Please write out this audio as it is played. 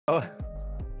Oh.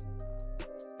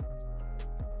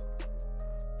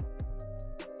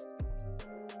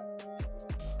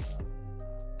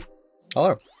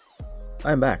 Hello.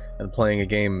 I'm back and playing a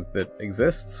game that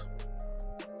exists.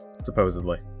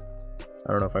 Supposedly.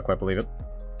 I don't know if I quite believe it.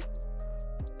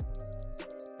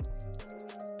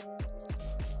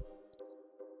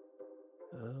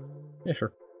 Yeah,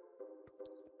 sure.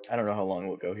 I don't know how long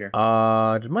we'll go here.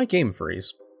 Did my game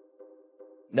freeze?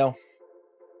 No.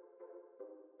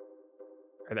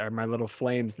 Are my little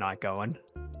flames not going?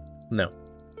 No.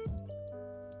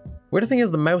 Weird thing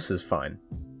is the mouse is fine.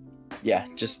 Yeah,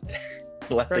 just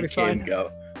let the Probably game fine.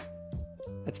 go.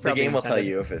 It's The probably game will tell intended.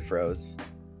 you if it froze.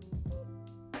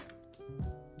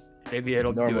 Maybe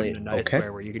it'll do Normally- it in a nice okay. way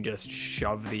where you can just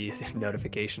shove the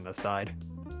notification aside.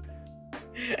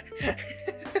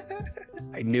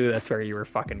 I knew that's where you were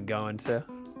fucking going to.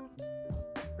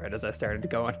 Right as I started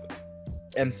going.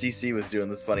 MCC was doing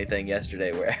this funny thing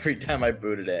yesterday where every time I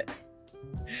booted it,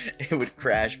 it would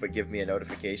crash but give me a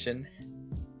notification.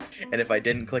 And if I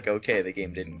didn't click OK, the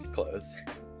game didn't close.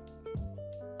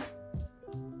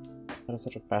 That is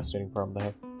such a fascinating problem to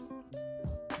have.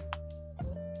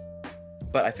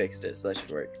 But I fixed it, so that should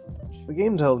work. The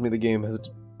game tells me the game has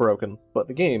broken, but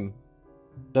the game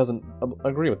doesn't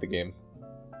agree with the game.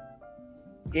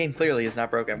 Game clearly is not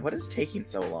broken. What is taking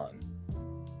so long?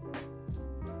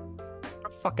 I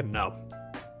don't fucking know.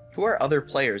 Who are other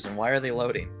players and why are they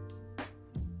loading?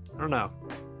 I don't know.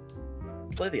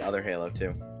 Play the other Halo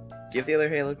too. Do you have the other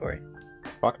Halo, Corey?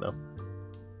 Fuck no.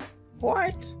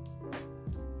 What?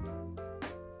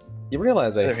 You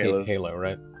realize I Other hate Halos. Halo,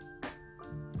 right?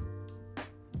 I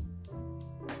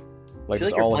feel like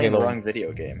just you're all playing Halo. the wrong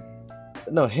video game.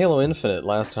 No, Halo Infinite,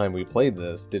 last time we played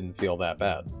this, didn't feel that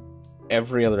bad.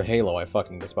 Every other Halo I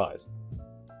fucking despise.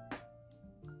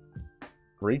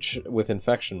 Reach with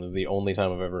Infection was the only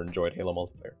time I've ever enjoyed Halo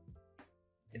multiplayer.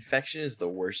 Infection is the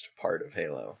worst part of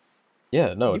Halo.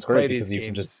 Yeah, no, You it's play great these because you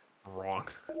can games wrong.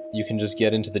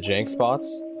 get into the jank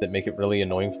spots that make it really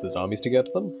annoying for the zombies to get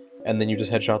to them, and then you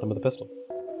just headshot them with a pistol.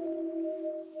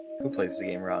 Who plays the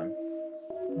game wrong?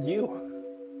 You.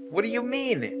 What do you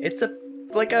mean? It's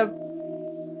like a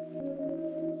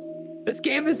This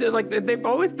game is like they've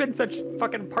always been such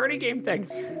fucking party game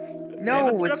things.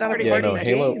 no, That's it's not a party party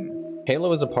Yeah, no, game. game.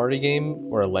 Halo is a party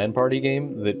game, or a LAN party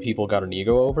game, that people got an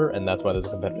ego over, and that's why there's a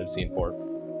competitive scene for it.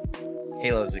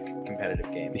 Halo's a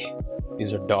competitive game.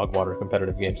 These are dog water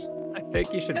competitive games. I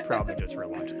think you should probably just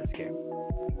relaunch this game.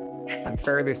 I'm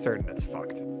fairly certain it's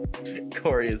fucked.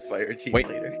 Corey is fire team Wait,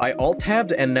 leader. I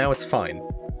alt-tabbed and now it's fine.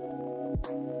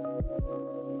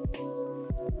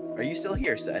 Are you still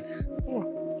here, Seth?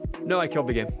 No, I killed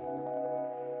the game.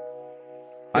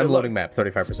 I'm Good loading map,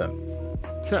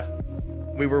 35%. Tuh.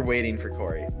 We were waiting for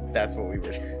Corey. That's what we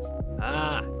were.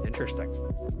 Ah, interesting.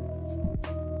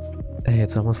 Hey,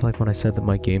 it's almost like when I said that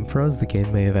my game froze, the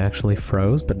game may have actually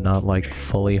froze, but not like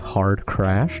fully hard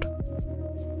crashed.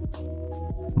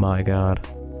 My god.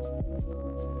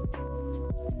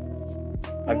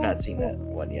 I've not seen that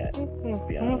one yet, to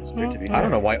be honest. Or to be fair. I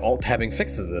don't know why alt-tabbing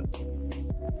fixes it.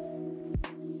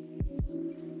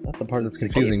 That's the part that's It's a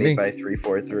confusing game me. made by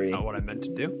 343. Not what I meant to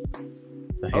do.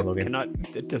 The Halo game.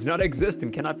 It does not exist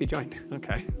and cannot be joined.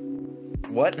 Okay.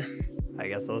 What? I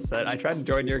guess I'll say I tried to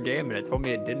join your game and it told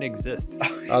me it didn't exist.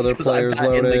 Other 'Cause I'm players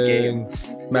not in the loading.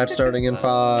 game. Match starting in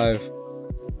 5.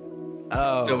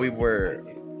 Oh. So we were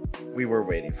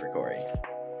waiting for Corey.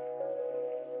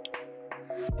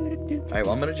 Alright,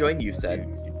 well I'm gonna join you, Seth.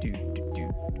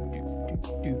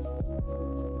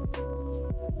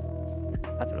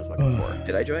 That's what I was looking for.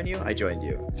 Did I join you? I joined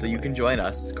you. So you can join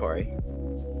us, Corey.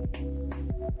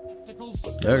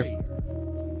 Okay.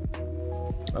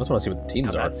 I just want to see what the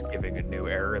teams Now are. that's giving a new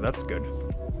error. That's good.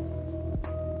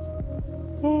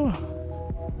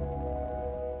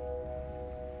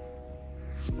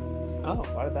 Oh,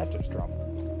 why did that just drop?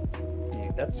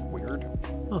 Yeah, that's weird.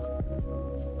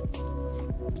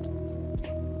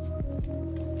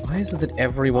 Why is it that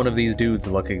every one of these dudes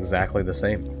look exactly the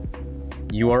same?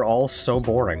 You are all so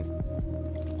boring.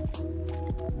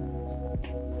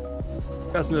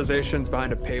 Customization's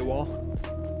behind a paywall.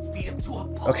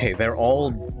 Okay, they're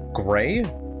all gray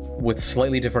with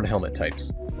slightly different helmet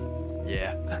types.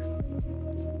 Yeah.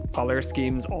 Color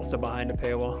schemes also behind a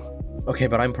paywall. Okay,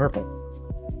 but I'm purple.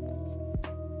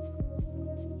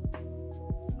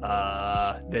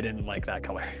 They didn't like that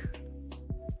color.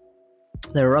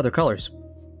 There are other colors.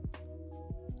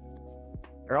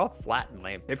 They're all flat and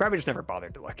lame. They probably just never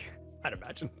bothered to look, I'd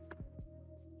imagine.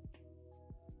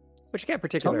 Which you can't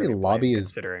particularly blame, lobby is-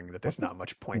 considering that there's not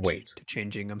much point Wait. to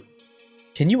changing them.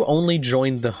 Can you only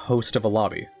join the host of a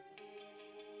lobby?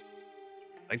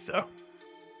 think so.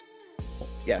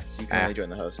 Yes, you can Ah. only join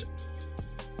the host.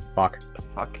 Fuck.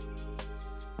 Fuck.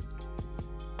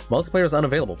 Multiplayer is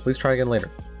unavailable. Please try again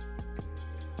later.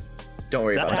 Don't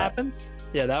worry That about that. happens.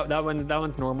 Yeah, that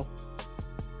one's normal.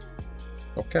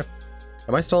 Okay.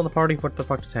 Am I still in the party? What the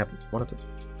fuck just happened? What did...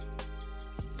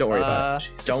 Don't worry about it.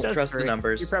 Jesus. Don't That's trust the great.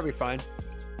 numbers. You're probably fine.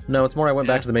 No, it's more I went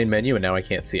Yeah. back to the main menu and now I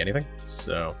can't see anything.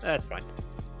 So That's fine.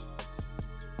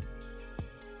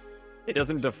 It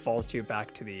doesn't default you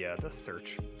back to the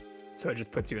search, so it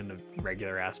just puts you in the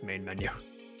regular ass main menu.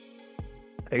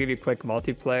 I think if you click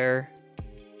multiplayer,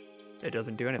 it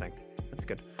doesn't do anything. That's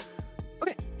good.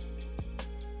 Okay.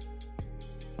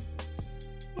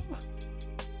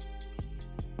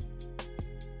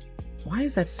 why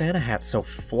is that Santa hat so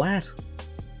flat?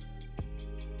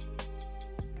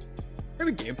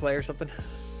 Maybe gameplay or something.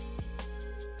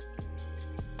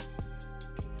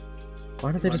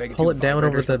 Why don't they Wanna just make pull too it down vibrant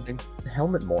over or the something?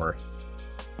 helmet more?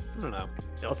 I don't know.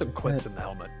 It also clips in the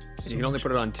helmet. And you can only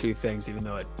put it on 2 things, even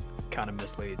though it kind of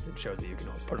misleads and shows that you can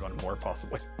only put it on more,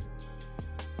 possibly.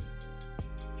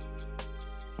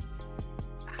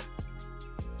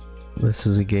 This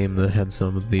is a game that had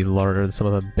some of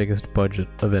the biggest budget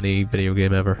of any video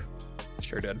game ever,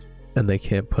 Sure did. and they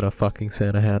can't put a fucking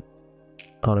Santa hat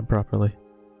on it properly.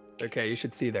 Okay, you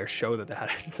should see their show that they had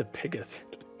the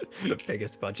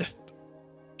biggest budget.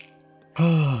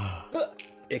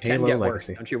 It can Halo get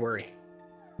Legacy. worse, don't you worry.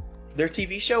 Their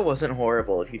TV show wasn't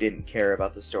horrible if you didn't care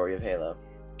about the story of Halo.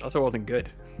 Also wasn't good.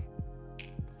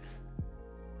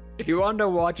 If you wanted to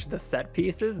watch the set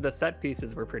pieces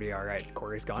were pretty alright.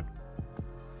 Corey's gone.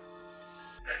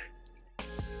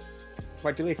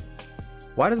 Why'd you leave?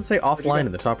 Why does it say you offline go?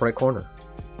 in the top right corner?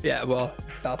 Yeah, well,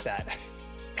 about that.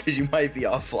 Because you might be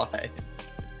offline.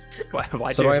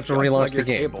 Why So do I have to you relaunch unplug the your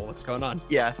game? cable? What's going on?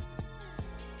 Yeah.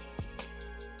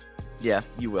 Yeah,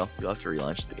 you will. You'll have to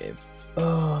relaunch the game.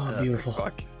 Oh, For beautiful.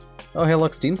 fuck. Oh, hey,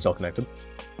 look, Steam's still connected.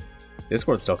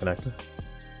 Discord's still connected.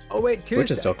 Oh wait, Tuesday.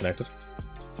 Twitch is still connected.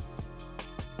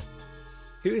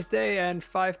 Tuesday and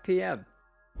 5 p.m.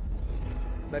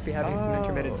 Might be having some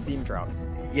intermittent Oh. Steam drops.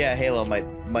 Yeah, Halo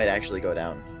might actually go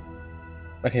down.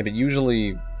 Okay, but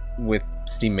usually with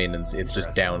Steam maintenance, it's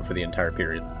just down for the entire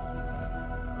period.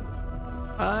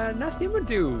 No, Steam would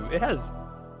do. It has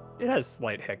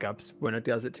slight hiccups when it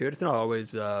does it too. It's not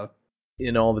always.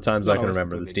 In all the times Not I can always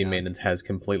remember, the completely Steam down. maintenance has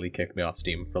completely kicked me off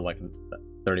Steam for like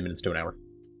 30 minutes to an hour.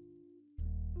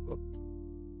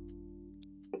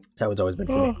 That's how it's always been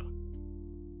for me.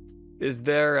 Is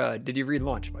there? Did you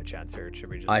relaunch by chance, or should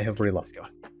we just? I have keep relaunched. this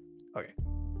going? Okay.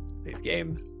 Leave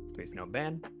game. Please no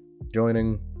ban.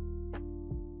 Joining.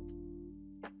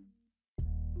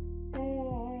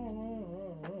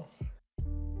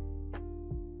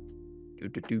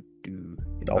 Do.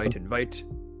 Dolphin. Invite.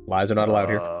 Lies are not allowed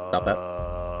here. Stop that.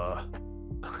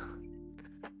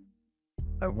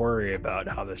 I worry about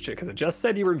how this shit, because it just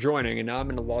said you were joining, and now I'm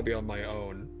in the lobby on my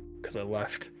own because I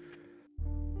left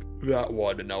that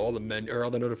one, and now all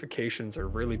the notifications are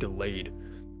really delayed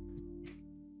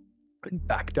and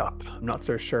backed up. I'm not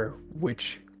so sure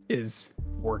which is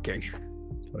working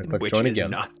When I and click which join is again,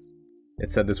 not.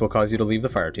 it said this will cause you to leave the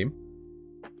fire team.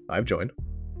 I've joined.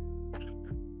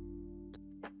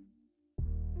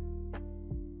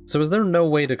 So is there no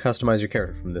way to customize your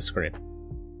character from this screen?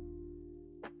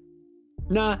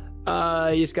 Nah,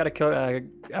 you just gotta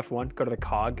F1, go to the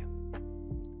cog,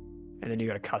 and then you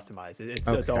gotta customize it.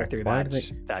 It's all Okay, through why that. do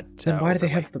they- that Then why do they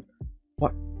overlay. have the...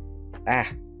 What? Ah,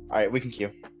 Alright, we can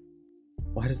queue.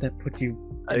 why does that put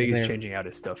you I think he's there? changing out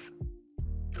his stuff.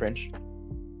 Cringe.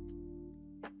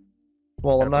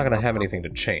 Well, I'm not Gotta gonna put have more anything to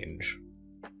change.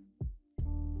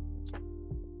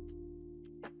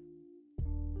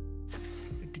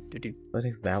 That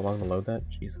takes that long to load that?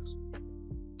 Jesus.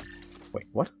 Wait,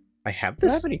 what? I have Do you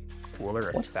this? have any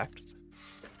cooler What? effects?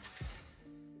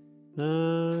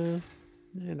 And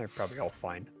they're probably all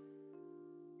fine.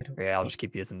 I don't- Yeah, I'll just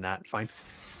keep using that. Fine.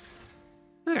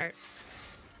 All right.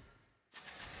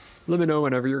 Let me know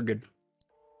whenever you're good.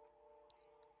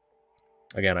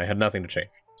 Again, I had nothing to change,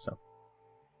 so...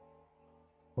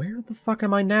 Where the fuck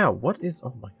am I now? What is...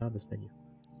 Oh my god, this menu.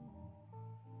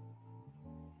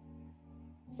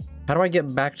 How do I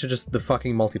get back to just the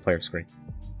fucking multiplayer screen?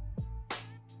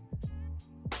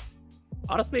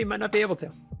 Honestly, you might not be able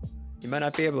to. You might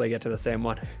not be able to get to the same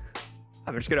one.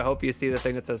 I'm just gonna hope you see the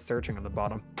thing that says searching on the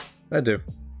bottom. I do.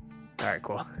 All right,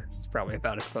 cool. It's probably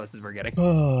about as close as we're getting.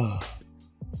 Oh.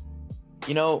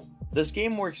 You know, this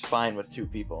game works fine with 2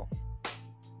 people.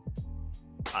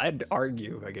 I'd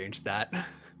argue against that.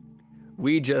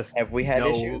 We just Have we had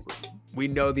know, issues? We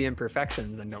know the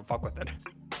imperfections and don't fuck with it.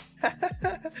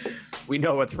 We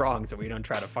know what's wrong, so we don't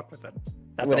try to fuck with it.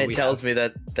 That's when all it we tells have. me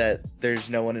that there's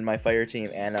no one in my fire team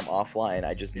and I'm offline,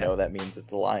 I just know that means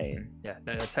it's lying. Yeah,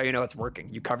 that's how you know it's working.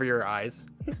 You cover your eyes.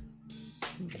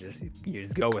 You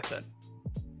just go with it.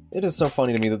 It is so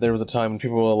funny to me that there was a time when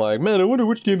people were like, man, I wonder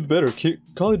which game's better,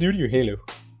 Call of Duty or Halo?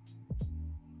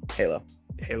 Halo.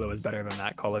 Halo is better than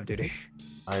that Call of Duty.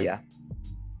 Yeah.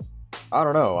 I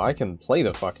don't know. I can play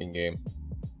the fucking game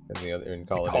in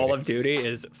Call of Duty.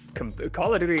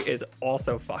 Call of Duty is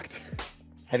also fucked.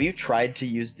 Have you tried to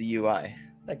use the UI?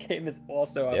 That game is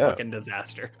also a Yeah. fucking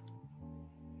disaster.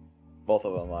 Both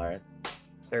of them are.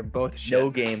 They're both shit. No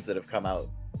games that have come out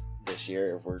this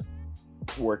year were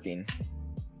working.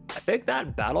 I think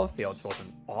that Battlefield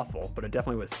wasn't awful, but it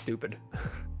definitely was stupid.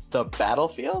 The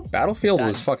Battlefield? Battlefield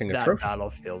was fucking that atrocious.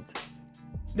 Battlefield,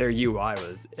 their UI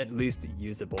was at least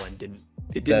usable and didn't.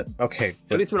 It That, didn't. okay, At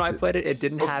but least when I played it, it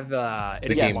didn't have.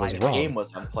 The game was the wrong. game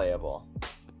was unplayable.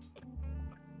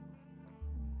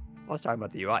 I was talking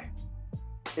about the UI.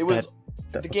 It was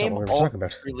that's the not game what we were all talking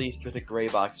about. released with a gray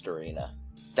boxed arena.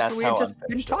 That's So we how were just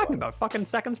unfinished it talking was. about fucking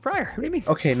seconds prior. What do you mean?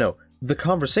 Okay, no. The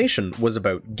conversation was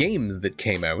about games that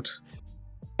came out,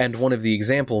 and one of the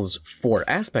examples for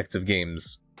aspects of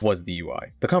games was the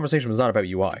UI. The conversation was not about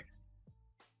UI.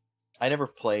 I never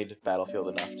played Battlefield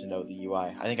enough to know the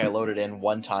UI. I think I loaded in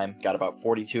one time, got about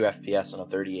 42 FPS on a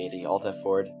 3080, Alt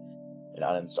F4'd, and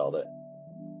uninstalled it.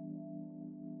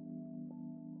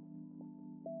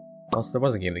 Also, there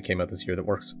was a game that came out this year that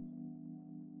works.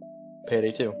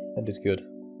 Payday 2. And is good.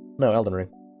 No, Elden Ring.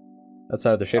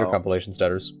 Outside of the shader Oh. compilation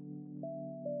stutters.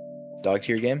 Dog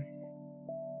tier game?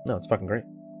 No, it's fucking great.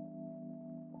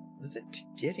 What is it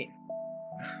getting?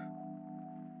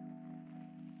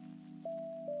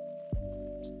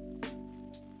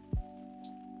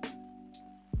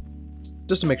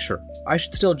 Just to make sure. I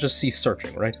should still just see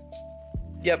searching, right?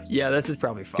 Yep. Yeah, this is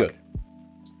probably Good. fucked.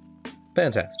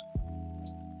 Fantastic.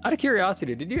 Out of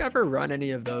curiosity, did you ever run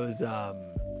any of those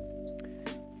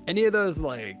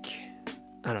like,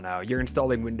 I don't know, you're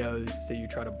installing Windows, so you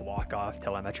try to block off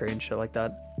telemetry and shit like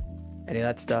that? Any of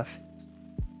that stuff?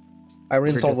 I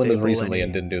reinstalled Windows disable recently any-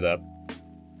 and didn't do that.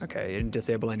 Okay, you didn't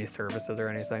disable any services or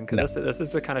anything? Because this is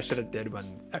the kind of shit it did when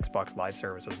Xbox Live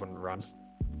services wouldn't run.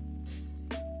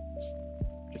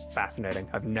 Just fascinating.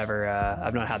 I've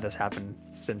not had this happen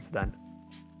since then.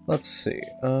 Let's see.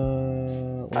 I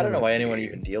don't know why anyone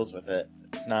even deals with it.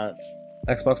 It's not.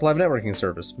 Xbox Live Networking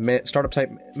Service. Startup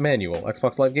type manual.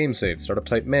 Xbox Live Game Save. Startup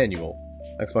type manual.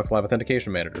 Xbox Live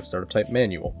Authentication Manager. Startup type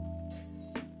manual.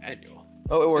 Manual.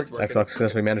 Oh, it worked. It's working. Xbox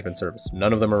Successful Management Service.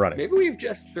 None of them are running. Maybe we've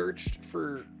just searched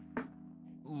for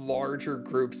larger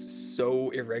groups so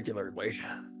irregularly.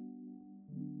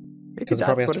 Maybe Because it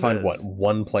probably has that's to find, it what, is.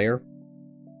 one player?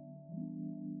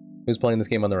 Who's playing this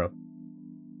game on their own?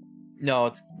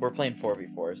 No, we're playing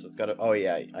 4v4, so it's got to. Oh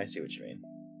yeah, I see what you mean.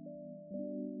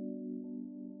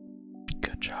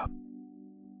 Good job.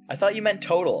 I thought you meant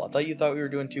total. I thought you thought we were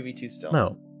doing 2v2 still.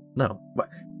 No. What?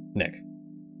 Nick.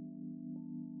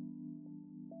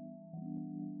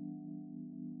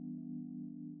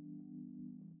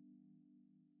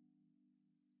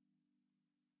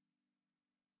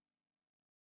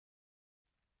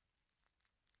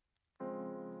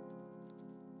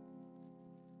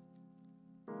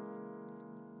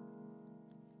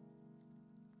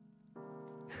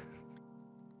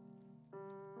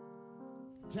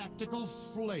 Tactical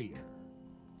Slayer.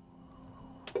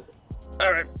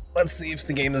 Alright, let's see if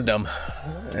the game is dumb.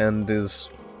 And is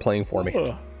playing for me.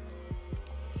 Ugh.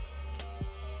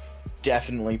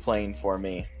 Definitely playing for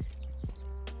me.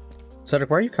 Cedric,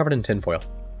 why are you covered in tinfoil?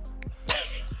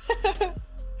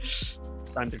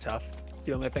 Times are tough. It's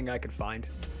the only thing I could find.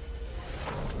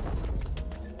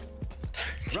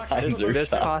 Times are This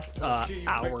tough. cost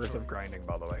hours of grinding,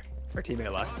 by the way. Our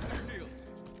teammate left.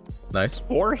 Nice.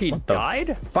 Or he What the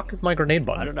died? fuck is my grenade I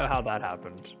button? don't know how that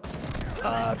happened.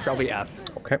 Probably F.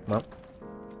 Okay, well.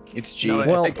 It's G No,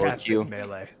 Well- I think or F Q. is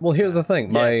melee. Well, here's the thing.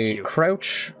 Yeah, My Q.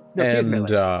 crouch No, Q is and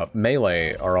melee.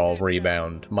 melee are all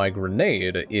rebound. My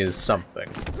grenade is something.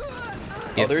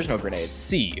 Oh, there's no grenade.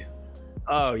 C.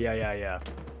 Oh, yeah.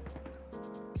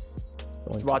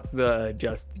 What's the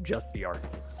just BR?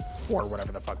 Or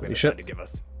whatever the fuck they You decided should- to give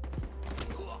us.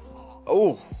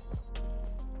 Oh!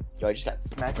 Yo, I just got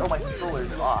smacked. Oh, my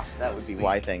controller's off. That would be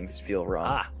why things feel wrong.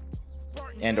 Ah,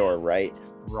 And or right.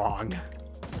 wrong.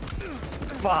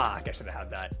 Fuck, I should have had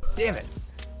that. Damn it.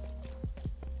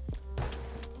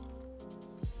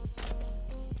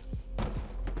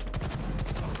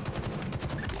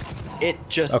 It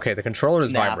just Okay, the controller is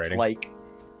snapped vibrating. like...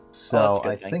 So Oh, that's a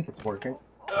good I thing. think it's working.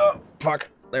 Oh, fuck.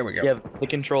 There we go. Yeah, the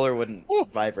controller wouldn't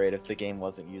vibrate if the game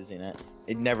wasn't using it.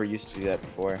 It never used to do that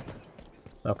before.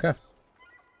 Okay.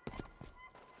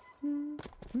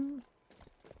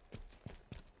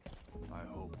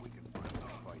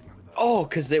 Oh,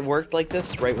 because it worked like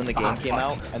this right when the game came fuck.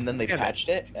 out, and then they Damn it. patched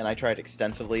it, and I tried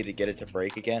extensively to get it to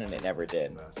break again, and it never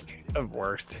did. The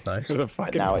worst. Nice. The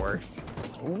fucking now it- worst.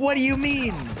 What do you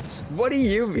mean? What do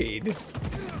you mean?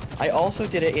 I also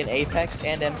did it in Apex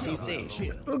and MCC.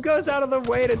 Who goes out of the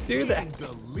way to do that?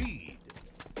 The lead.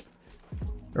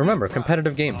 Remember,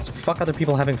 competitive games. Fuck other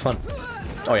people having fun.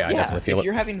 Oh yeah, I definitely if feel it.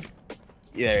 you're having...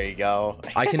 There you go.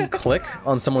 I can click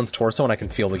on someone's torso and I can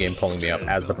feel the game pulling me up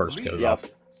as the burst goes Yup.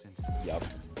 off. Yup.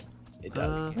 It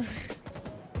does. Uh,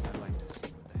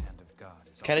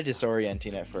 Kind of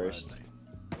disorienting at first.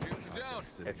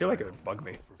 I feel like it would bug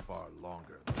me.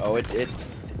 Oh,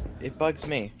 it bugs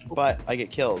me, but I get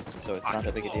kills, so it's not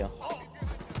that big a deal.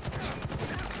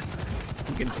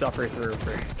 You can suffer through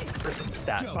for some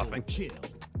stat Double buffing. kill.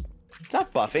 It's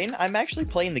not buffing. I'm actually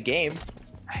playing the game.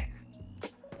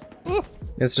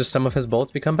 It's just some of his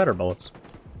bullets become better bullets.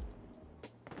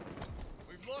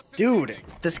 Dude,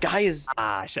 this guy is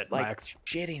Ah, shit, like Max.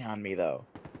 shitting on me though.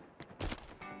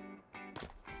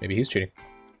 Maybe he's cheating.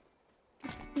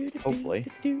 Hopefully.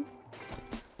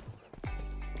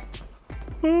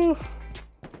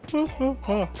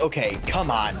 Okay, come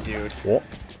on, dude. Whoa.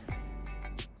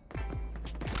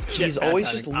 He's Shit, always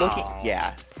that's just happening. looking. Oh.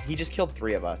 Yeah, he just killed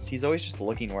 3 of us. He's always just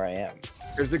looking where I am.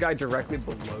 There's a guy directly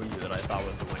below you that I thought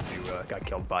was the one you got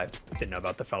killed by. Didn't know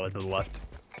about the fella to the left.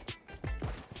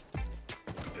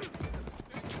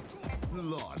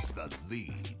 Lost the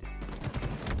lead.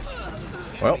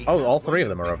 Well, oh, all 3 of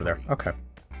them are over there. Okay.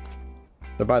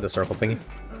 They're by the circle thingy.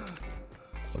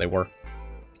 Well, they were.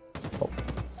 Oh.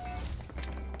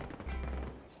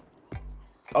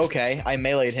 Okay, I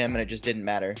meleeed him and it just didn't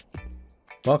matter.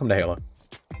 Welcome to Halo.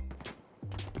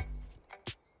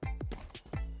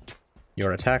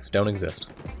 Your attacks don't exist.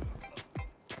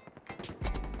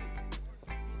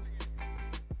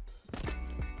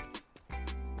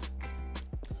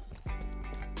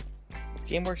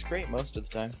 Game works great most of the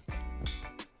time.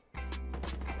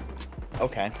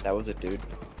 Okay, that was it, dude.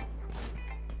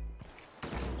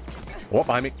 Whoa,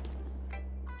 behind me.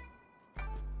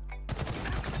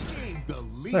 Gained the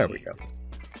lead. There we go.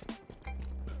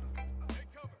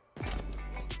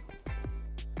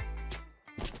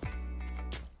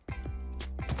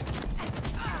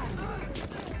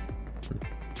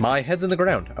 My head's in the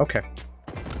ground. Okay.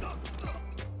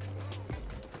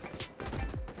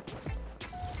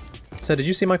 So, did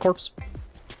you see my corpse?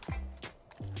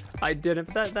 I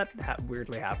didn't, but that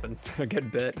weirdly happens a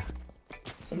good bit.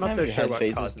 Sometimes so your sure head what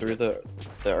phases causes through it.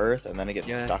 the earth and then it gets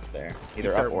Yeah. stuck there, You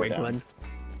either start up or down. wiggling.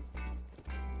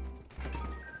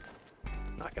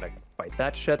 Not gonna fight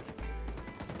that shit.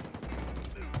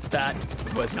 That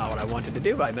was not what I wanted to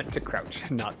do. I meant to crouch,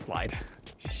 not slide.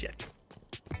 Shit.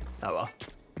 Oh well.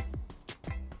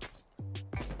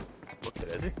 Whoops, it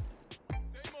is.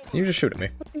 You just shoot at me.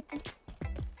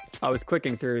 I was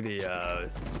clicking through the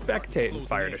spectate and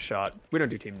fired a shot. We don't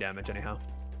do team damage anyhow.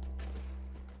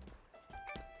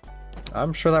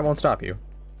 I'm sure that won't stop you.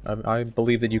 I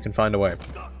believe that you can find a way.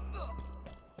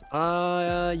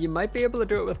 You might be able to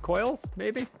do it with coils,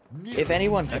 maybe. If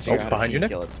anyone can Oh, figure out how to behind you, team Nick?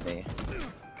 kill, it's me.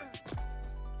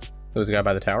 There was a guy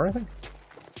by the tower, I think?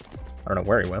 I don't know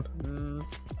where he went. Mm,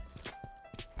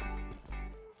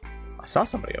 I saw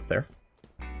somebody up there.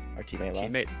 Our teammate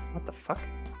left. teammate, what the fuck?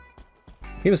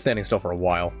 He was standing still for a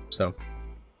while, so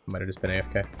might have just been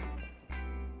AFK.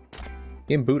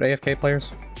 Game boot AFK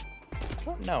players? I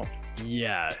don't know.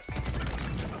 Yes.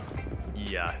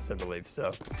 Yes, I believe so.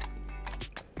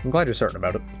 I'm glad you're certain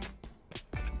about it.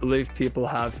 I believe people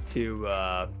have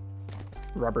to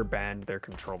rubber band their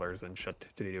controllers and shit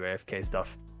to do AFK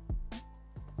stuff.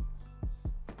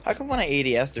 How come when I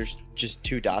ADS, there's just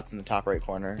 2 dots in the top right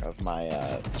corner of my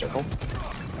circle?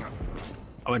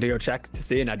 I went to go check to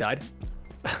see and I died.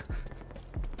 I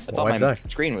Why'd thought my you die?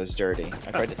 screen was dirty.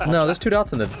 I tried to touch No, it. there's 2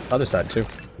 dots on the other side, too.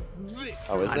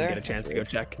 Oh, is I there? didn't get a chance to go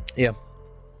check. Yeah.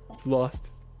 It's lost.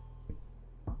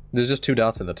 There's just 2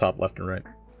 dots in the top left and right.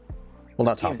 Well,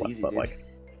 not top Game's left, easy, but dude. like...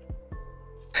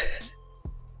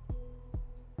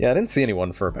 Yeah, I didn't see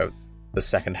anyone for about the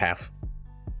second half.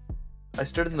 I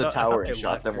stood in the I thought tower they and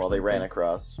shot left them or while they ran something.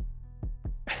 across.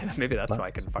 Maybe that's why I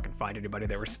Nice. couldn't fucking find anybody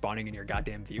that was spawning in your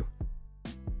goddamn view.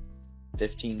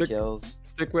 15 Stick- kills.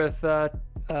 Stick with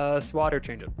SWAT or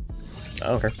change it.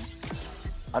 Oh, okay.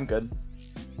 I'm good.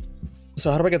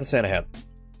 So how do I get the Santa hat?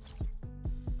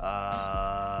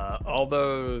 Oh all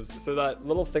those. So that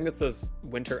little thing that says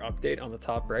winter update on the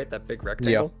top right, that big Yeah,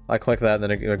 rectangle. I click that, and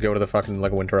then it go to the fucking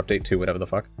like winter update 2, whatever the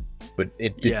fuck. But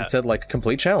Yeah. it said like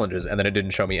complete challenges, and then it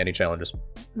didn't show me any challenges.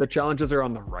 The challenges are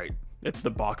on the right. It's the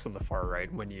box on the far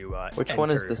right when you. Which one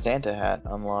is enter. the Santa hat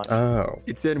unlocked? Oh,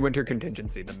 It's in winter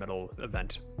contingency, the middle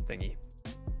event thingy.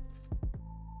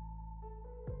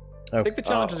 I think the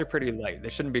challenges are pretty light. They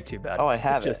shouldn't be too bad. Oh, I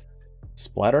have It's it. just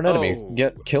splatter an enemy. Oh.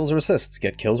 Get kills or assists.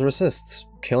 Get kills or assists.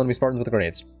 Kill enemy Spartans with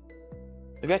grenades.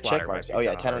 We've got Splatter check marks. might be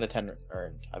Oh yeah, kinda 10 hard. out of 10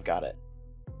 earned. I've got it.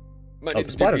 might Oh, need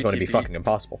the to do splatter's going to be BTB. fucking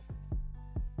impossible.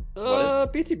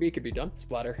 BTB could be done.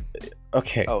 Splatter.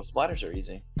 Okay. Oh, splatters are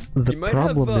easy. The You might have,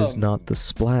 problem is not the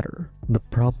splatter. The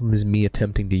problem is me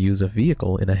attempting to use a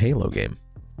vehicle in a Halo game.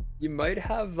 You might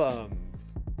have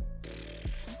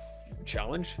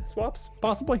challenge swaps,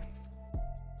 possibly.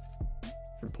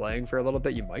 From playing for a little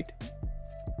bit, you might.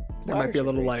 There might be a Splatters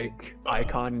are little great. like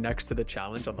icon next to the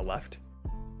challenge on the left.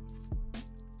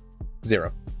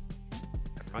 0.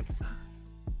 Never mind.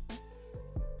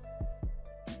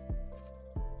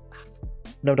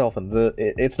 No, Dolphin.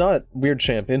 It's not Weird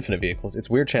Champ Infinite vehicles. It's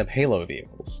Weird Champ Halo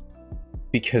vehicles.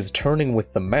 Because turning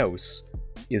with the mouse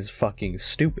is fucking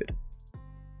stupid.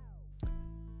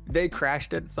 They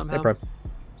crashed it Hey, somehow Prime.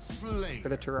 Slay. for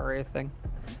the Terraria thing.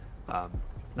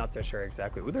 Not so sure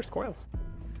exactly. Ooh, there's coils.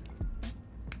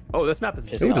 Oh, this map is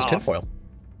It's Ooh, not there's off. tinfoil.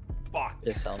 Fuck.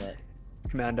 This helmet.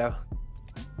 Commando.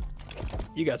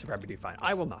 You guys will probably do fine.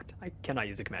 I will not. I cannot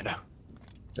use a commando.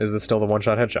 Is this still the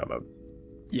one-shot headshot mode?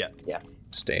 Yeah.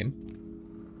 Just aim.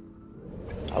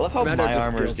 I love how Commander my just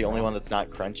armor is feels the only wrong. one that's not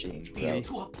crunchy. Gross.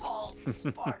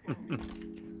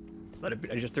 Let it be,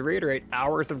 just to reiterate,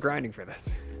 hours of grinding for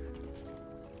this.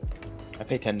 I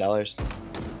pay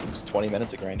 $10. It's 20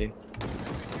 minutes of grinding.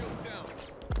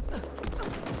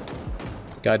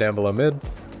 Guy down below mid.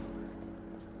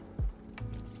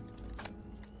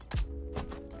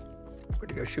 Where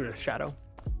to go shoot a shadow?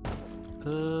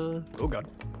 Oh god.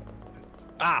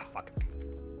 Ah, fuck.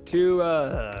 Two,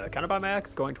 kind of by my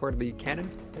axe, going toward the cannon.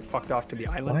 They fucked off to the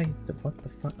island. Why? What the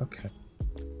fuck? Okay.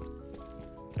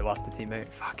 They lost a teammate.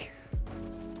 Fuck.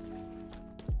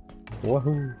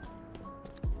 Woohoo.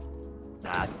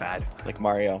 Nah, that's bad. Like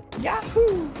Mario.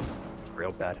 Yahoo! It's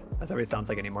real bad. That's not what he sounds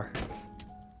like anymore.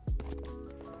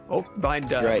 Oh, behind,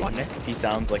 You're right. on Nick. He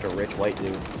sounds like a rich white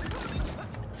dude.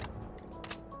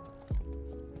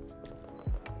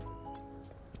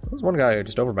 There's one guy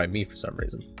just over by me for some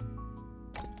reason.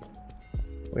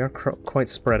 We are quite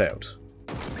spread out.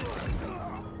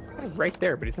 Right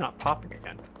there, but he's not popping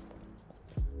again.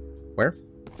 Where?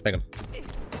 Bang him.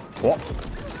 What?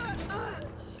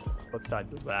 Both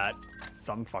sides of that.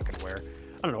 Some fucking where.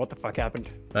 I don't know what the fuck happened.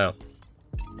 Oh.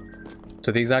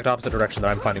 So the exact opposite direction that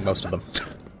I'm finding most of them.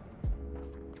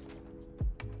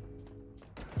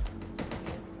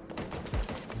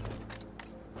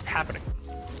 What's happening?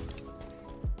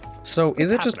 So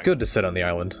is it just happening? good to sit on the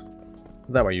island?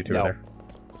 Is that why you two No. are there?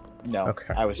 No.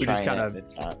 Okay. I was We just trying kinda- it.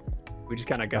 It's not. We just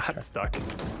kind of got stuck.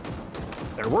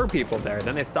 There were people there,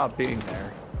 then they stopped being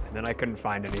there, and then I couldn't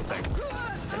find anything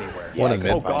anywhere. Yeah, One I in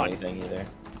couldn't mid. Oh, God. find anything either.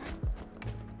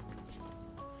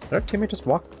 Did our teammate just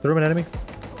walk through an enemy?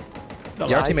 The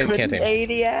Yeah, our live- teammate can't aim.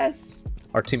 ADS.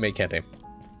 Our teammate can't aim.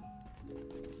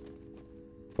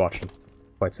 Watch him.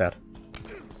 Quite sad.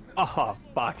 Oh,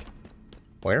 fuck.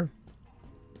 Where?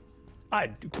 I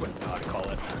wouldn't know how to call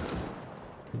it.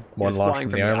 He One was launched flying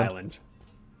from the island.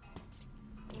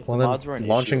 If Well, the then, mods were an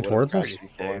launching issue, it towards would've us?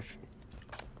 crashed Pretty before. safe.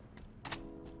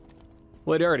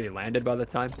 Well, it already landed by the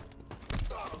time.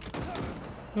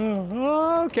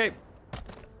 Okay.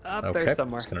 Up Okay, there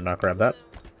somewhere. just gonna not grab that.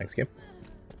 Thanks, game.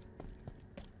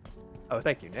 Oh,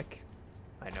 thank you, Nick.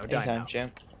 I know die Anytime, now.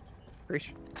 champ.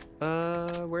 Preach.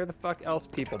 Where the fuck else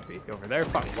people be? Over there?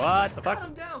 Fuck, what the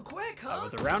fuck? down quick, I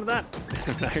was around that.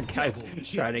 That guy's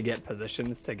trying to get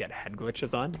positions to get head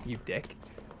glitches on, you dick.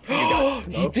 You got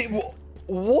He smoked. did.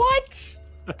 What?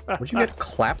 Would you get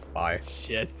clapped by?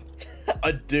 Shit.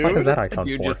 A dude? What is that A icon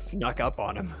dude for? just snuck up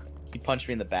on him. He punched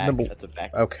me in the back. No, but- That's a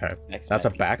back. Okay. back That's a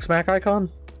smack. back smack icon?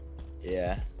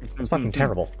 Yeah. That's fucking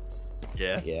terrible.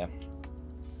 Yeah. Yeah.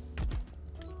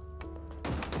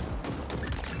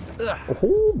 Ugh.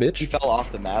 Oh, He bitch. fell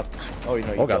off the map. Oh, you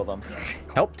know, you Oh, God. killed him.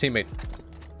 Help, teammate.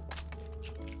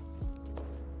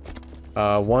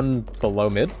 One below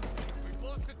mid.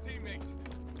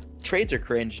 Trades are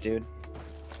cringe, dude.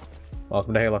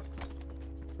 Welcome to Halo.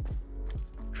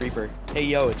 Creeper. Hey,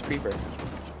 yo, it's Creeper.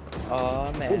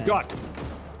 Oh, man. Oh god.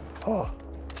 Oh.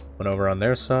 One over on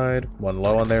their side. One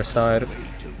low on their side.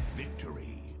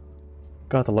 Victory.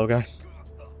 Got the low guy.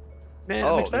 Man, Oh,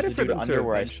 I'm there's excited a for dude them to under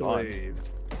where I spawned. eventually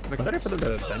I'm excited for them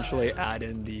to eventually add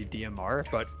in the DMR,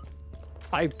 but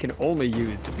I can only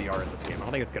use the VR in this game. I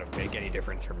don't think it's going to make any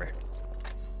difference for me.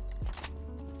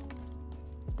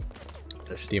 It's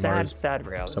a DMR is sad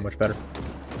reality. So much better.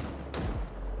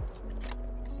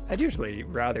 I'd usually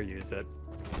rather use it.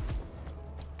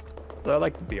 But I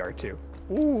like the VR too.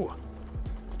 Ooh.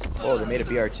 Oh, they made a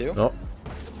VR too? Oh,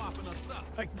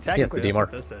 Like, technically, that's DMR.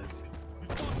 what this is.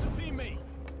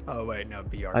 Oh, wait, no,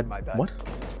 VR, my bad. What?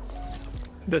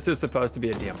 This is supposed to be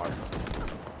a DMR.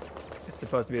 It's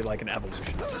supposed to be like an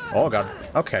evolution of it. Oh god.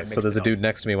 Okay, I so mixed there's it a up. dude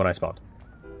next to me when I spawned.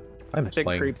 I'm I just think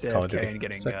playing Creep's Call of AFK Duty. and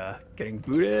getting, Sick. getting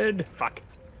booted. Fuck.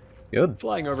 Good.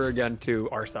 Flying over again to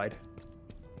our side.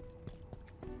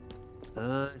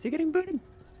 Is he getting booted?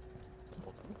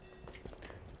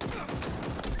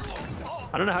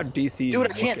 I don't know how DC.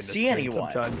 Dude, I can't see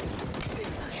anyone. Sometimes.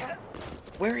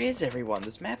 Where is everyone?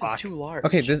 This map is Fuck. too large.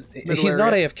 Okay, he's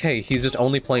not area. AFK. He's just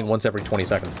only playing once every 20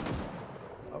 seconds.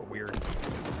 Oh, weird.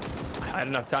 I had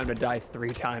enough time to die 3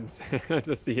 times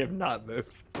to see him not move.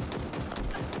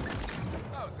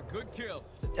 That was a good kill.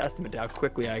 It's a testament to how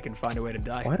quickly I can find a way to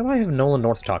die. Why do I have Nolan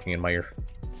North talking in my ear?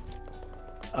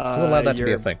 Who allowed that to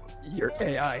be a thing? Your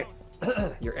AI.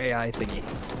 Your AI thingy.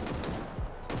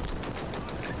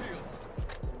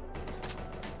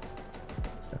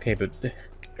 Okay, but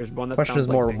There's one that question sounds is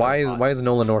like more, Big why Bot. is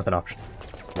Nolan North an option?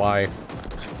 Why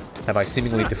have I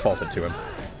seemingly defaulted to him?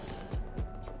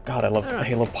 God, I love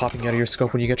Halo popping out of your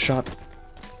scope when you get shot.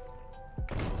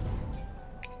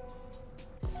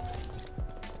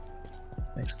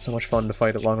 Makes it so much fun to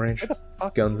fight at long range.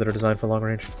 Guns that are designed for long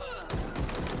range.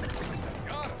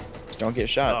 Just don't get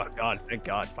shot. Oh god, thank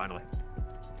god, finally.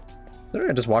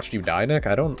 I just watched you die, Nick.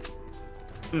 I don't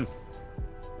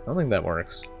think that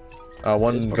works.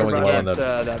 One Just going run low on That,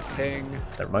 the. that ping,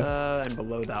 Never mind. and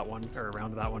below that one, or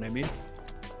around that one, I mean.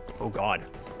 Oh god.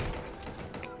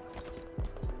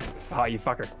 Ah, you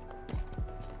fucker.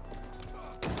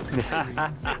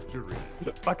 Victory.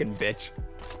 Fucking bitch.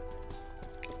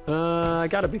 I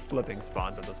gotta be flipping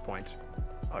spawns at this point.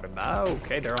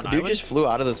 Okay, they're on Dude island. just flew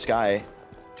out of the sky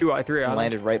 3 and island.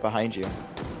 landed right behind you.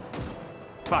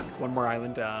 Fuck, one more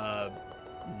island.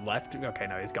 Left. Okay,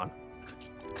 no, he's gone.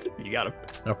 You got him.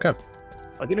 Okay.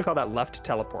 I was gonna call that left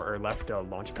teleport or left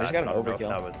launch pad. just got an but I don't know if overkill.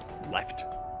 that was left.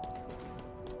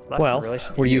 It's left in Well,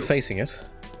 relation to were you facing it?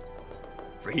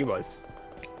 Where he was.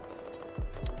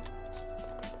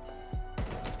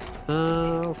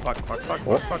 Oh, fuck.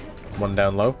 Oh. One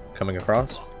down low, coming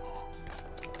across.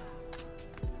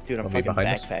 Dude, I'm Will be fucking behind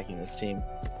us. backpacking this team.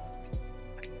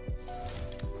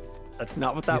 That's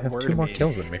not what You that have word 2 more means.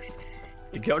 kills than me.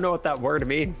 You don't know what that word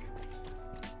means.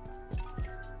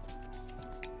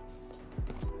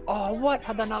 Oh, what?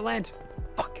 How'd that not land?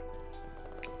 Fuck.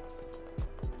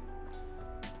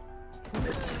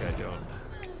 What's this guy doing?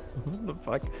 What the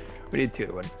fuck? We need 2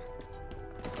 to win.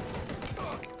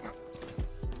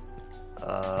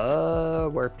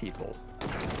 Where people?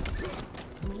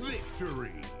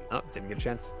 Victory. Oh, didn't get a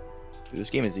chance. Dude, this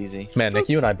game is easy. Man, Nick,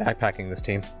 you and I backpacking this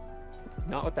team. It's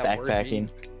not what that word Backpacking.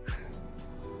 means.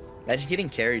 Imagine getting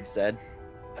carried, said.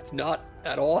 That's not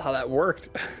at all how that worked.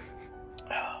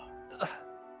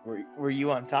 Were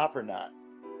you on top or not?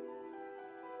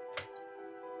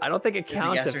 I don't think it It's a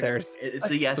counts yes if or no- there's. It's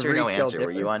a yes or no 3 kill answer.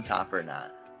 Were you on difference. top or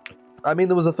not? I mean,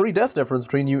 there was a 3 death difference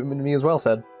between you and me as well,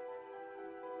 said.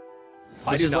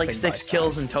 I Which do is like nothing 6 but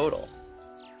kills die. in total.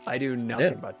 I do nothing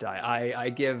Yeah. but die. I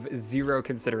give 0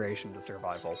 consideration to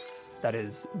survival. That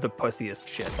is the pussiest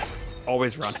shit.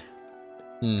 Always run.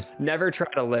 Never try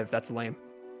to live. That's lame.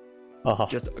 Uh-huh.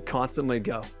 Just constantly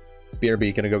go.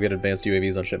 BRB, gonna go get advanced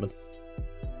UAVs on shipment.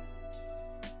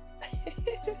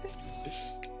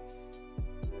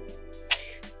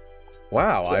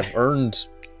 Wow, So- I've earned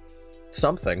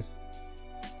something.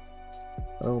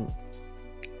 Oh,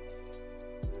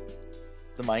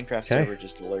 The Minecraft Okay. server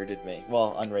just alerted me.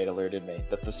 Well, Unraid alerted me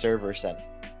that the server sent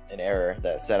an error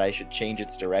that said I should change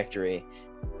its directory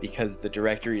because the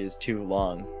directory is too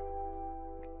long.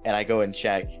 And I go and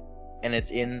check, and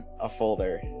it's in a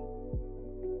folder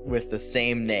with the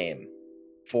same name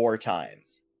 4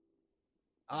 times.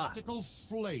 Ah, Tactical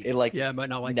slate. It like yeah, I might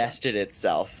not like that. nested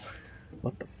itself.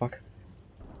 what the fuck?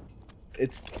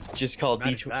 It's just called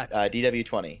Manage that.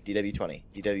 DW20, DW20,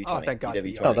 DW20, Oh, thank God.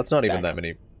 DW20. Oh, that's not even Back. that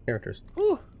many characters.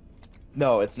 Whew.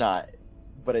 No, it's not.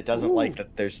 But it doesn't Ooh. like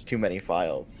that there's too many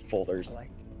files, folders.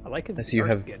 I like his I see you bird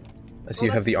have- skin. I see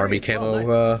you Oh, have the that's army great. camo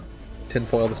Oh, nice.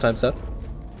 tinfoil this time set.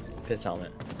 Piss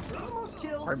helmet.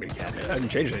 Army cat. I haven't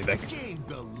changed anything. Gained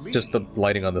the lead. Just the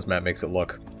lighting on this map makes it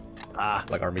look Ah,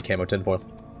 like army camo tinfoil.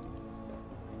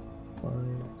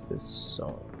 Why is this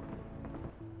song?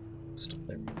 Still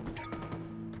there.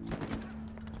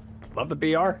 Love the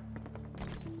BR.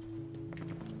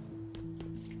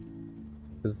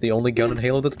 This is the only gun in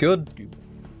Halo that's good.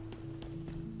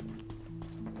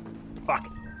 Fuck.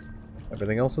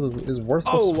 Everything else is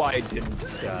worthless. Oh, I didn't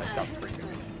stop sprinting.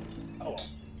 Oh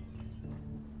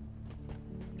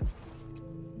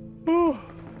well.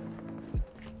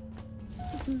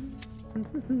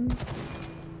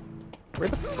 Where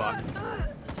the fuck?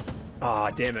 Aw,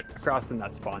 damn it. Across in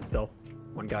that spawn still.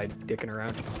 One guy dicking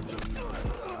around.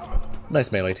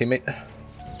 Nice melee teammate.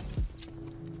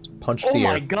 Punched Oh the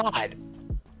my air. god!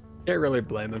 Can't really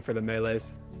blame him for the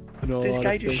melees. in all This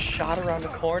guy honesty. just shot around the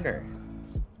corner.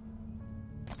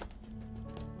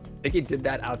 I think he did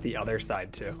that out the other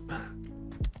side too.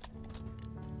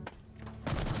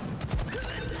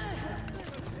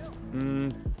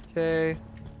 Okay.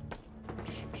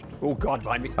 Oh god,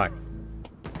 behind me. Hi.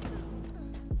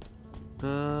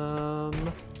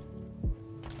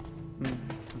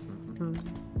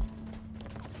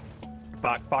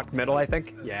 Fuck middle, I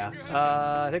think. Yeah.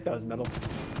 I think that was middle.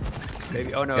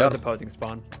 Maybe. Oh no, it was Yep. opposing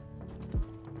spawn.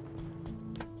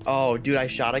 Oh, dude, I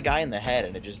shot a guy in the head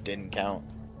and it just didn't count.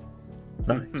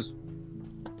 Nice.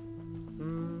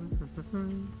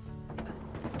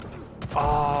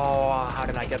 Oh, how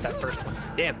did I get that first one?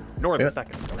 Damn, North Yeah. the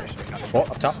second. I should have got it. Oh,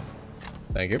 up top.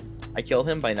 Thank you. I killed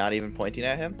him by not even pointing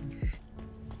at him.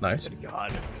 Nice. Good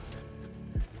God.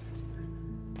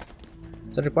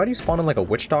 Cedric, why do you spawn in like a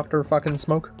witch doctor fucking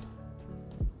smoke?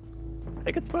 I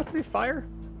think it's supposed to be fire.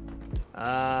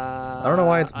 I don't know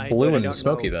why it's I blue really and don't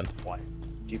smoky know then. Why?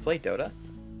 Do you play Dota?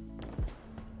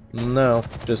 No,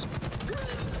 just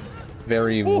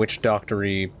very Ooh. witch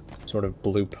doctory sort of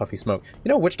blue puffy smoke. You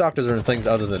know, witch doctors are in things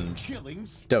other than Killing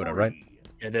Dota, right?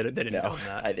 Yeah, they didn't No, know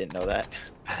that. I didn't know that.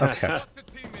 Okay.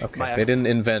 Okay. My They ex- didn't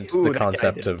invent Ooh, the that guy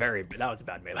concept did of. that was a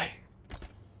bad melee.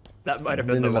 That might have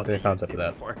They been the didn't one invent the that you'd concept of seen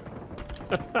that.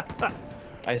 before.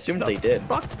 I assumed The they did.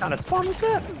 Fuck kind of spawn was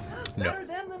that? No.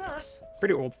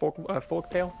 Pretty old folk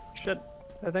tale shit,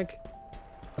 I think.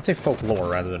 I'd say folklore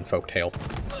rather than folktale.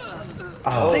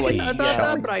 Oh, Oh, like, he about yeah.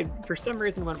 shot that, but I for some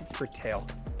reason went for tail.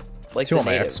 Like Two the on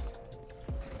my native. X.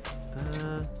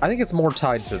 Uh, I think it's more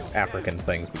tied to African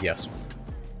things, but yes.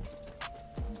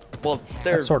 Well,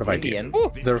 they're That sort of idea. Indian.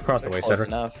 ooh, They're across the way, Close Cedric.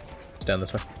 enough. It's down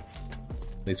this way.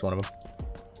 At least one of them.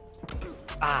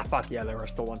 fuck yeah, there was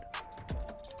still one.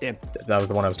 Damn, That was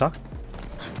the one I was talking.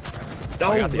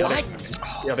 Oh, got the other-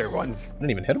 what? the other ones. I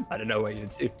didn't even hit him. I don't know what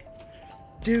you'd see.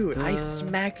 Dude, I Uh,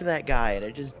 smacked that guy and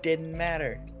it just didn't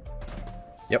matter.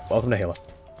 Yep, welcome to Halo.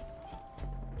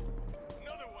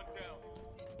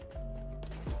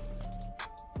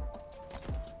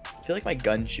 I feel like my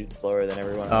gun shoots slower than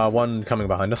everyone else. One coming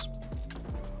behind us.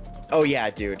 Oh yeah,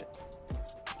 dude.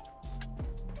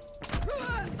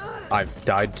 I've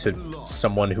died to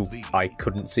someone who I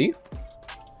couldn't see.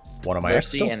 One of my ex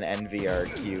Mercy still. and Envy are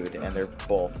queued and they're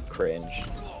both cringe.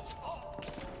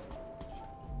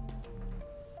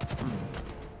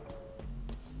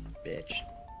 Bitch.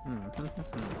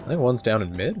 I think one's down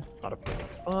in mid. Not opposing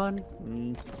spawn.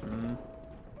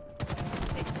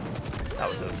 That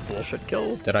was a bullshit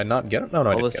kill. Did I not get it? No,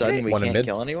 no, I All of a didn't get sudden it. we One in can't mid.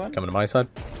 kill anyone? Coming to my side.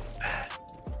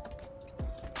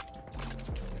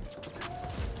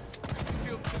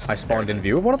 I spawned in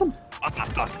view of one of them?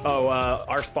 Oh,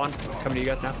 our spawn's coming to you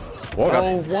guys now. Whoa, God.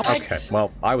 Oh, what? Okay,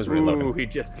 well, I was reloading. Ooh, he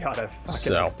just got a fucking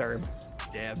So. exterm.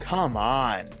 Damn. I Come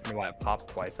on. don't know why it popped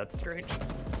twice. That's strange.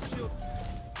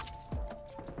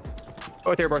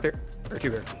 Both here, both here. Or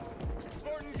two here.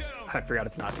 I forgot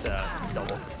it's not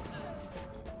doubles.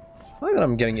 I think that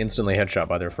I'm getting instantly headshot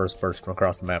by their first burst from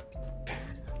across the map.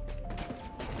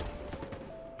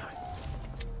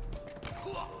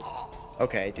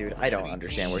 Okay, dude, I don't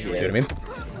understand where he See what I is. mean?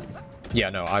 Yeah,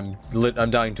 no, I'm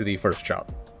dying to the first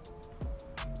shot.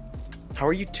 How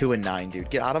are you 2 and 9, dude?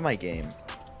 Get out of my game.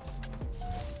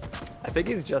 I think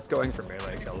he's just going for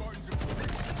melee kills.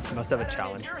 He must have a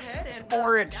challenge.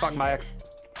 Or it. Fuck my ex.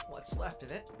 What's left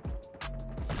of it?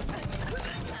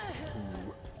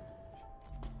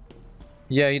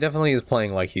 Yeah, he definitely is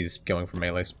playing like he's going for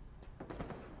melees.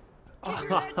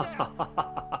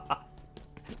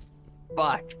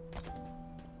 Fuck.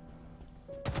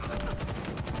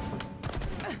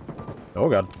 Oh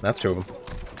god, that's two of them.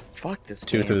 Fuck this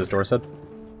Two game. through this door set.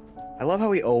 I love how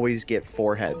we always get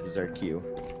 4 heads as our queue.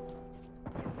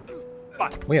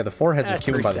 Fuck. Well, yeah, the four heads are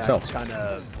queuing by themselves.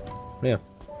 Kinda... Yeah.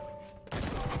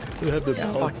 They have the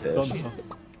Yeah, balance fuck this. somehow.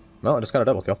 Well, I just got a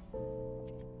double kill.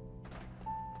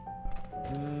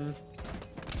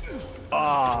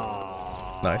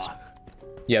 Ah. Nice.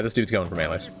 Yeah, this dude's going for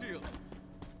melees.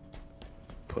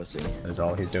 Pussy. That is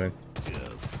all he's doing.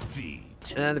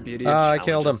 And the beauty of I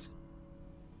killed him.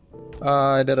 challenges.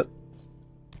 I did it.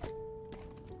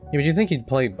 Yeah, but you think he'd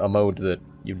play a mode that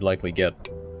you'd likely get?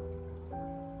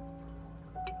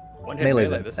 One hit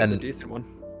Melee's melee, in, this is a and- decent one.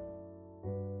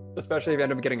 Especially if you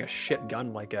end up getting a shit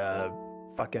gun like a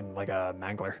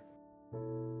mangler.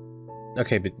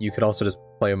 Okay, but you could also just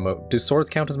play a mode. Do swords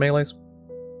count as melees?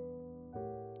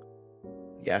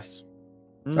 Yes.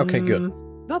 Okay, good.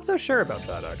 Not so sure about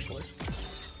that actually.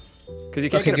 Because you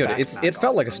can't Okay, get a good. back It smack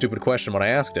felt off like a them. stupid question when I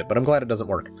asked it, but I'm glad it doesn't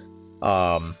work.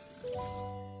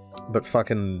 But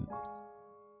fucking,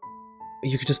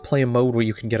 you could just play a mode where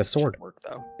you can get a sword, Work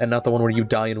though. and not the one where you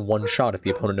die in one shot if the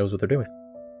opponent knows what they're doing.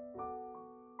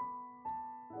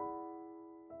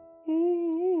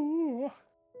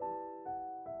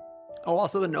 Oh,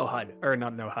 also the no HUD or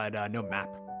not no HUD, no map.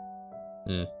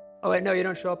 Hmm. Oh wait, no, you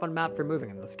don't show up on map for moving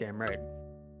in this game, right?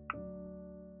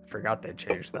 Forgot they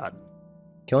changed that.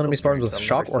 Kill Still enemy Spartans with strange, I've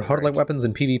shock never or seen hard light range. weapons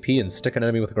in PvP and stick an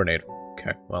enemy with a grenade.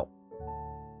 Okay, well,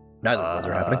 neither of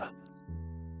those are happening.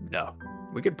 No,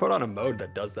 we could put on a mode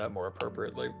that does that more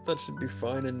appropriately. That should be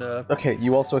fine. And Okay,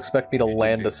 you also expect me to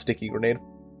land PvP. a sticky grenade,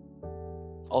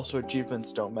 Also,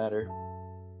 achievements don't matter.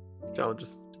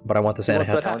 challenges. but I want the Santa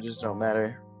wants hat. that hat? Challenges don't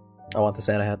matter. I want the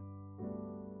Santa hat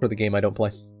for the game I don't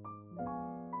play.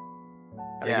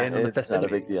 Gotta Yeah, get in on the it's not a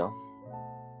festivities. big deal.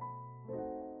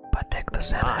 But Nick the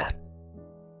Santa Ah. hat.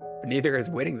 But neither is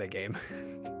winning the game.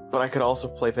 But I could also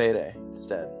play Payday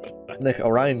instead. Nick,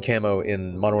 Orion camo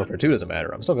in Modern Warfare 2 doesn't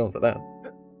matter. I'm still going for that.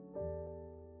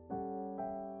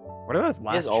 What are those He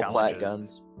last has all plat challenges?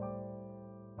 guns.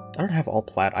 I don't have all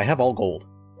plat. I have all gold.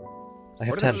 I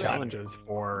have What are 10 the plat. challenges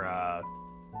for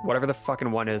whatever the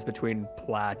fucking one is between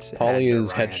Plat Poly and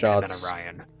is Orion, headshots.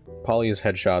 and then Orion? Poly is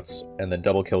headshots, and then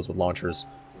double kills with launchers.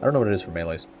 I don't know what it is for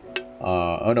melees.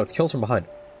 Oh no, it's kills from behind.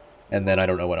 And then I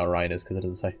don't know what Orion is because it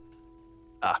doesn't say.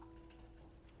 Ah.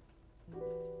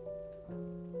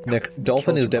 Nick, Kills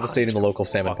dolphin from is behind devastating is the local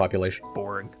salmon fucking population.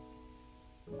 Boring.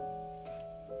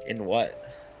 In what?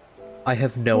 I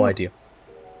have no idea.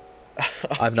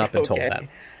 I've not been told Okay. that.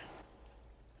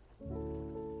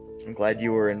 I'm glad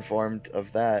you were informed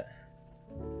of that.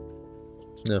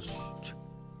 No.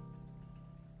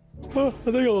 I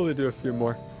think I'll only do a few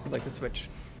more. I'd like to switch.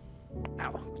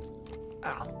 Ow.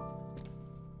 Ow.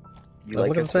 You Oh,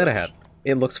 look a at the Santa Switch? hat.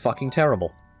 It looks fucking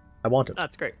terrible. I want it.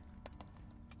 That's great.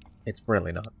 It's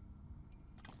really not.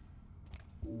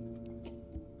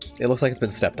 It looks like it's been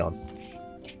stepped on.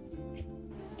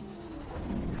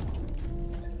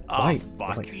 Oh, Why?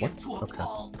 fuck. Like, what? Okay.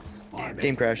 Damn it.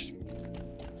 Game crashed.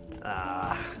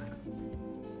 Ah.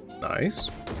 Nice.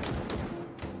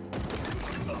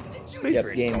 Please Yep,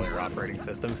 reinstall game your operating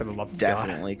system for the love of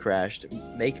Definitely crashed.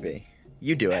 Make me.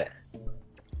 You do it. God.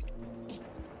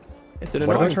 It's an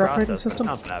What about annoying your operating process, but system?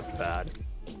 it's not that bad.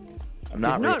 I'm It's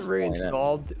not, not reinstalling it.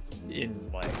 reinstalled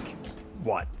in like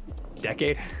what?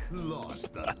 Decade?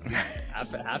 Lost that.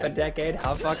 half a decade?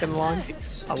 How fucking long?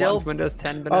 It's How still long's Windows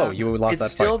 10 been Oh, out? you lost It's that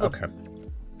still fight. the- Okay.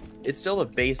 it's still a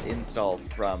base install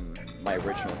from my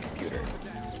original computer,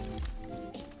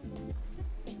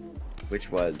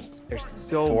 which was There's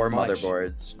so 4 much.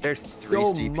 motherboards. There's 3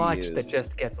 so much that CPUs.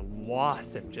 just gets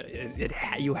lost, and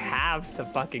you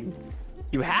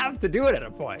have to do it at a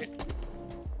point.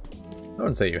 I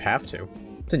wouldn't say you have to.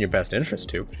 It's in your best interest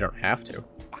to, but you don't have to.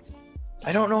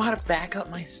 I don't know how to back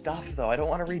up my stuff though. I don't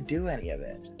want to redo any of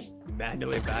it.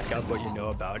 Manually back up what you know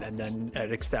about, and then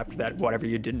accept that whatever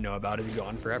you didn't know about is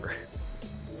gone forever.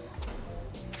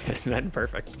 And then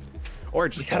perfect. Or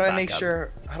just How go do I back make up.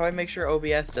 sure? How do I make sure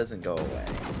OBS doesn't go away?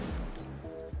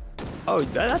 Oh,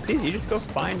 that's easy. You just go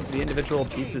find the individual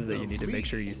pieces that you need to make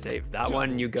sure you save. That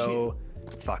one you go,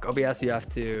 fuck, OBS you have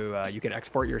to, you can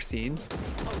export your scenes,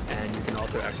 and you can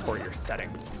also export your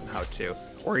settings, how to.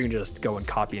 Or you can just go and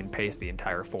copy and paste the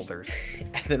entire folders.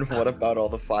 And then what about all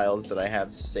the files that I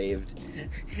have saved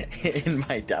in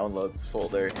my downloads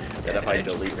folder that if I Yeah,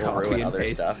 delete will copy ruin and other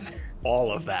paste. stuff?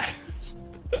 All of that.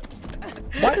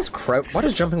 Why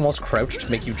does jumping whilst crouched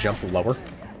make you jump lower?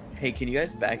 Hey, can you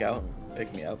guys back out and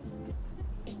pick me up?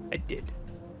 I did.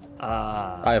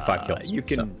 I have 5 kills, You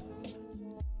can.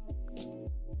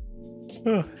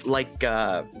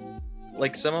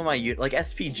 Like some of my like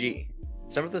SPG,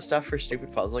 some of the stuff for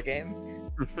Stupid Puzzle Game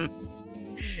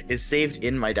is saved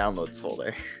in my downloads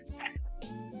folder.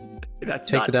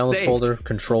 That's Take not the downloads saved. folder,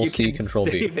 Control You C, can Control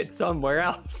V. save it somewhere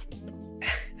else.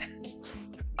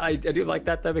 I do like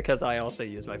that though because I also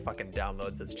use my fucking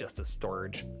downloads as just a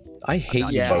storage. I hate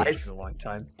Not you Yeah, used both. it in a long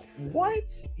time.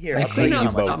 What? Here, I I'll hate tell you how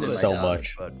Not much both is in my so downloads.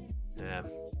 much. But yeah,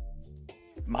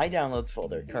 My downloads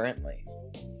folder currently,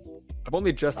 I've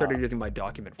only just started Ah. using my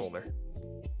document folder.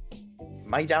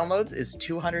 my downloads is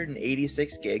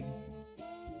 286 gig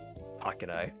Pocket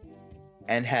I.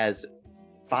 and has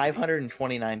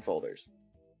 529 folders.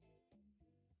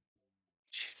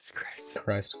 Jesus Christ.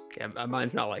 Christ. Yeah,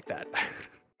 mine's not like that.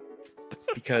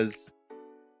 Because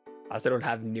I also don't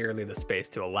have nearly the space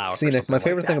to allow. See, Nick, my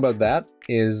favorite thing about that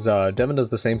is Devin does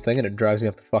the same thing and it drives me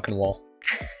up the fucking wall.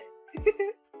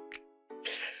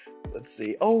 let's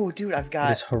see. Oh, dude, I've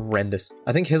got. It's horrendous.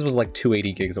 I think his was like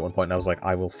 280 gigs at one point, and I was like,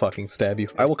 I will fucking stab you.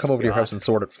 I will come over to your house and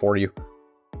sort it for you.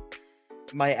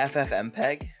 My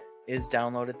FFmpeg is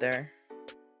downloaded there.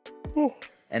 Ooh.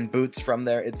 And boots from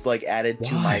there. It's like added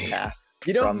to my Why? path.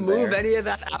 You don't from move there. any of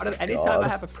that out of. Anytime God. I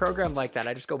have a program like that,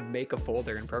 I just go make a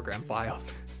folder and program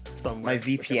files. Somewhere. My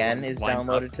VPN is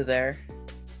downloaded to there.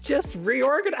 Just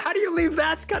reorganize. How do you leave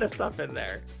that kind of stuff in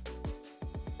there?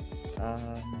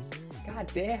 God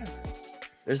damn.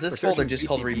 There's this We're folder searching just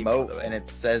called BTB, by remote, the way. and it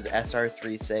says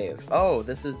SR3 save. Oh,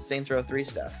 this is Saints Row 3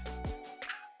 stuff.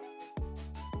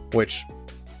 Which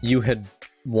you had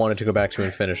wanted to go back to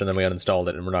and finish, and then we uninstalled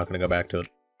it, and we're not going to go back to it.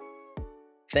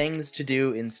 Things to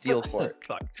do in Steelport.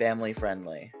 Fuck. Family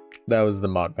friendly. That was the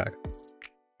mod pack.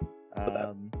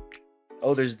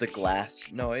 Oh, there's the glass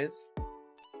noise.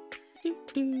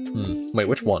 Wait,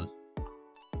 which one?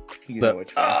 You The know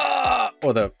which one.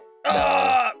 or the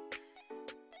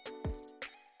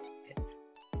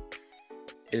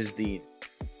It is the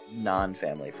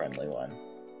non-family friendly one.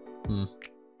 Hmm.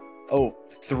 Oh,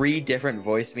 3 different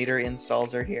voice meter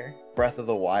installs are here. Breath of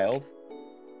the Wild.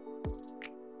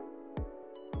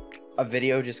 A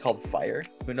video just called Fire.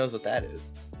 Who knows what that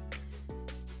is?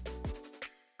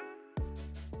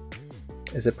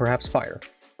 Is it perhaps fire?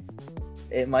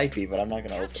 It might be, but I'm not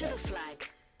gonna open it.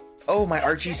 Oh, my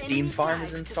Archie Steam farm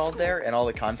is installed there, and all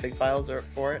the config files are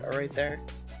for it are right there.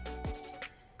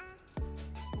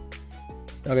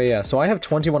 Okay, yeah, so I have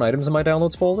 21 items in my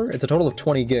downloads folder. It's a total of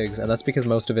 20 gigs, and that's because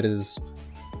most of it is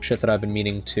shit that I've been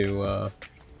meaning to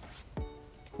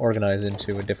organize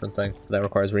into a different thing. That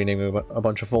requires renaming a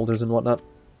bunch of folders and whatnot.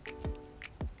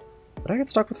 Did I get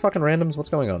stuck with fucking randoms? What's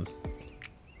going on?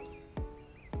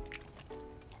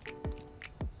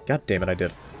 God damn it, I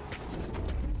did.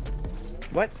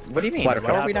 What? What do you mean? Splatter Why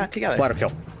kill. are we not together? Splatter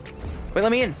kill. Wait,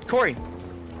 let me in. Corey!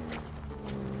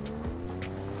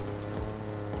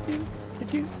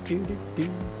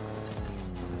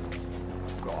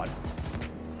 God.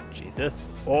 Jesus.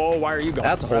 Oh, why are you going?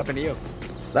 That's a What hole. happened to you?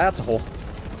 That's a hole.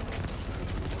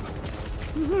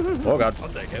 Oh god. I'll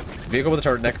take it. Vehicle with a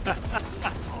turret, Nick.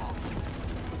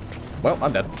 Well,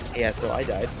 I'm dead. Yeah, so I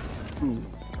died.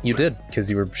 You did, because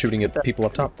you were shooting at people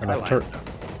up top, and I not a lied. turret.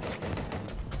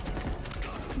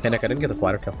 Hey Nick, I didn't get the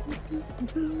splatter kill.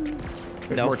 There's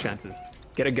No. more chances.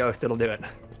 Get a ghost, it'll do it.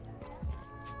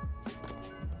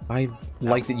 I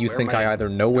like that you where think my I either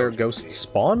know where ghosts ghosts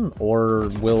spawn, or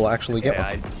will actually get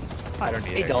Yeah, one. I don't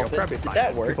need Hey, it. Dolphin, You'll probably did find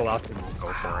that it. work? People often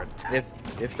go for it.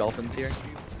 If Dolphin's here.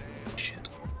 Shit.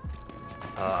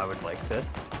 I would like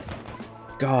this.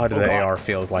 God, Oh, the God. AR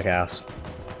feels like ass.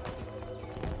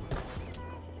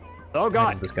 Oh Why god.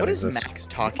 does this guy What is exist? Max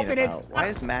talking Open it. about? Why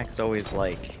is Max always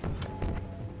like...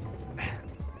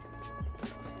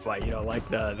 What, you don't like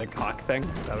the cock thing?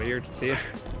 Is that what you're seeing?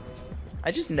 I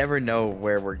just never know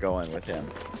where we're going with him.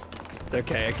 It's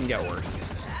okay, it can get worse.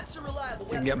 That's a reliable It can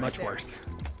weapon get right much there. worse.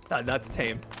 That's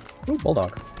tame. Ooh,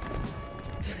 bulldog.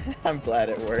 I'm glad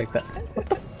it worked. Take that. What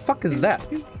the fuck is that?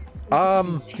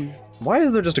 Why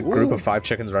is there just a group of 5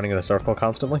 chickens running in a circle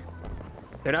constantly?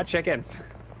 They're not chickens.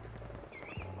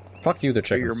 Fuck you, they're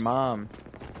For your chickens. mom.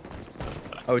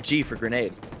 Oh, G for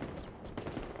grenade.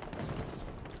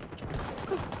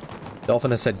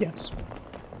 Dolphin has said yes.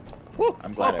 Woo.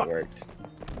 I'm glad Oh, it worked.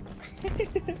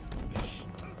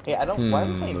 Hey, I don't... Why are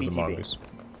we playing those are BTB? mongoose.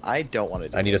 I don't want to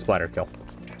do I need a this. splatter kill.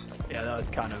 Yeah, that was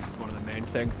kind of one of the main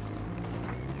things.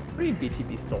 What do you mean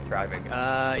BTB still thriving?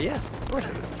 Yeah, of course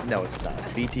it is. No, it's not.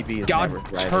 BTB is God, never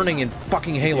thriving. turning in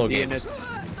fucking Halo BTB in games. its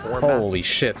format. Holy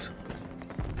shit.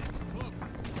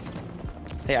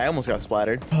 Hey, I almost got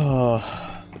splattered.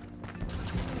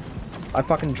 I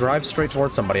fucking drive straight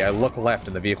towards somebody, I look left,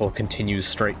 and the vehicle continues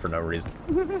straight for no reason.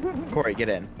 Corey, get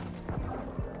in.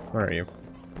 Where are you?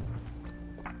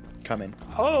 Come in.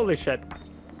 Holy shit.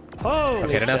 Holy Okay,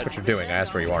 I didn't ask shit. what you're doing, I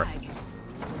asked where you are.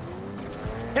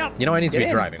 Yeah, You know I need to Get be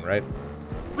in. driving, right?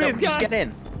 please, no, just God. get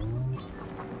in.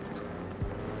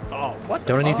 Oh, what?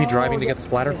 Don't I need to be driving to yeah. get the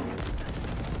splatter?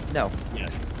 No,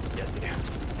 Yes. Yes, you do.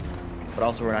 but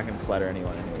also we're not going to splatter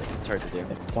anyone anyways. It's hard to do.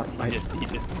 What? He just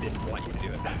didn't want you to do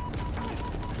it.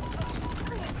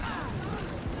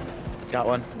 Got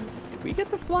one. Did we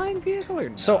get the flying vehicle or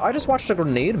no? So I just watched a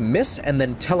grenade miss and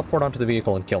then teleport onto the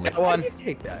vehicle and kill me. Got How one. do you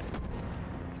take that?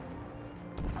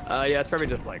 Yeah, it's probably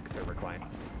just like server client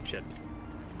shit.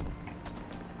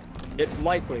 It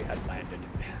likely had landed.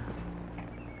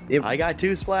 It I got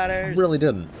 2 splatters. really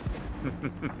didn't.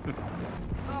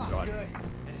 Oh, God. good.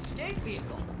 An escape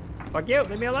vehicle. Fuck you,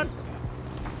 leave me alone.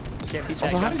 Can't beat that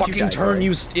Also, how guy. did Fucking die, turn, Corey?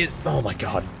 you Oh my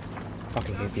god.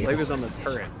 Fucking hate Well, he vehicles. was on the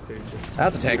turret, so he just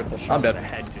That's a tank. beautiful shot I'm of dead. the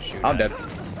head to shoot I'm at. dead.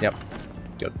 Yep.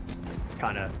 Good.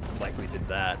 Kind of likely did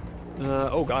that.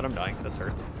 Oh god, I'm dying. This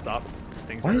hurts. Stop.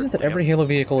 Things Why hurt. is it that Yep. every Halo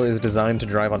vehicle is designed to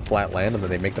drive on flat land and then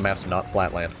they make the maps not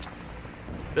flat land?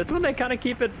 This one they kind of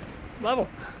keep it level.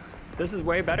 This is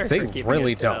way better They for keeping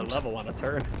really it don't. level on a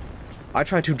turn. I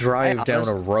try to drive down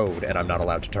a honest- road and I'm not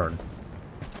allowed to turn.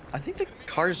 I think the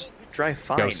cars drive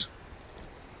fine. Ghost.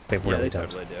 They Yeah, really they don't.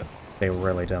 totally do. They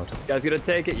really don't. This guy's gonna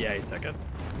take it. Yeah, he took it.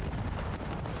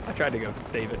 I tried to go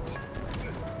save it.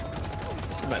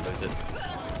 I might lose it.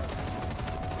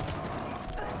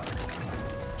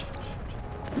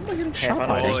 Who am I getting Hey, shot if I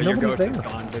by? don't- There's Oh, your nobody ghost is there.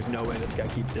 gone. There's no way this guy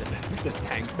keeps it. There's a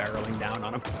tank barreling down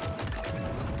on him.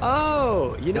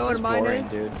 Oh, you know This what is mine boring,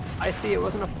 is? dude. I see. It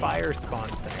wasn't a fire spawn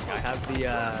thing. I have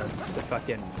the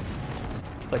fucking.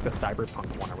 It's like the cyberpunk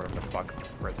one or whatever the fuck,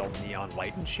 where it's all neon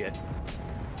light and shit.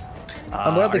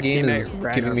 I'm glad the Our game teammate is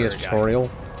ran giving me a over guy.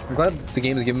 tutorial. I'm glad the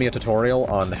game is giving me a tutorial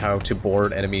on how to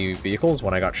board enemy vehicles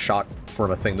when I got shot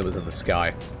from a thing that was in the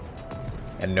sky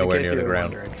and nowhere In case near the you were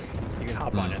ground. wondering, you can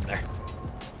hop on in there.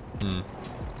 Hmm.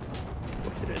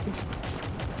 Whoops, it isn't.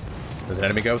 There's an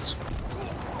enemy ghost.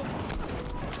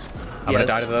 I'm gonna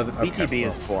die to the other. okay, BTB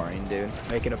well. is boring, dude.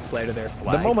 Making a play to their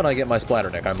flag. The moment I get my splatter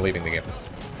deck, I'm leaving the game.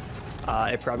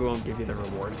 It probably won't give you the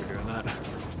reward for doing that.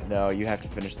 No, you have to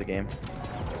finish the game.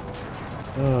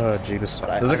 Oh, Jeebus.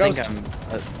 But There's a think ghost.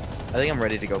 I think I'm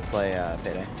ready to go play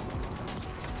Payday.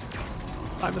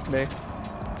 It's fine with me.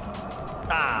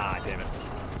 Ah, damn it.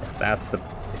 That's the.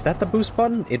 Is that the boost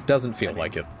button? It doesn't feel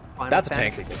like it. Final That's a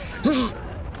tank. Fantasy.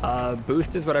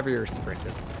 Boost is whatever your sprint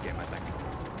is in this game, I think.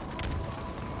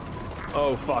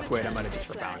 Oh fuck! Wait, I might have just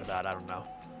rebounded that. I don't know.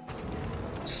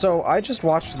 So I just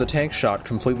watched the tank shot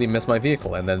completely miss my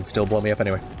vehicle and then still blow me up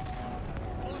anyway.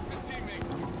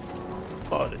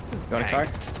 What was it? It was You want a tank.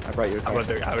 car? I brought you a car.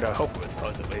 I would hope it was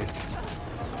close at least.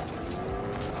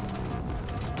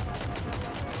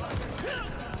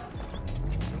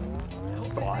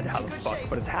 God, how the fuck?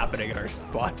 What is happening in our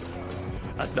spot?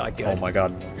 That's not good. Oh my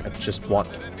god. I just want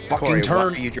to fucking Corey, why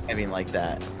turn. are you driving like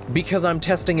that? Because I'm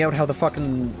testing out how the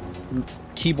fucking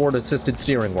keyboard assisted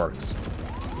steering works.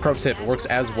 Pro tip, it works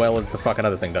as well as the fucking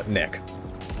other thing does. Nick.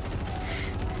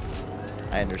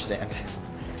 I understand.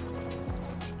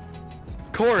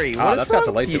 Corey, what is That's got wrong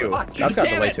delay with to you? it. That's got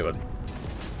Damn delay it. to it.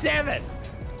 Damn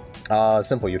it!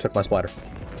 Simple, you took my splatter.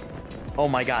 Oh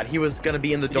my god, he was gonna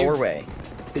be in the doorway.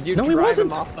 Did you No, he drive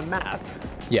wasn't. him off the map?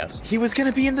 Yes, He was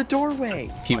gonna be in the doorway.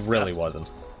 he really wasn't.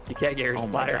 You can't get your Oh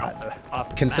my splatter God. off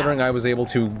the Considering map. I was able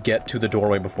to get to the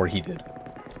doorway before he did.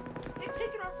 They've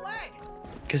taken our flag.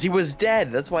 Because he was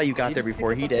dead. That's why you got You there just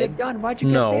before picked he up a big did. gun. Why'd you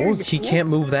get there, No, you he fool? can't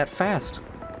move that fast.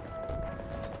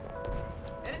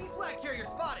 Enemy flag carrier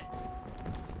spotted.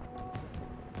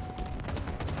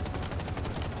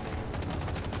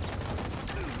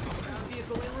 Ground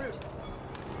vehicle en route.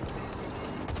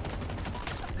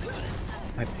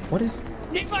 What is...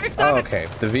 Nickler, Oh, stop it! okay.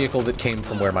 The vehicle that came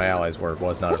from where my allies were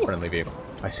was not a friendly vehicle.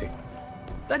 I see.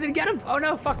 That didn't get him. Oh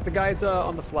no, fuck. The guy's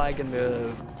on the flag and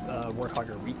the Warthog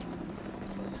are weak.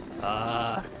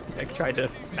 I tried to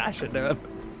smash into him.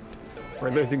 We're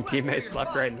losing teammates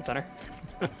left, right, and center.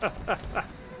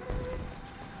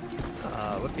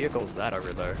 What vehicle is that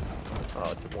over there?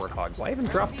 Oh, it's a Warthog. Why even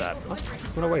drop that?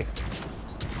 What a waste.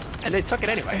 And they took it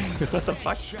anyway. What the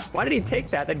fuck? Why did he take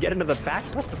that, then get into the back?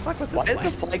 What the fuck was this Why is flag?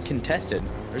 the flag contested?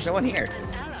 There's no one here.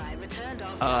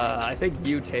 I think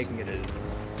you taking it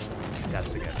is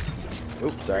contesting it.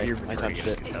 Oops, sorry. You're I returning touched it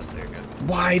as it. contesting it.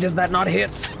 Why does that not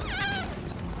hit?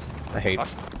 I hate Are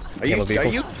you Halo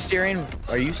vehicles. steering?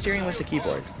 Are you steering with the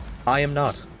keyboard? I am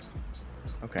not.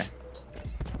 Okay.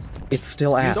 It's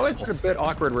still ass. It's always been a bit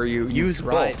awkward where you Use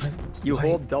drive, both. You Why?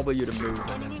 hold W to move,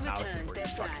 and then mouse is where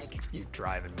you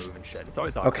drive and move and shit. It's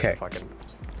always awkward. Okay. Fucking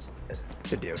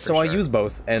to do. So I use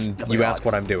both, and Definitely you ask odd.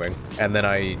 what I'm doing, and then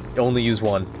I only use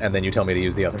one, and then you tell me to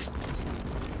use the other.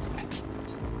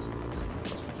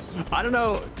 I don't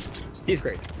know. He's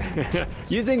crazy.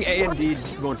 Using A and D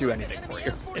won't do anything for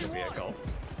you in a vehicle.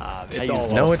 It's use all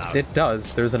No, mouse. it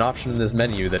does. There's an option in this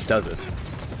menu that does it.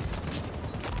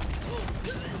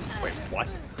 Wait, what?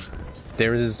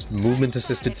 There is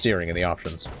movement-assisted steering in the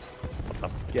options. What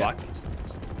the Yeah. fuck?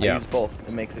 I Yeah. use both.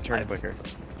 It makes the turn I've- quicker.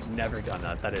 Never done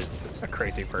that. That is a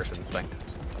crazy person's thing.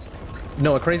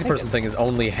 No, a crazy person thing is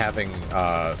only having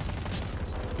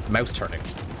mouse turning.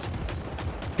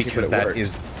 Because it that works.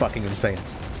 is fucking insane.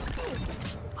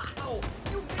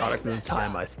 Product of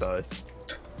time, I suppose.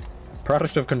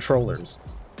 Product of controllers.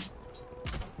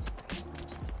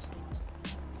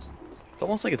 It's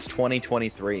almost like it's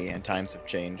 2023 and times have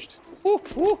changed. Woo,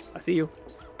 woo, I see you.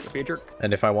 Don't be a jerk.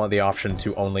 And if I want the option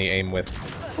to only aim with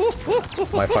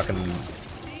my fucking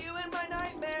See you in my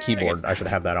nightmares. keyboard, I should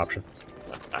have that option.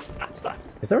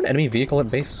 Is there an enemy vehicle at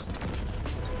base?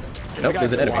 Nope,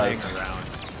 there's an enemy. Flying around.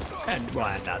 And, well,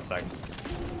 and that thing.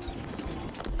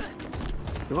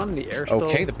 Is the one in the air still?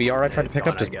 Okay, the BR I tried to pick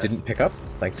gone, up just I guess. didn't pick up.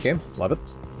 Thanks, game. Love it.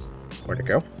 Where'd it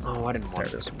go? Oh, I didn't There want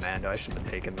it this is. commando. I should have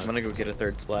taken this. I'm gonna go get a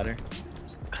third splatter.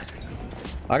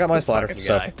 I got my This splatter, fucking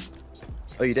so guy.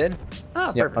 Oh, you did? Ah,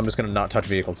 yep, perfect. I'm just gonna not touch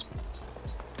vehicles.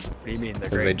 What do you mean they're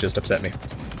Because they great? just upset me.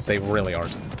 They really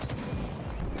aren't.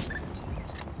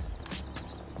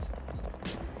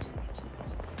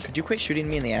 Could you quit shooting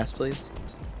me in the ass, please?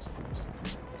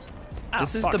 Ah,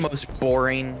 This is fuck. the most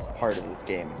boring part of this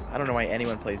game. I don't know why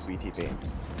anyone plays VTP.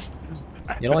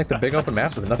 You don't like the big open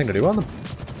maps with nothing to do on them?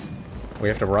 We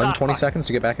have to run Ah, 20 fuck. seconds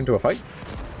to get back into a fight?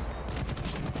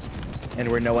 And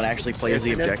where no one actually plays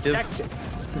the There's an objective?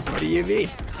 What do you mean?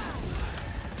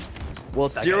 Well,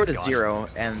 it's That 0 guy's to gone. 0,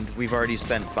 and we've already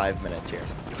spent 5 minutes here.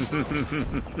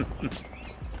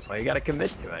 Well, you gotta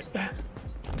commit to it.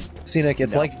 See, Nick,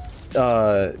 it's No. like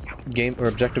game or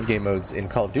objective game modes in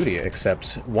Call of Duty,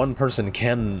 except one person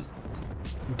can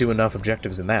do enough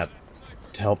objectives in that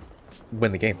to help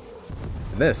win the game.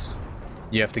 In this,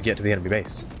 you have to get to the enemy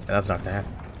base, and that's not gonna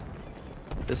happen.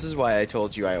 This is why I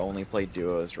told you I only play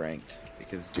duos ranked,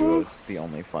 because duos is the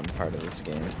only fun part of this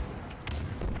game.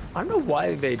 I don't know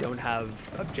why they don't have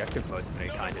objective modes of any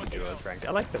kind in duos ranked.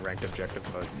 I like the ranked objective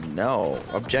modes. No,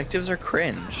 objectives are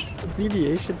cringe.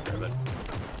 Deviation driven.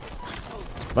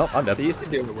 Well, I'm They dead. used to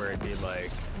do it where it'd be like,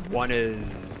 one is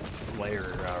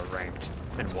Slayer ranked,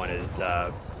 and one is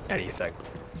anything.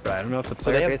 But I don't know if the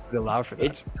So they player have- base would allow for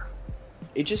that.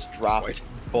 It just dropped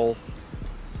both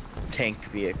tank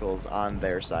vehicles on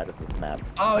their side of the map.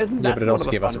 Oh, isn't Yeah, that but it one also of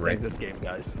the gave us fun a rank. things this game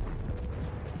does?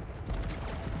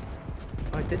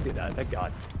 Oh, I did do that, thank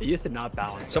God. It used to not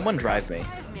balance. Someone that. drive me.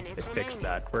 They fixed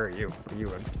that. Where are you? Where are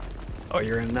you in? Oh,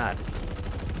 you're in that.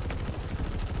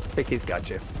 I think he's got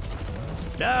you.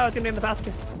 No, it's gonna be in the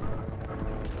passenger.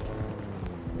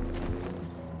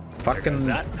 There goes Fucking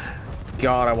that.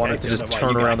 God, I wanted to here's just the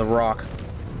one turn you around got. the rock.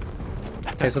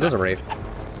 Okay, so there's a Wraith.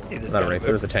 He just Not a got Wraith,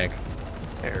 there's a tank.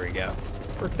 There we go.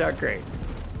 Worked out great.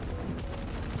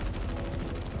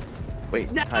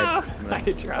 Wait, No! hide. I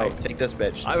tried. Oh, take this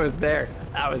bitch. I was there.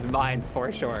 That was mine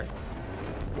for sure.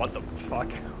 What the fuck?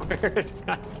 Where is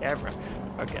that camera?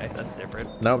 Okay, that's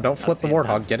different. No, don't flip the seen that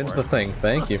Warthog. Get into the before. thing.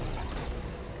 Thank you.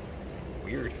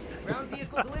 Weird. Ground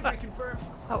vehicle delivery confirmed.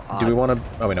 How odd. Do we want to...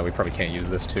 Oh, wait, no, we probably can't use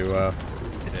this to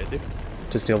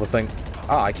steal the thing.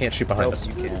 Ah, I can't shoot behind Nope, us.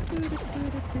 you can't.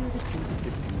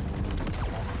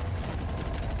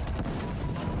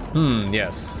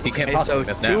 Yes. He can't Okay, possibly so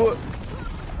miss now.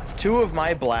 two of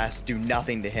my blasts do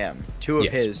nothing to him. Two of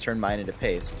Yes. his turn mine into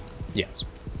paste. Yes.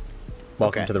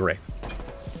 Welcome Okay. to the Wraith.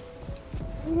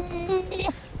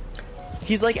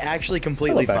 He's like actually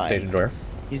completely Hello, backstage fine. enjoyer.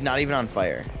 He's not even on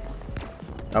fire.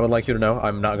 I would like you to know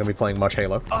I'm not going to be playing much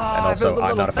Halo. Oh, and if it was also, a I'm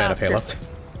little not a fan of Halo. faster.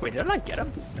 Wait, did I not get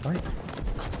him? Am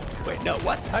I? Wait, no,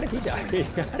 what? How did he die?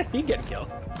 How did he get killed?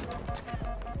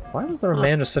 Why was there a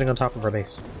man just sitting on top of our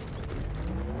base?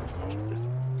 Jesus.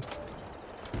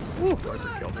 Ooh, Arthur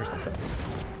killed or something.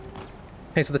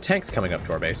 Hey, so the tank's coming up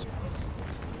to our base.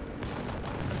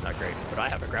 That's not great, but I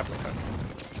have a grappling hook.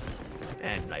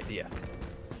 And an idea.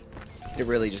 It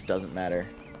really just doesn't matter.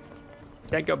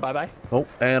 Tank, go bye-bye. Oh,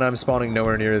 and I'm spawning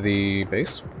nowhere near the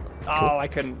base. Oh, I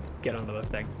couldn't get onto the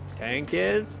thing. Tank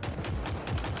is...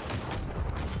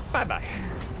 Bye-bye.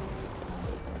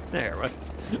 There,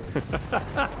 what's...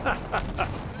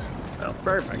 Oh,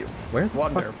 Perfect. Where? the fuck-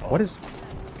 Wonderful. What is...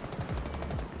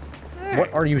 There.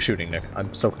 What are you shooting, Nick?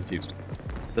 I'm so confused.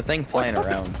 The thing flying What the-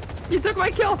 around, You took my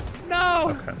kill!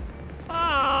 No! Okay.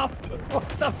 Oh, what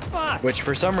the fuck? which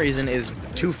for some reason is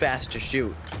too fast to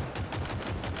shoot.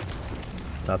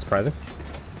 Not surprising.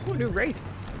 Ooh, new Wraith.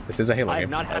 This is a Halo I have game.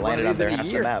 not I had one landed of on these their in half a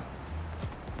the year. map.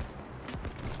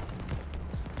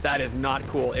 That is not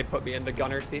cool. It put me in the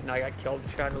gunner seat and I got killed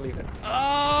trying to leave it. Oh,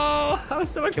 I was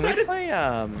so Can we excited. play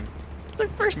It's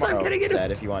like first time tomorrow, getting it.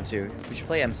 Zed, if you want to? We should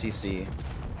play MCC.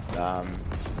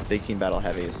 Big Team Battle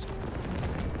Heavies.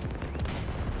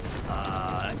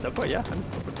 At some point, yeah, I'm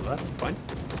open to that. It's fine.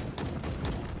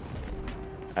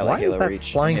 I Why like is Halo that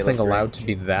Reach. flying Halo thing 3. allowed to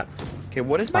be that Okay,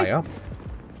 what is high my up?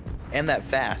 and that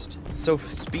fast? It's so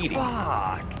speedy.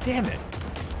 Fuck, damn it.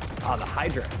 Oh, the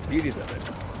Hydra. Beauties of it.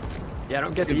 Yeah, I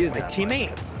don't get to Dude, use my that teammate-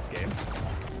 much in this game.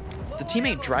 The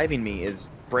teammate driving me is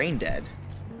brain dead.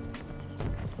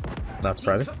 Not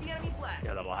surprising. Took the enemy flag.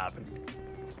 Yeah, that'll happen.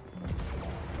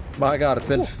 My god, it's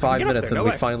been Ooh, 5 get up minutes there, and no we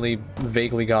way. finally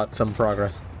vaguely got some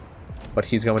progress. But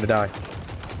he's going to die.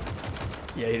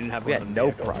 Yeah, he didn't have We one had of the no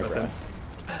vehicles with him. progress.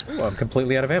 Well, I'm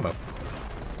completely out of ammo.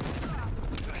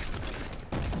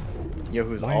 You know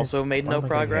who's Why is- also made why no am I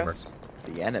getting progress?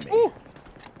 The enemy. You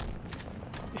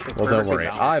should Well, don't perfectly worry.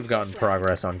 balance. I've gotten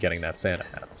progress on getting that Santa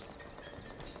hat.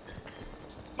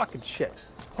 Fucking shit.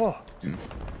 Oh.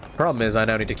 Problem is, I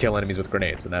now need to kill enemies with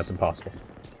grenades, and that's impossible.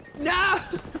 No!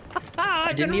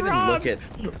 I didn't even look at.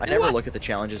 I never look at the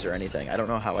challenges or anything. I don't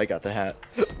know how I got the hat.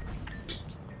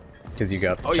 Because you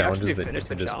got Oh, you challenges actually that you finished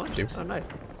the can just challenge? do. Oh,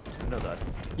 nice. I didn't know that.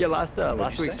 Yeah, last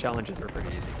What'd you week's say? challenges were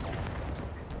pretty easy.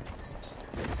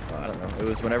 I don't know. It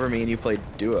was whenever me and you played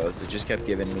duos. It just kept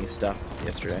giving me stuff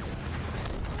yesterday.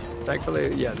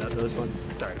 Thankfully, yeah, those ones.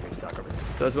 Sorry, I didn't mean to talk over.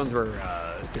 Those ones were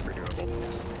super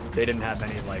doable. They didn't have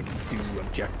any like do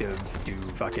objective, do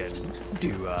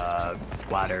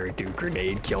splatter, do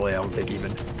grenade, kill. I don't think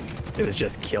even. It was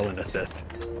just kill and assist,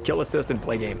 and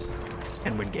play game,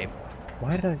 and win game.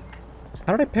 Why did I...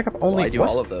 How did I pick up only... Well, I do what?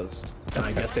 all of those. And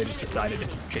I guess they just decided to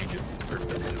change it for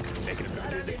this and make it a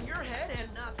bit easy. In your head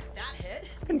and not that head.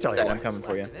 I can tell you Sad, why. I'm coming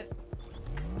for you.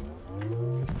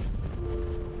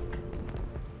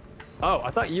 Oh,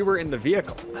 I thought you were in the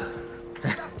vehicle. No.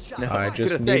 I gonna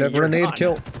just say, need a you're grenade gone.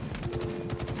 kill.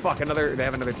 Fuck, they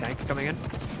have another tank coming in?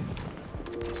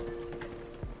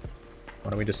 Why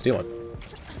don't we just steal it?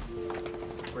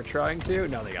 We're trying to?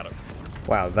 No, they got him.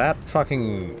 Wow, that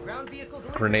fucking Ground vehicle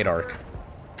delivery grenade arc confirmed.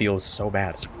 feels so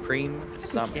bad. Supreme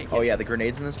Summon. Can't Oh get- yeah, the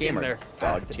grenades in this game In are there dog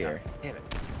fast tier. enough. Damn it.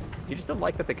 You just don't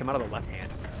like that they come out of the left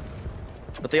hand.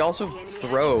 But they also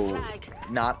throw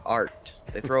not art.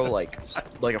 They throw like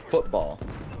like a football.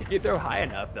 If you throw high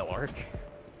enough, they'll arc.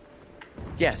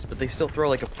 Yes, but they still throw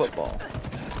like a football.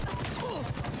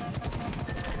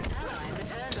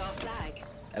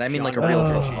 And I mean like a John real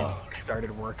Ritchie football.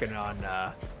 started working on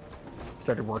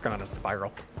a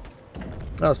spiral.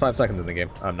 That was 5 seconds in the game.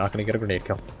 I'm not gonna get a grenade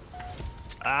kill.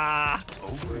 Ah!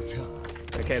 Overtime.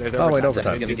 Okay, there's Oh, wait, overtime.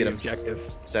 overtime. He's gonna get him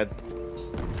objective. Said,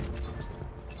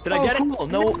 Did I get cool. it?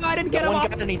 No, I didn't get no him one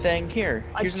off. got anything. Here,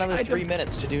 I here's another tried to- 3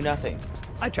 minutes to do nothing.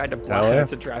 I tried to Oh, block yeah. it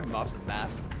to drive him off the map.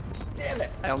 Damn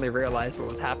it! I only realized what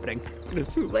was happening. It was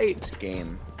too late. This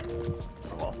game Oh,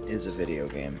 well. is a video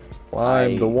game.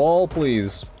 Climb the I- wall,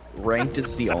 please. Ranked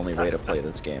is the only way to play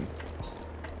this game.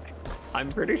 I'm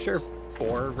pretty sure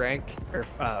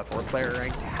 4-player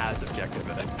ranked has objective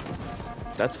in it.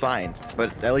 That's fine,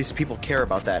 but at least people care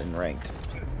about that in ranked.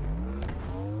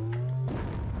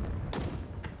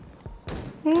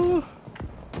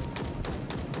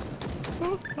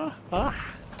 Ah.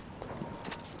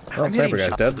 Oh, I'm sniper hitting guy's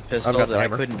shots dead. with a I've pistol got the that I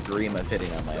hammer. couldn't dream of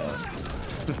hitting on my own.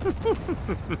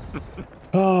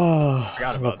 Oh,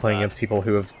 Forgot I'm about not playing that. against people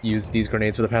who have used these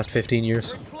grenades for the past 15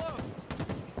 years.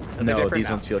 And they're No, different these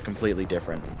now. ones feel completely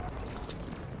different.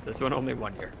 This one only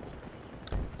 1 year.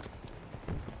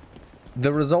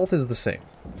 The result is the same.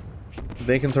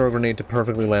 They can throw a grenade to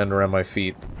perfectly land around my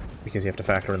feet, because you have to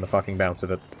factor in the fucking bounce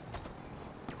of it.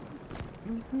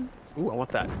 Ooh, I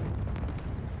want that.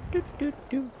 Do, do,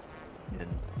 do. And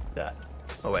that.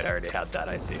 Oh wait, I already had that,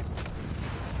 I see.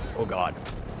 Oh god.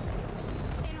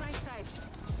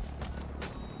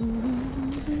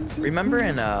 Remember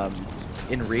in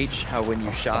Reach how when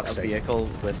you shot Fuck's a sake. vehicle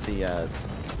with the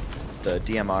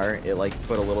DMR, it like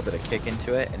put a little bit of kick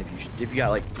into it, and if you got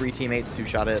like 3 teammates who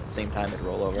shot it at the same time, it'd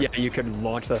roll over. Yeah, you could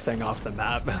launch the thing off the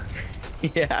map.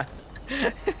 Yeah.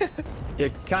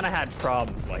 It kind of had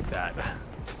problems like that.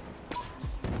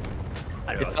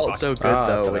 I know, It it's felt fucking- so good Ah,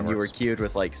 that's though how that when you were works. queued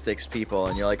with like 6 people,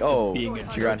 and you're like, oh, being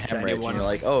a you're on jerk to hemorrhage, anyone. and you're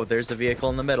like, oh, there's a vehicle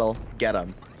in the middle, get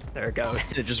him. There it goes.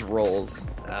 And it just rolls.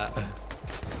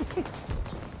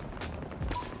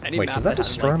 Any Wait, map does that had,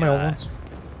 destroy like, my old ones?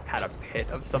 had a pit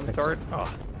of some think so. sort?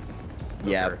 Oh,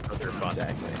 Yeah, those are fun.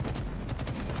 exactly.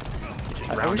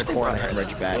 Just I round wish the they brought corner and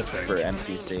hemorrhage back flip it. for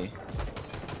MCC.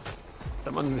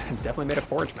 Someone definitely made a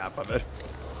Forge map of it.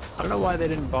 I don't know why they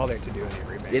didn't bother to do any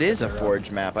remakes. It is a of their own.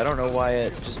 Forge map. I don't know why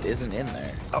it just isn't in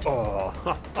there. Oh,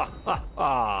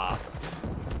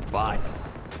 bye.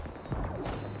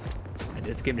 And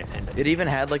this game to end. It even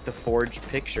had like the Forge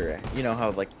picture. You know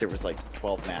how like there was like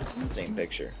 12 maps in the same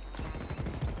picture.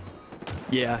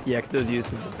 Yeah, because it was used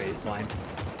as the baseline.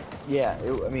 Yeah,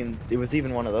 I mean, it was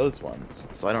even one of those ones.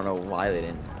 So I don't know why they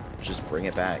didn't just bring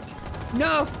it back.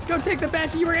 No, don't take the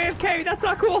bench. You were AFK. That's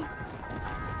not cool.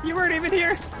 You weren't even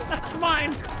here. That's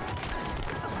mine.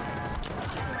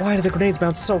 Why do the grenades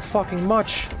bounce so fucking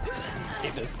much?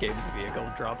 In this game's vehicle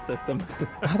drop system.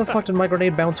 How the fuck did my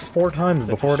grenade bounce 4 times Such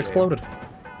a before it shame. exploded?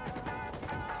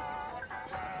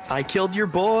 I killed your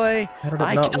boy. How did it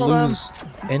I not killed him. lose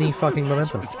any fucking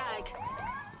momentum?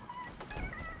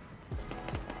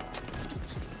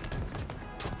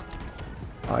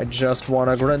 I just want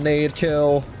a grenade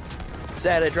kill.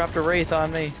 Sad, it dropped a wraith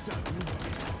on me.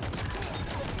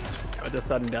 The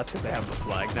sudden death because they have the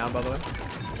flag now, by the way.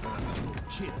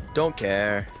 Don't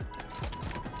care.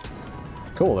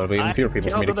 Cool, that'll be even I fewer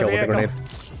people for me to killed kill the with a grenade.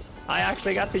 I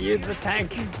actually got to use the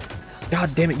tank.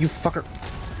 God damn it, you fucker.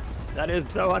 That is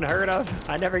so unheard of.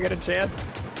 I never get a chance.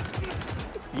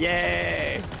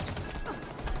 Yay!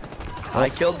 I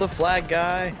killed the flag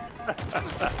guy.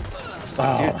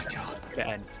 Oh my god.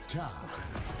 Bad.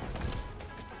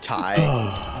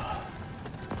 Tie.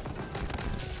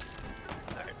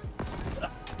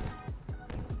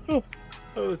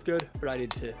 That was good, but I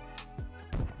need to.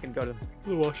 Can go to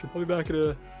the washroom. I'll be back in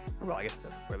a. Well, I guess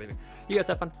we're leaving. You guys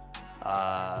have fun.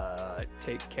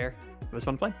 Take care. It was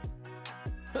fun playing.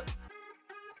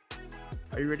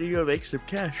 Are you ready to go make some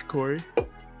cash, Corey?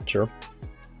 Sure.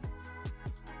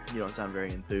 You don't sound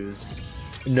very enthused.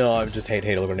 No, I just hate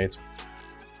Halo grenades.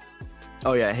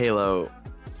 Oh yeah, Halo.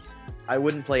 I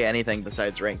wouldn't play anything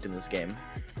besides ranked in this game.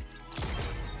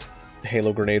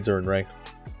 Halo grenades are in ranked.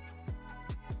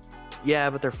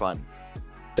 Yeah, but they're fun.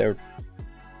 They're...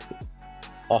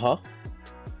 Uh-huh.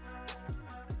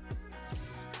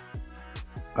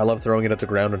 I love throwing it at the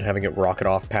ground and having it rocket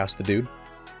off past the dude.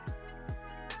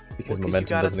 Because Well, 'cause you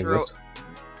momentum gotta doesn't exist.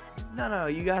 No,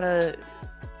 you gotta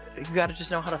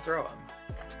just know how to throw them.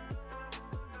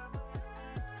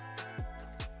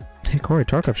 Hey Corey,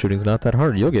 Tarkov shooting's not that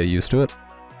hard. You'll get used to it.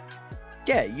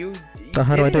 Yeah, you. So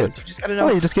how do I do is. it? You just gotta know.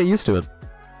 Oh, you just get used to it.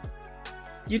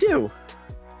 You do.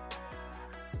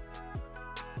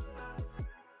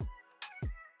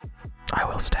 I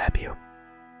will stab you.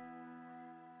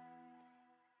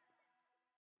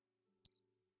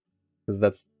 Because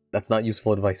that's not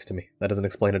useful advice to me. That doesn't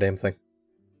explain a damn thing.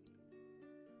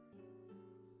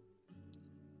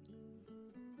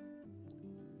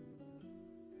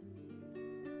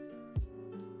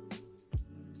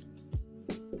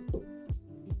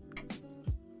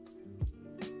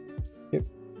 Yep.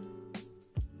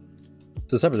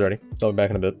 So supper's ready, so I'll be back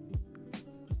in a bit.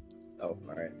 Oh,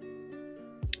 all right.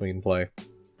 We can play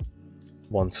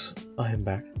once I am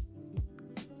back.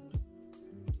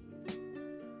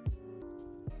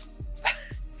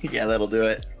 Yeah, that'll do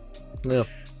it. Yeah,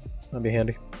 that'd be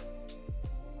handy.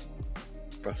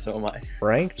 Bro, so am I.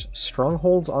 Ranked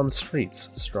strongholds on streets.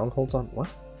 Strongholds on what?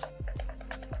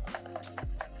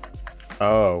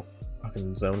 Oh,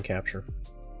 fucking zone capture.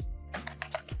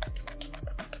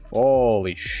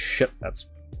 Holy shit, that's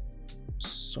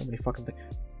so many fucking things.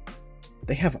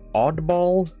 They have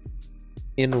oddball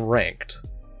in ranked.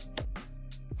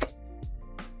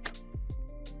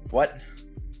 What?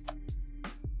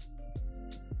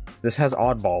 This has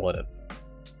oddball in it.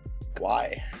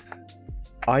 Why?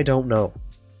 I don't know.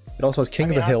 It also has King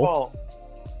of the Hill. Oddball...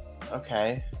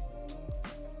 Okay.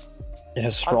 It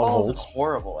has Oddball strongholds. isn't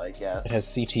horrible, I guess. It has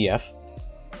CTF.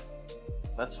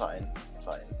 That's fine. It's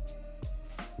fine.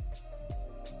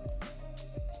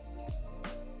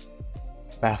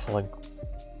 Baffling.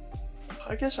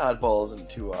 I guess oddball isn't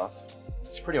too off.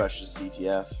 It's pretty much just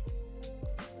CTF.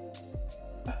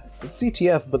 It's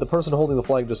CTF, but the person holding the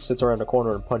flag just sits around a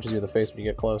corner and punches you in the face when you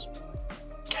get close.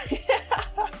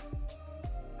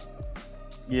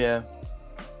 Yeah.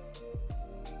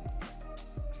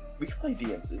 We can play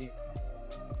DMZ.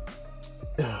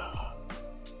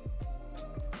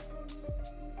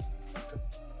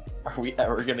 Are we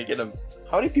ever gonna get them?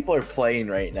 How many people are playing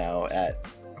right now at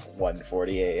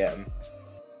 1:40 a.m.?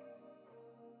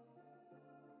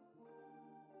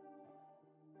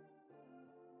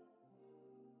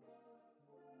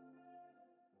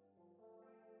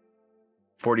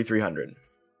 $4,300.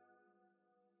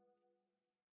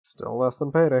 Still less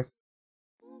than payday.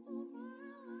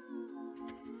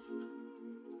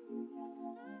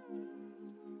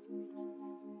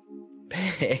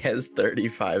 Pay has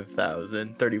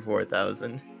 35,000,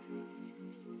 34,000.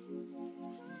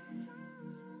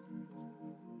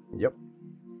 Yep.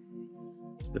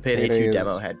 The Payday 2 Payday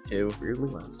demo is had 2. Weirdly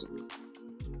lasted.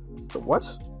 The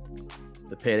what?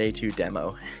 The Payday 2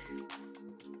 demo.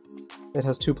 It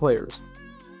has 2 players.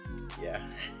 Yeah.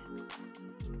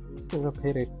 I think that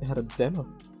Payday had a demo.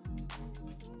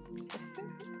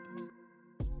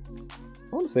 I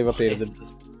wonder if they've updated Why is the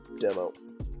this demo.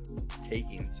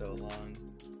 taking so long?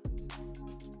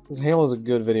 Because Halo's a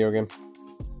good video game.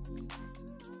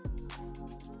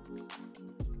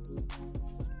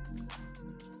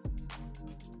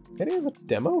 Payday has a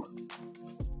demo?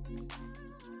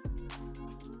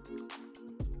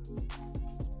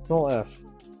 Control F.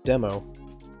 Demo.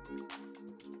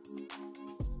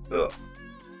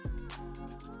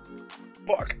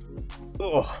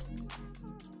 Oh,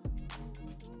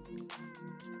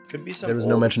 Could be some. there was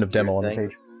no old mention of obscure demo on the thing.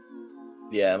 page.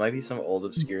 Yeah, it might be some old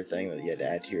obscure thing that you had to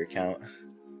add to your account.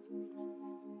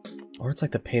 Or it's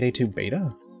like the Payday 2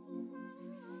 beta?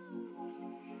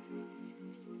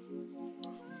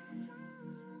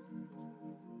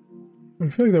 I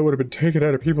feel like that would have been taken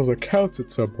out of people's accounts at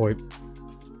some point.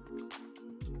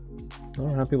 I don't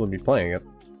know how people would be playing it.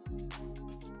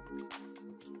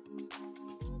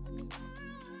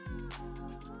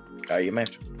 Alright, you might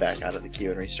have to back out of the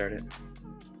queue and restart it.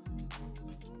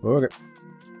 Okay.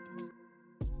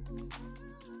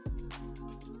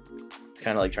 It's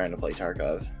kind of like trying to play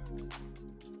Tarkov.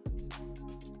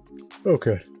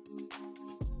 Okay.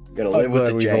 You gotta live with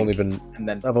the we've jank, only been. and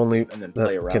then And then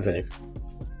play around continue. it.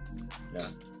 Yeah.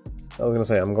 I was gonna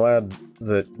say, I'm glad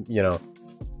that, you know,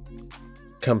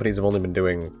 companies have only been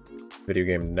doing video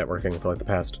game networking for like the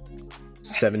past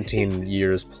 17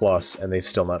 years plus, and they've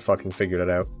still not fucking figured it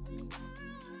out.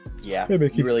 Yeah, Hey,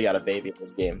 Mickey. you really gotta baby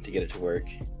this game to get it to work.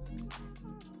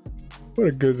 What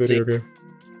a good video game.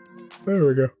 There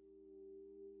we go.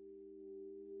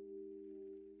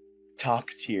 Top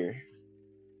tier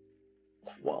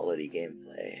quality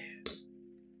gameplay.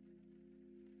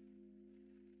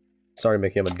 Sorry,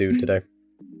 Mickey, I'm a dude today.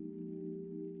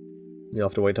 You'll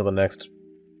have to wait till the next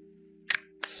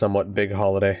somewhat big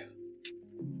holiday.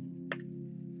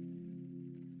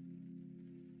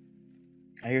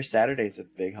 I hear Saturday's a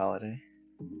big holiday.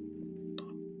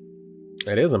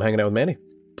 It is, I'm hanging out with Manny.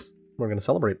 We're gonna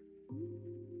celebrate.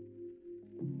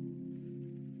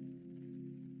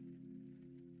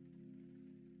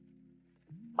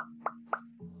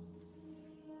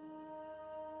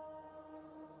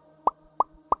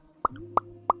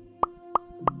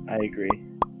 I agree.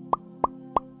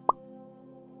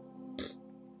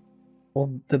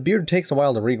 Well, the beard takes a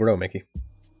while to regrow, Mickey.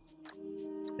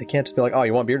 It can't just be like, oh,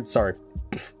 you want beard? Sorry.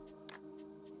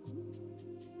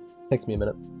 Takes me a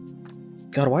minute.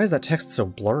 God, why is that text so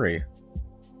blurry?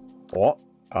 Oh,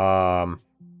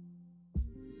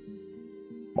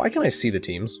 why can't I see the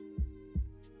teams?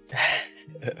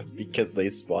 Because they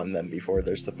spawn them before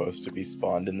they're supposed to be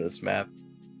spawned in this map.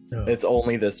 No. It's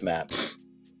only this map.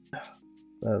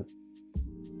 The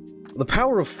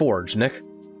power of Forge, Nick.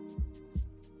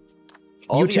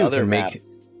 All You the too other can maps, make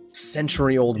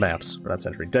century-old maps. Or not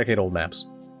century, decade-old maps.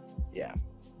 yeah.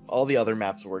 All the other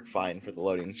maps work fine for the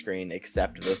loading screen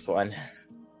except this one.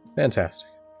 Fantastic.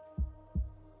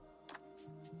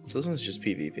 So this one's just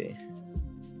PvP.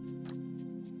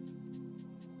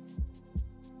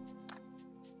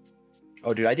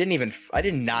 Oh, dude, I did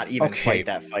not even Okay. fight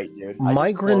that fight, dude. I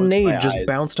My just closed grenade my just eyes.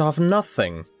 bounced off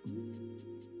nothing.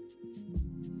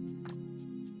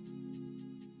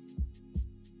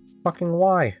 Fucking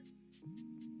why?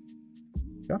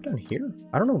 Drop down here?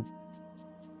 I don't know.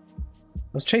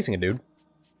 I was chasing a dude.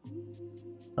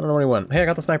 I don't know where he went. Hey, I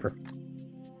got the sniper.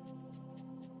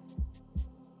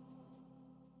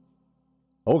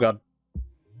 Oh god.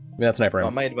 Give me that sniper Want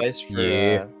ammo. my advice for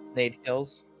Yeah. nade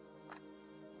kills?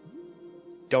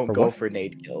 Don't For go what? for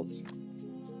nade kills.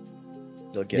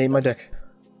 You'll get Nade my them. dick.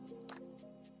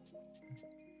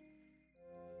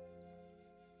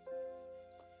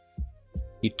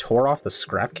 He tore off the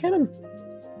scrap cannon?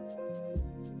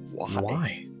 Why?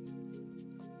 Why?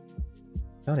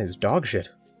 That is dog shit.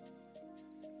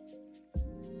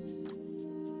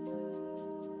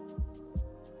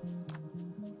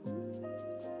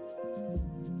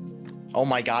 Oh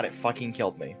my god, it fucking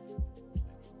killed me.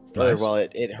 Nice. Well,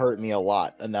 it hurt me a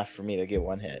lot, enough for me to get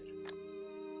one hit.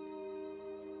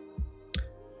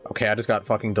 Okay, I just got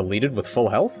fucking deleted with full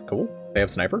health. Cool. They have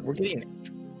sniper. We're getting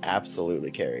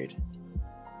absolutely carried.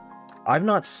 I've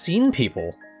not seen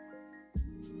people.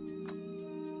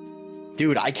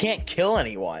 Dude, I can't kill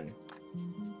anyone.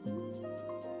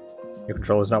 Your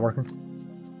controller's not working?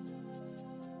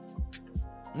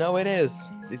 No, it is.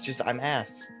 It's just, I'm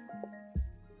ass.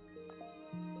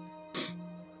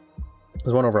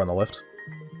 There's one over on the left.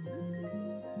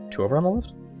 Two over on the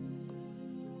left?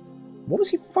 What was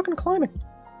he fucking climbing?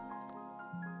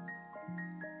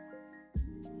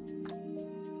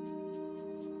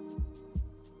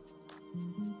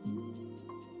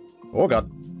 Oh god.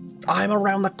 I'm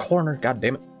around the corner. God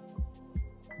damn it.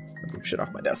 Move shit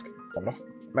off my desk. Hold on.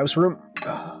 Mouse room.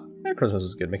 Christmas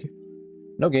was good, Mickey.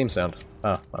 No game sound.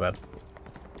 Ah, my bad.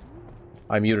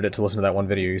 I muted it to listen to that one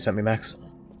video you sent me, Max.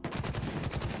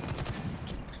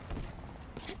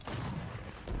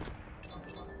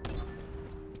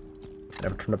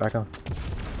 Never turned it back on.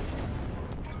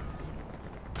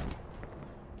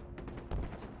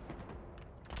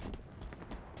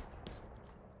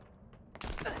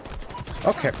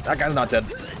 Okay, that guy's not dead.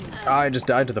 I just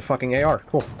died to the fucking AR.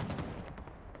 Cool.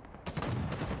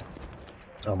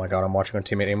 Oh my god, I'm watching a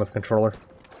teammate aim with a controller.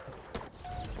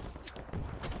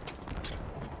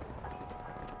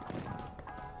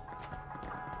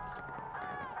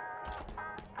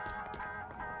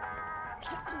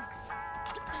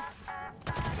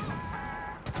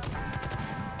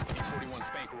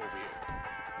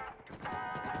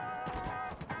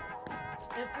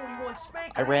 M41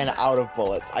 Spanker. I ran out of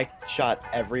bullets. I shot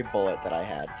every bullet that I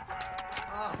had.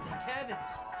 Oh, thank heavens.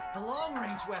 A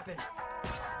long-range weapon.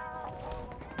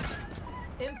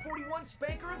 M41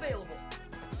 Spanker available.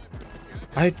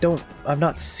 I've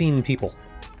not seen people.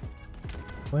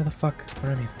 Where the fuck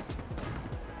are any?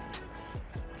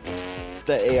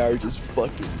 The AR just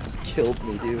fucking killed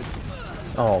me, dude.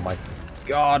 Oh my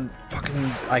god, fucking,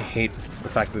 I hate the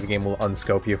fact that the game will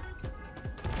unscope you.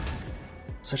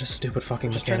 Such a stupid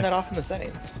fucking Just mechanic. turn that off in the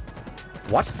settings.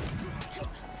 What?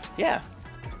 Yeah.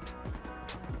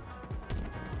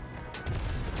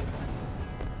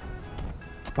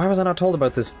 Why was I not told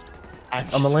about this? I'm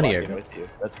A just millennia. fucking with you.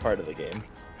 That's part of the game.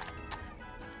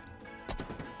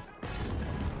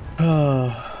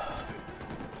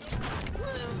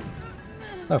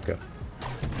 Okay.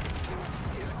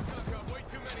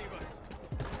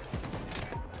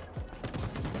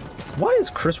 Why is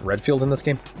Chris Redfield in this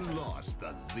game? Lost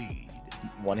the lead.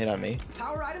 One hit on me.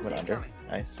 Power items Went under. incoming.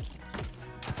 Nice.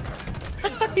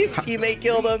 His teammate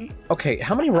killed him. Okay,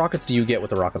 how many rockets do you get with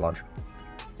the rocket launcher?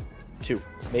 2,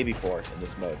 maybe 4 in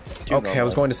this mode. 2 Okay, I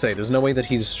was normally. going to say, there's no way that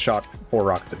he's shot 4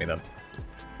 rockets at me then.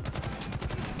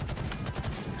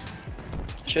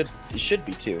 It should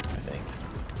be 2, I think.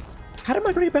 How did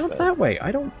my grenade bounce that way?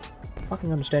 I don't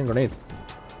fucking understand grenades.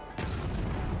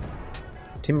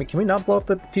 Teammate, can we not blow up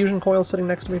the fusion coil sitting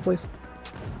next to me, please?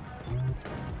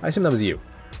 I assume that was you.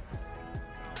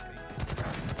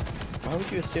 Why would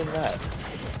you assume that?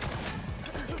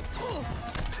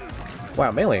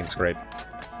 Wow, meleeing's great.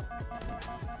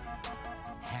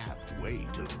 Halfway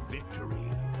to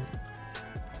victory.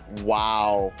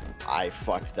 Wow. I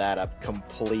fucked that up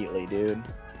completely, dude.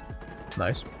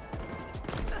 Nice.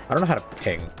 I don't know how to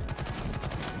ping.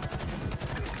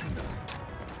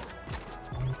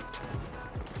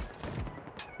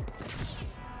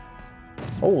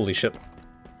 Holy shit.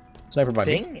 Sniper by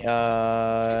me. Ping?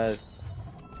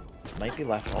 Might be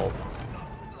left alt.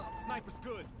 Sniper's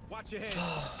good. Watch your head.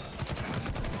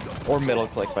 Or middle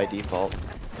click by default.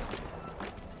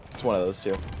 It's one of those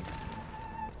two.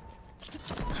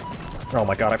 Oh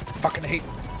my god, I fucking hate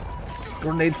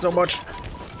grenades so much.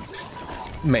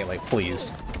 Melee,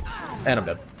 please. And I'm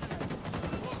dead.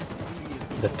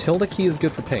 The tilde key is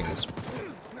good for pings.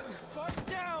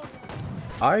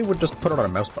 I would just put it on a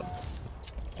mouse button.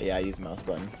 Yeah, I use mouse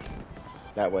button.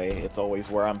 That way, it's always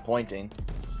where I'm pointing.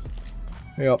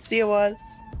 Yep. See, it was.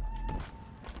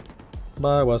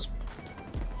 I was.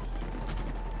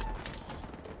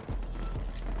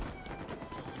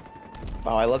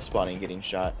 Oh, I love spawning and getting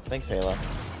shot. Thanks, Halo.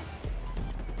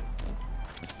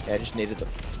 Yeah, I just needed the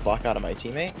fuck out of my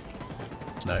teammate.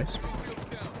 Nice.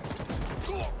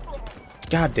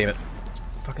 God damn it.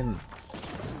 Fucking...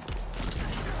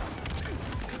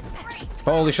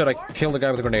 Holy shit, I killed a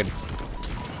guy with a grenade.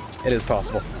 It is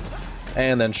possible.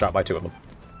 And then shot by 2 of them.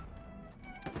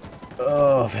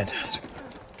 Oh, fantastic.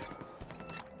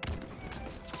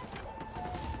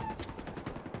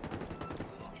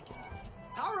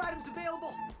 Power items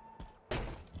available.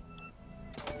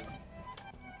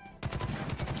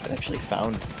 I actually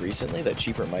found recently that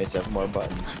cheaper mice have more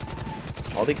buttons.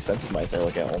 All the expensive mice I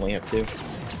look at only have 2.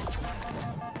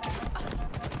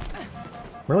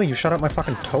 Really? You shot out my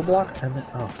fucking toe block? And then...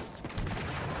 Oh.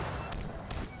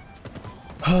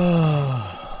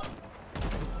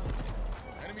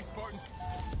 Enemy Spartans.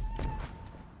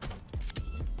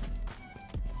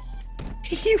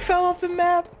 You fell off the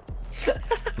map!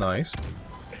 Nice.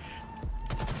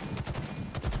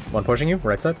 One pushing you,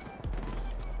 right side.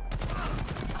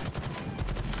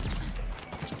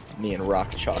 Me and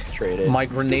Rock Chalk traded. My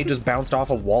grenade just bounced off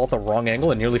a wall at the wrong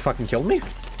angle and nearly fucking killed me?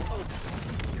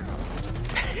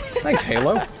 Thanks,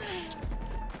 Halo.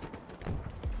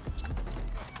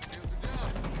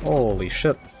 Holy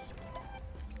shit.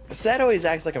 Sad always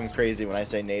acts like I'm crazy when I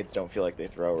say nades don't feel like they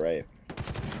throw right.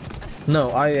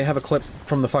 No, I have a clip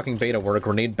from the fucking beta where a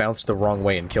grenade bounced the wrong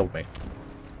way and killed me.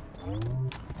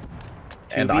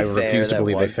 And To be I fair, refuse to that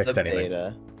believe they was fixed the anything.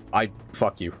 beta.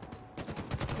 Fuck you.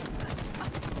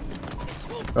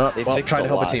 They Well, fixed tried to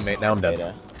help a lot teammate, now I'm dead.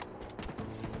 beta.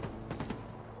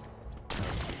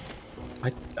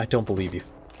 I don't believe you.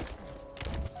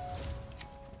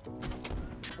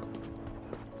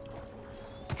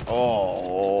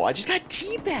 Oh, I just got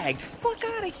teabagged. Fuck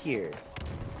out of here.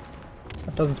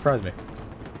 That doesn't surprise me.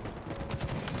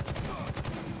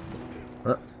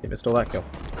 He missed all that kill.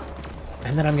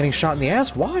 And then I'm getting shot in the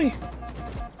ass? Why?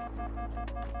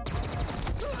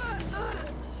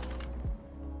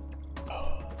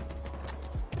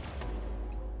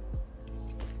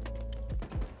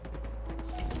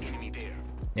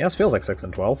 Yeah, this feels like 6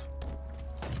 and 12.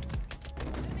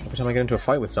 Every time I get into a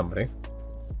fight with somebody,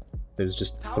 there's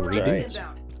just 3 dudes.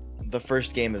 The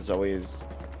first game is always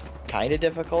kind of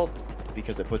difficult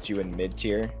because it puts you in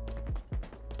mid-tier.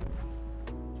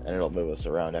 And it'll move us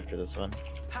around after this one,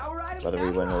 Power items whether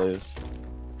we now win or arrived. lose.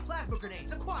 Plasma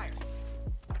grenades acquired.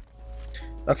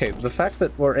 Okay, the fact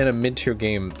that we're in a mid-tier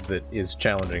game that is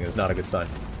challenging is not a good sign.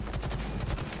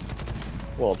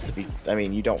 Well, I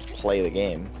mean, you don't play the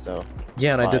game, so.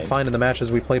 Yeah, and it's I did fine in the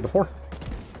matches we played before.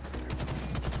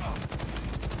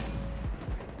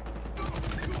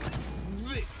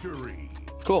 Victory.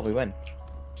 Cool, we win.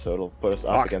 So it'll put us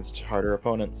up Fuck. against harder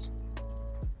opponents.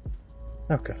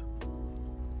 Okay.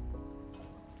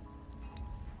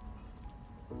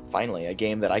 Finally, a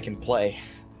game that I can play.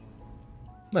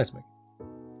 Nice, Mick.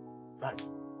 Not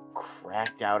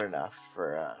cracked out enough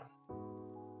for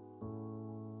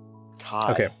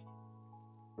COD. Okay.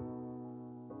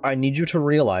 I need you to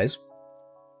realize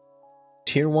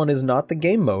Tier 1 is not the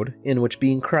game mode in which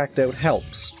being cracked out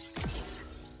helps.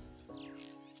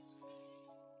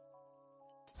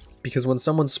 Because when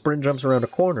someone sprint jumps around a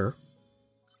corner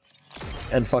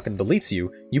and fucking deletes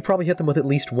you, you probably hit them with at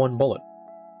least 1 bullet.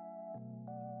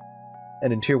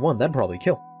 And in Tier 1, that'd probably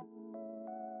kill.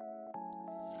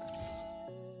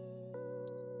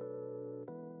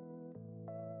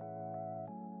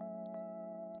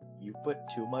 You put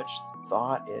too much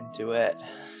thought into it.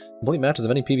 Complete matches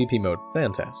of any PvP mode.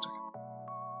 Fantastic.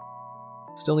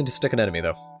 Still need to stick an enemy,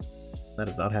 though. That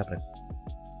is not happening.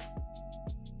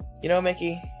 You know,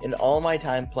 Mickey, in all my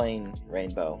time playing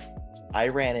Rainbow, I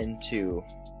ran into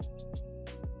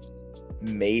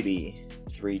maybe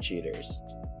 3 cheaters.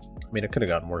 I mean, it could have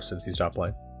gotten worse since you stopped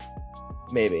playing.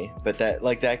 Maybe, but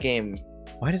that game.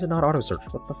 Why does it not auto-search?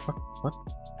 What the fuck? What?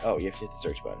 Oh, you have to hit the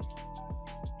search button.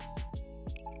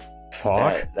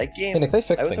 Fuck. That game. And if they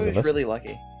fix I was things in always this... really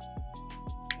lucky.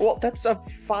 Well, that's a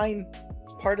fine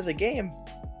part of the game.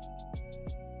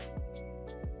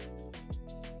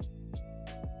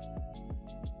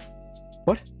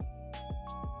 What?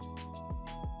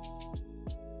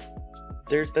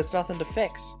 That's nothing to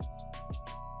fix.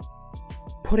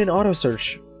 Put in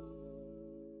auto-search.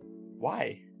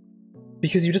 Why?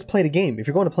 Because you just played a game. If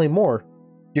you're going to play more,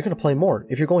 you're going to play more.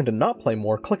 If you're going to not play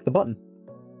more, click the button.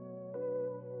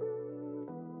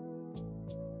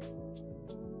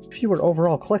 Fewer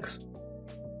overall clicks.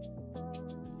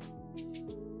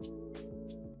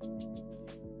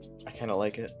 I kind of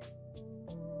like it.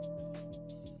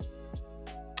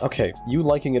 Okay, you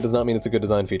liking it does not mean it's a good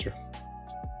design feature.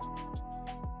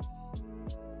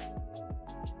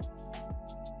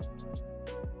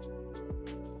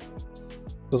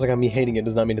 Just like me hating it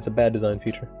does not mean it's a bad design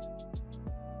feature.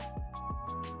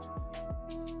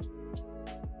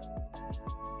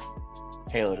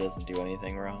 Halo doesn't do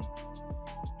anything wrong.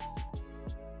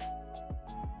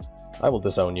 I will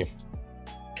disown you.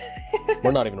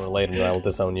 We're not even related, and I will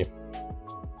disown you.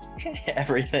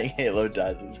 Everything Halo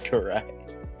does is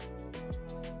correct.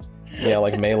 Yeah,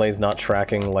 like Melee's not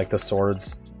tracking, like the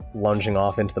swords lunging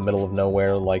off into the middle of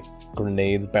nowhere, like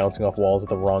grenades bouncing off walls at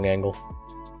the wrong angle.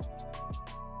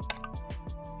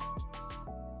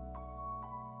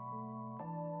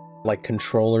 Like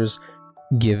controllers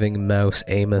giving mouse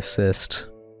aim assist.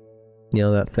 You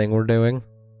know that thing we're doing?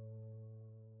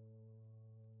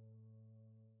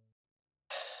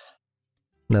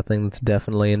 That thing that's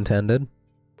definitely intended.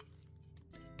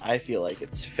 I feel like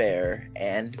it's fair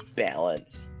and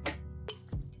balanced.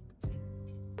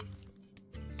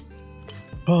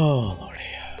 Oh, lordy.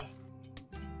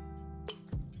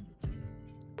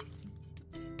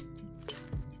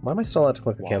 Why am I still allowed to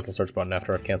click the cancel search button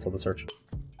after I've canceled the search?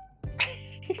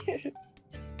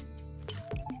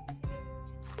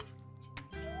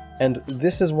 And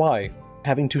this is why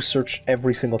having to search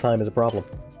every single time is a problem.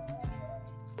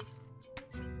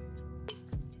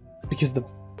 Because the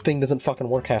thing doesn't fucking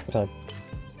work half the time.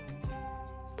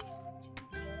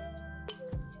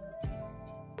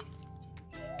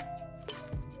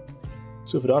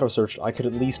 So if it auto-searched, I could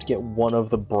at least get one of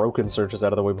the broken searches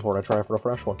out of the way before I try for a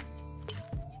fresh one.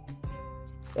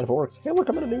 And if it works, hey look,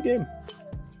 I'm in a new game!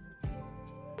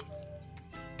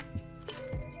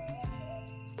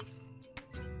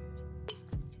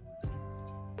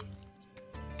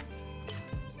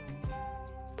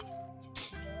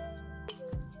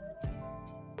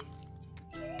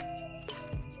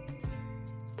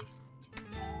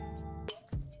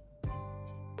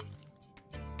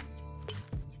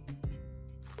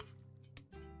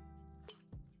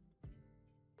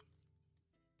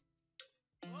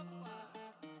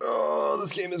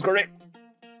 this game is great.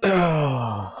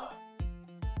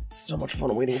 So much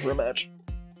fun waiting for a match.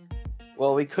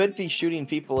 Well, we could be shooting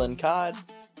people in COD.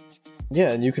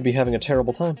 Yeah, and you could be having a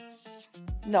terrible time.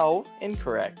 No,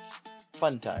 incorrect.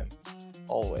 Fun time.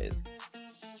 Always.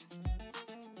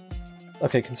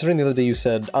 Okay, considering the other day you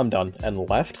said, I'm done, and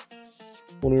left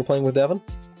when we were playing with Devin,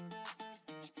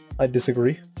 I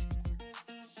disagree.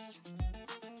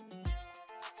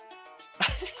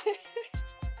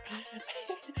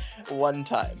 One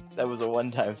time. That was a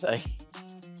one-time thing.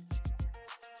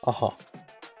 Uh-huh.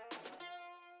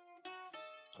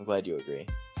 I'm glad you agree.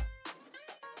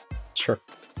 Sure.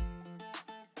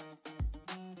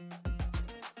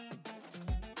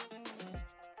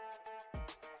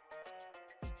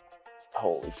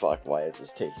 Holy fuck, why is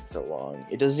this taking so long?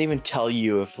 It doesn't even tell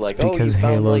you if, like, It's because oh, you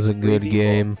found, Halo's like, a 3 good people.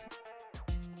 game.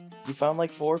 You found,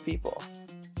 like, 4 people.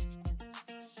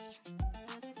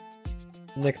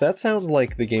 Nick, that sounds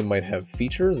like the game might have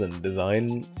features and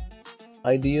design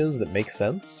ideas that make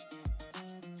sense.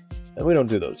 And we don't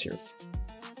do those here.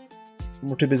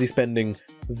 We're too busy spending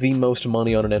the most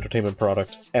money on an entertainment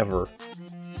product ever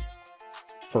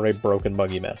for a broken,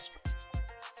 buggy mess.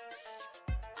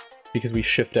 Because we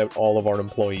shift out all of our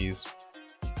employees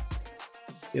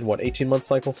in, what, 18-month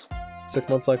cycles?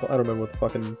 6-month cycle? I don't remember what the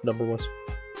fucking number was.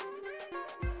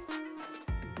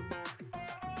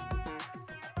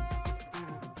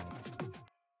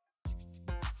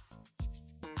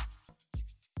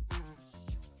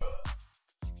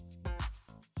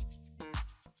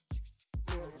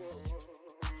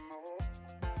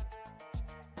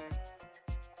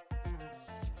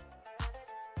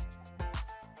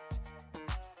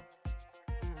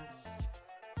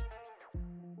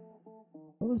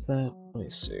 What was that? Let me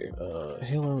see.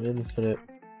 Halo Infinite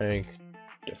rank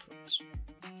difference.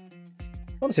 I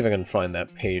want to see if I can find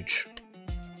that page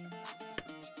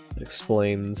that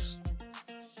explains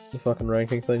the fucking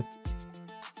ranking thing.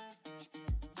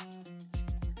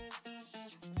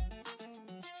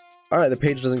 Alright, the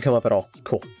page doesn't come up at all.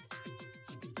 Cool.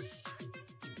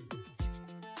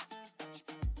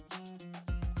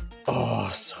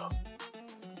 Awesome.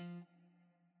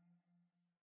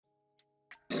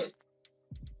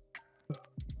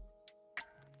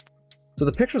 So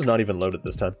the picture's not even loaded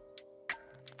this time.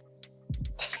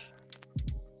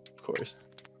 Of course.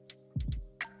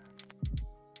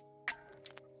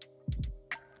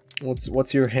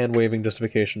 What's your hand-waving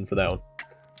justification for that one?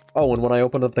 Oh, and when I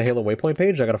opened up the Halo Waypoint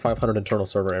page, I got a 500 internal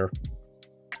server error.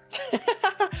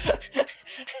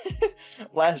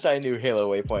 Last I knew, Halo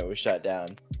Waypoint was shut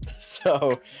down.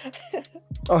 So...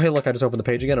 Oh, hey, look, I just opened the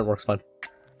page again, it works fine.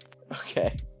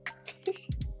 okay.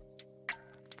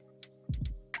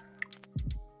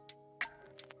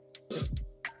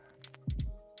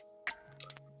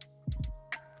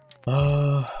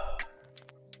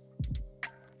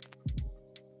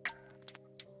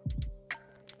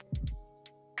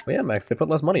 Well, yeah, Max, they put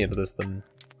less money into this than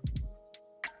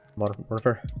Modern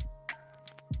Warfare.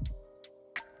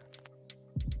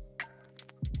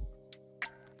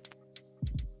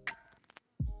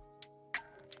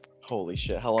 Holy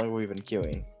shit, how long have we been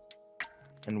queuing?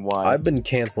 And why? I've been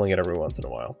canceling it every once in a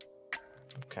while.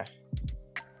 Okay.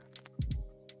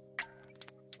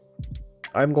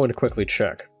 I'm going to quickly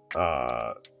check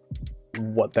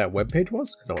what that webpage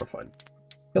was, because I want to find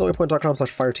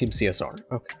HaloWaypoint.com/fireteamcsr.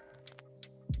 Okay.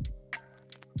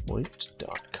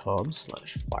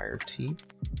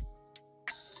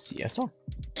 Point.com/fireteamcsr.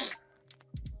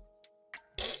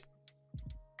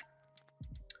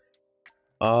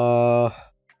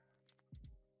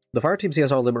 The Fireteam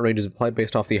CSR limit range is applied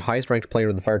based off the highest ranked player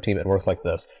in the Fireteam and works like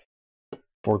this.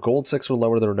 For Gold 6 or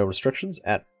lower, there are no restrictions.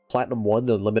 At Platinum 1,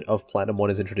 the limit of Platinum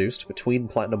 1 is introduced. Between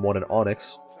Platinum 1 and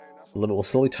Onyx, the limit will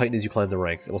slowly tighten as you climb the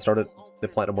ranks. It will start at the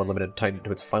Platinum 1 limit and tighten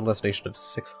to its final destination of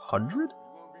 600?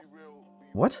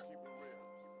 What?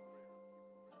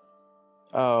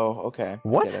 Oh, okay.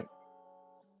 What? Get it.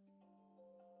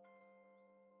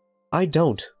 I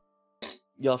don't.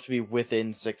 You'll have to be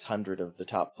within 600 of the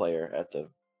top player at the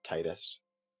tightest.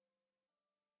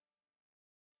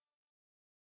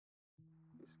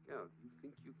 Scout, you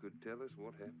think you could tell us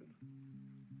what happened?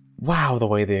 Wow, the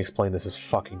way they explain this is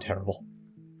fucking terrible.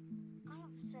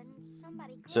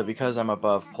 So because I'm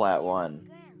above Plat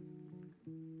 1,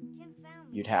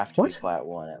 you'd have to What? be Plat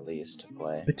 1 at least to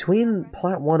play. Between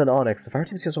Plat 1 and Onyx, the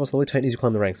Fireteam CSR will slowly tighten as you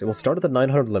climb the ranks. It will start at the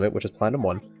 900 limit, which is Platinum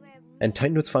 1, and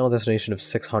tighten to its final destination of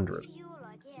 600.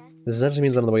 This essentially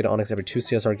means that on the way to Onyx, every 2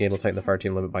 CSR game will tighten the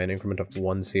Fireteam limit by an increment of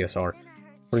 1 CSR.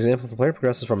 For example, if a player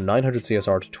progresses from 900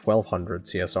 CSR to 1200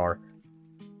 CSR,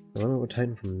 the limit would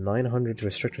tighten from 900 to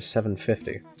a stricter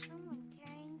 750.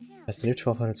 That's the new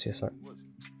 1200 CSR.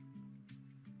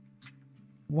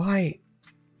 Why?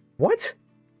 What?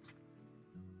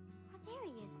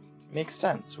 Makes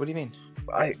sense. What do you mean?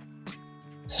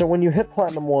 So when you hit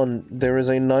Platinum 1, there is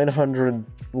a 900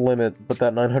 limit, but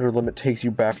that 900 limit takes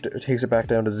it back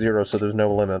down to 0, so there's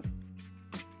no limit.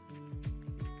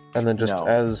 And then just No.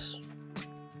 as...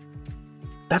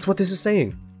 That's what this is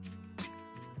saying!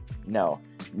 No.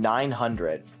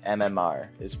 900 MMR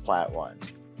is Plat 1.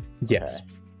 Yes. Okay.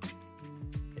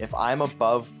 If I'm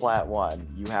above Plat 1,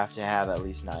 you have to have at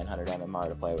least 900 MMR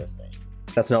to play with me.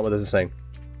 That's not what this is saying.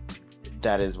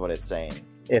 That is what it's saying.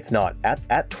 It's not. At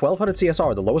 1200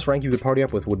 CSR, the lowest rank you could party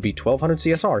up with would be 1200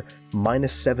 CSR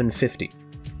minus 750.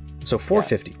 So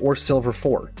 450, or Silver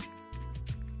 4.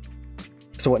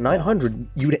 So at 900,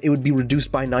 it would be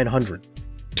reduced by 900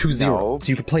 to 0, No. so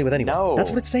you could play with anyone. No.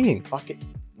 That's what it's saying. Fuck it.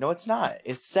 No, it's not.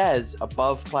 It says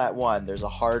above Plat 1, there's a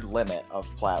hard limit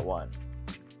of Plat 1.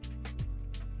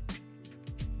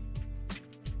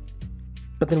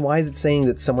 But then why is it saying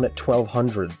that someone at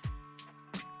 1200,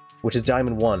 which is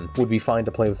Diamond 1, would be fine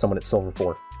to play with someone at Silver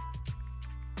 4?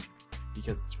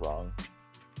 Because it's wrong.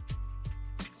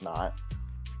 It's not.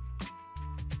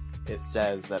 It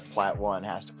says that Plat 1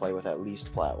 has to play with at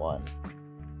least Plat 1.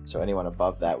 So anyone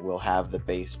above that will have the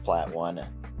base Plat 1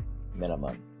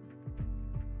 minimum.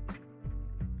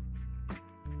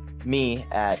 Me,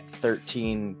 at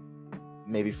 13,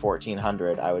 maybe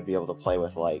 1400, I would be able to play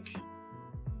with, like,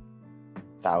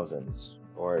 thousands.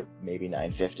 Or maybe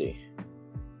 950.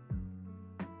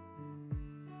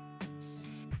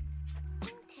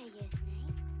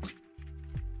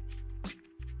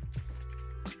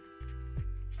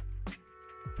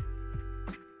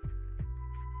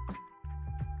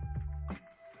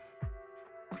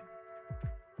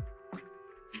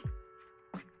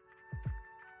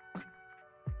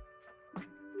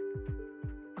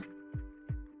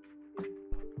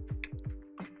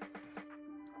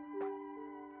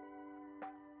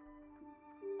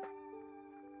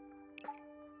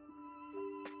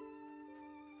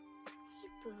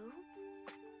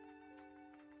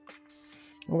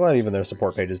 I'm glad even their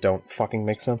support pages don't fucking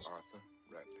make sense. Arthur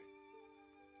Radley.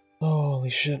 Holy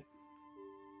shit.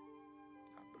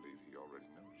 I believe he already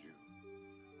knows you.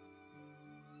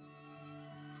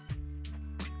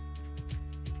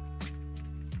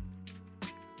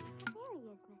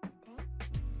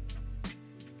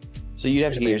 So you'd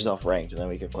have to get yourself ranked, and then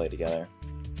we could play together.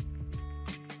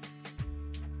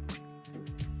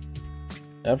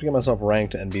 I have to get myself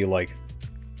ranked and be like...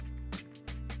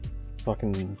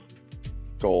 fucking...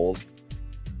 Gold.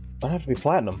 I'd have to be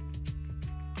Platinum.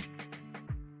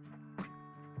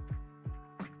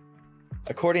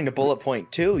 According to bullet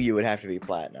point 2, you would have to be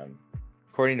platinum.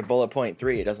 According to bullet point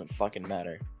 3, it doesn't fucking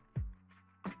matter.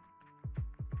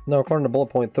 No, according to bullet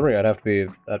point 3, I'd have to be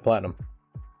at Platinum.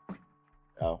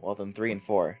 Oh, well then 3 and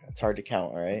 4. It's hard to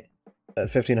count, alright? At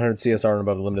 1500 CSR and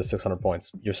above, the limit is 600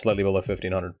 points. You're slightly below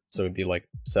 1500, so it'd be like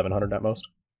 700 at most.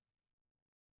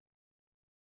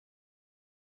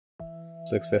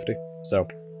 650. So,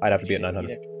 I'd have to be at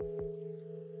 900.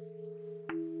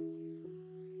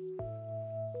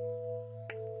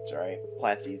 It's alright.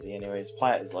 Plat's easy anyways.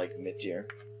 Plat is like mid-tier.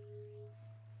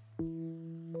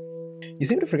 You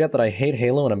seem to forget that I hate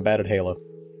Halo and I'm bad at Halo.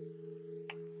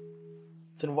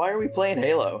 Then why are we playing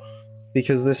Halo?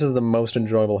 Because this is the most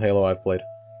enjoyable Halo I've played.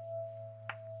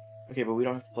 Okay, but we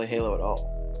don't have to play Halo at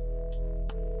all.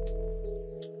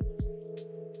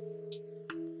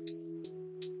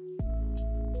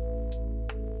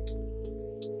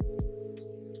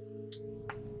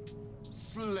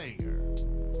 Slayer.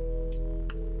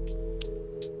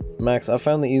 Max, I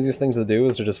found the easiest thing to do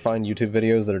is to just find YouTube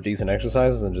videos that are decent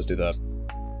exercises and just do that.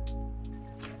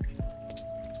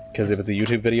 Because if it's a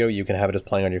YouTube video, you can have it just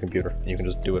playing on your computer, and you can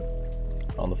just do it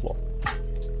on the floor.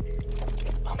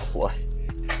 On the floor.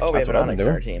 Oh, we That's have what an I've Onyx been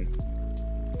on our doing. team.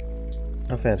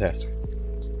 Oh, fantastic.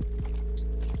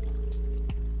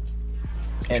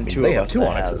 And Means 2 they of have us 2 that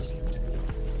Onyxes.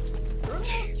 Earn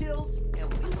those kills,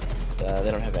 and we win.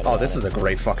 They don't have any Oh, this is a Onyx.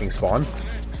 great fucking spawn.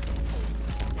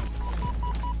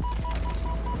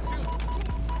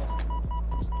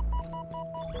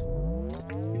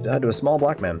 You died to a small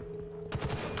black man.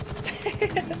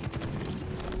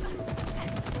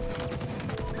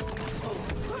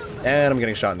 And I'm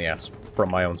getting shot in the ass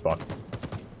from my own spawn.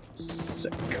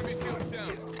 Sick.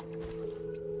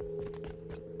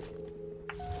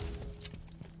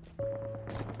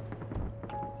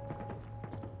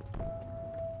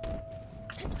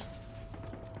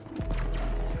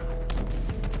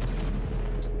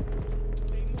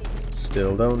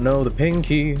 Still don't know the ping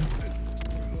key.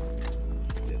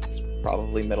 It's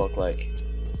probably middle click.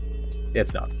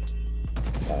 It's not.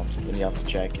 Oh, then you have to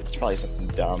check. It's probably something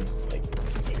dumb, like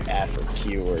F or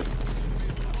Q or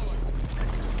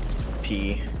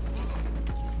P.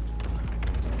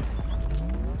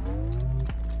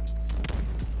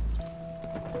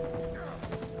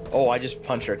 Oh, I just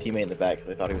punched our teammate in the back because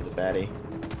I thought he was a baddie.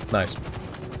 Nice.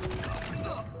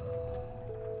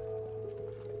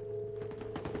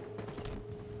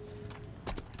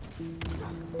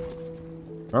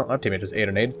 Oh, our teammate just ate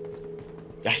a nade.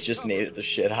 I just naded the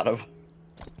shit out of.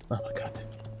 Oh my god.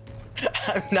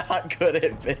 I'm not good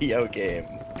at video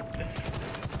games.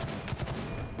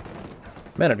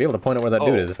 Man, I'd be able to point out where that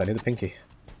dude Oh. is if I knew the pinky.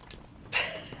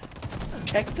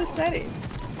 Check the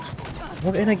settings.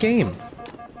 We're in a game.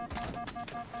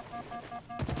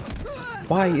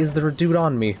 Why is there a dude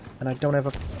on me and I don't have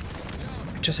a...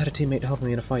 I just had a teammate helping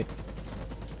me in a fight.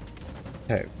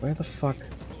 Okay, where the fuck...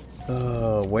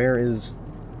 where is...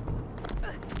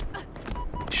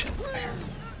 Shit, where?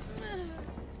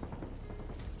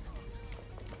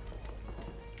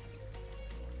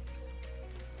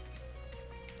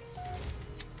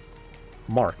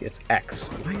 Mark, it's X.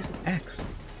 Why is it X?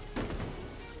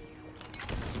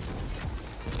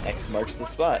 X marks the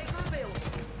spot.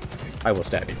 I will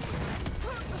stab you.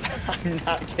 I'm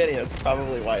not kidding, that's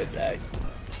probably why it's X.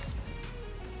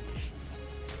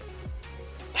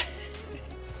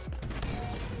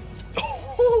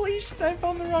 Holy shit, I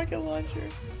found the rocket launcher.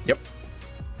 Yep.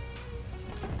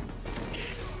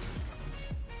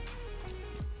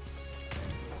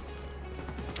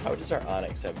 How does our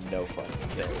Onyx have no fucking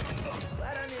kills?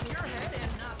 Glad I'm in your head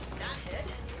and not that head.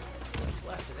 What's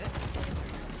left of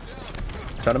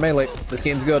it? Trying to melee. This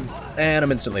game's good. And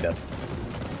I'm instantly dead.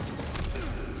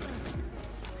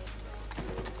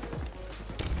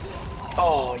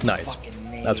 Oh, you Nice.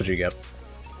 fucking nade. That's what you get.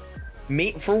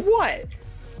 Me for what?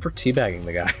 For teabagging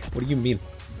the guy. What do you mean?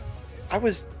 I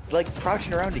was like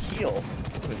crouching around to heal.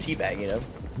 I wasn't teabagging him.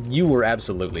 You were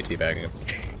absolutely teabagging him.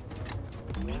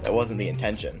 That wasn't the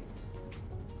intention.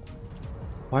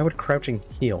 Why would crouching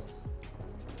heal?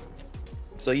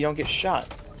 So you don't get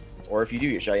shot. Or if you do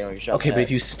get shot, you don't get shot. in Okay, the but if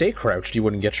head. you stay crouched, you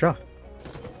wouldn't get shot.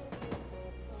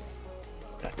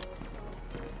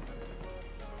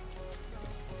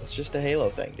 It's just a Halo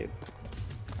thing, dude.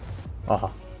 Uh-huh.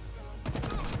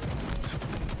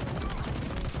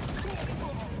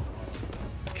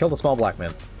 Kill the small black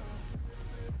man.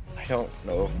 I don't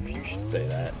know if you should say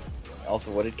that.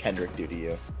 Also, what did Kendrick do to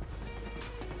you?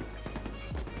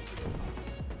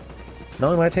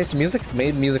 Knowing my taste in music,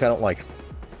 made music I don't like.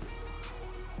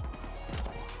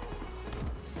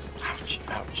 Ouch,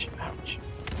 ouch, ouch.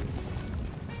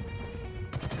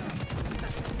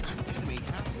 Enemy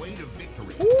halfway to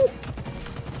victory.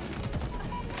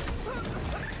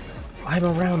 I'm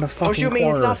around a fucking Don't shoot me,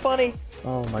 corner. it's not funny!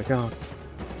 Oh my god.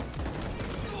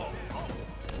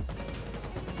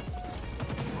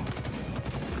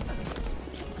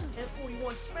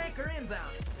 F41 spanker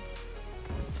inbound.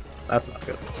 That's not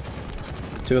good.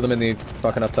 Two of them in the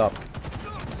fucking up top.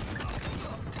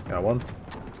 Got one.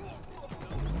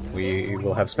 We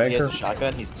will have He has Spanker. a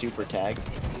shotgun, he's super tagged.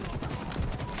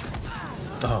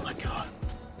 Oh my god.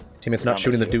 Teammate's not Number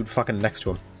shooting the two. dude fucking next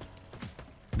to him.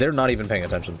 They're not even paying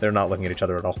attention. They're not looking at each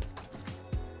other at all.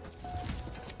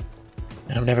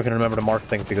 And I'm never gonna remember to mark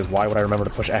things because why would I remember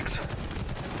to push X?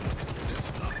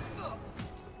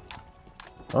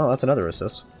 Oh, that's another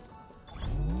assist.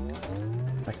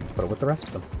 I can put it with the rest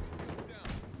of them.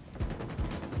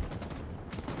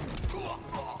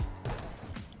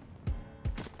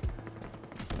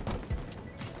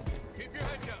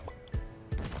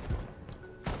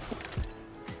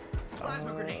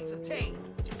 Plasma grenades obtained.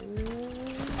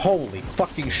 Holy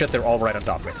fucking shit, they're all right on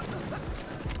top of me.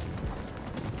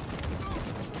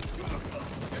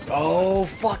 Oh,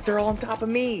 fuck, they're all on top of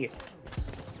me!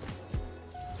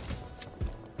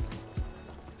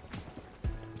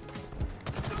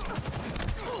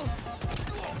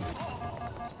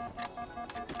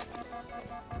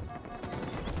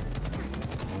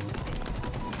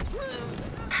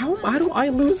 How do I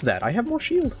lose that? I have more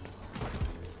shield.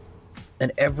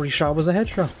 And every shot was a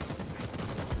headshot.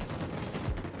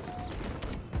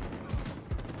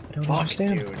 I don't Fuck,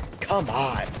 understand. dude. Come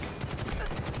on.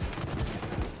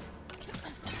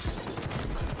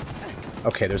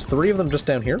 Okay, there's 3 of them just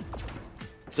down here.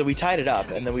 So we tied it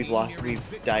up, and then we've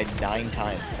died 9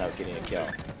 times without getting a kill.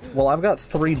 Well, I've got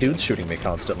 3 dudes shooting me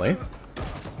constantly.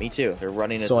 Me too. They're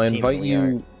running as So a I team. invite and we you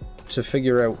aren't. to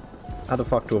figure out how the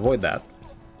fuck to avoid that.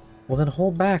 Well then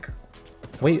hold back.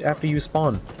 Wait after you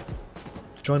spawn.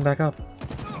 Join back up.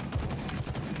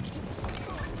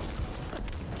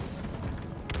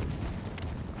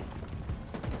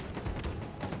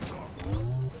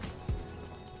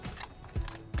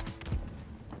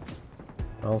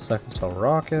 12 seconds till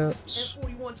rocket.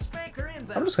 M41 spanker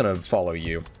inbound. I'm just gonna follow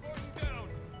you.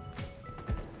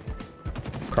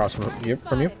 Across from you.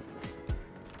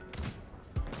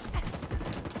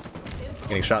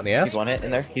 Getting shot in the He's ass. one hit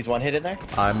in there. He's one hit in there.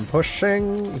 I'm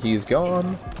pushing. He's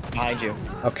gone. Behind you.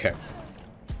 Okay.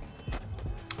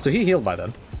 So he healed by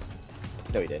then.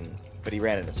 No, he didn't. But he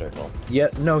ran in a circle. Yeah,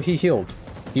 no, he healed.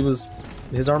 He was...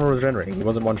 His armor was regenerating. He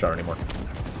wasn't one-shot anymore.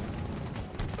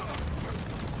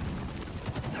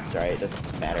 It's alright, it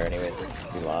doesn't matter anyway.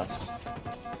 We lost.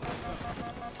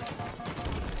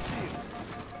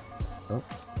 Oh.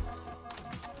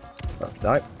 Oh,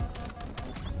 die.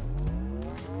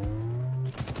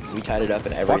 We tied it up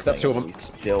and everything. that's two of and them. We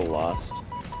still lost.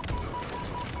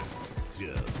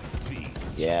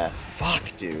 Yeah, fuck,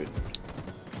 dude.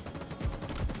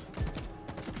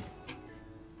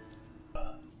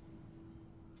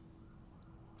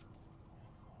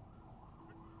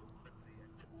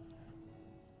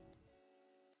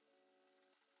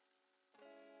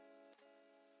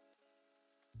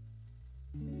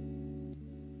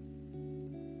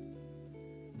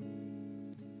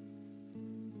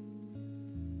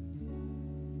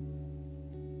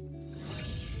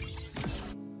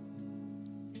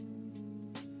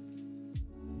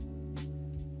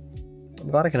 I'm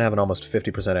glad I can have an almost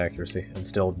 50% accuracy and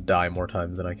still die more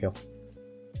times than I kill.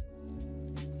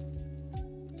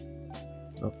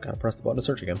 Oh, gotta press the button to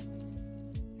search again.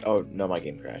 Oh, no, my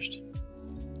game crashed.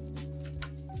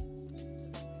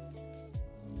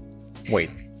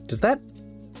 Wait, does that...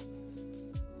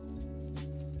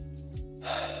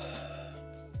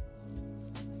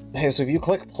 Hey, so if you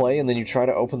click play and then you try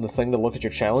to open the thing to look at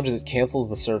your challenges, it cancels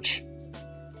the search.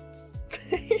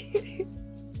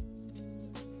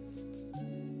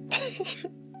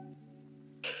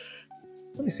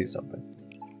 Let me see something.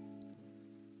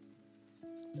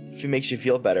 If it makes you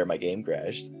feel better, my game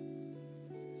crashed.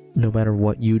 No matter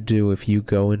what you do, if you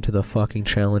go into the fucking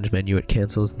challenge menu, it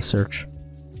cancels the search.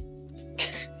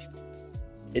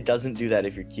 It doesn't do that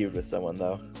if you're queued with someone,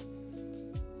 though.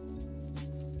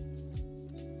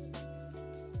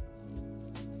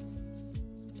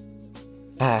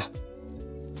 Ah.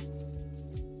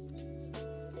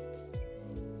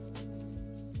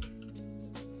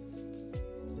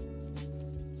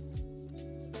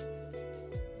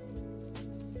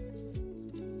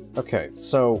 Okay,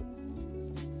 so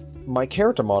my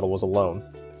character model was alone.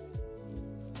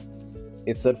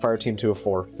 It said Fireteam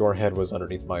 204. Your head was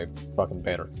underneath my fucking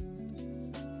banner.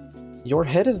 Your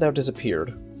head has now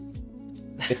disappeared.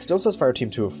 It still says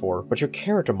Fireteam 204, but your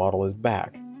character model is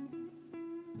back.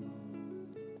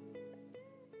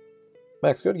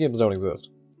 Max, good games don't exist.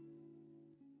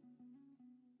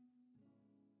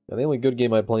 And the only good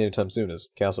game I'd play anytime soon is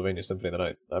Castlevania Symphony of the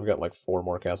Night. I've got like 4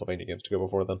 more Castlevania games to go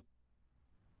before then.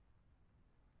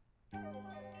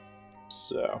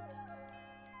 So...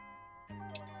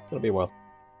 it'll be a while.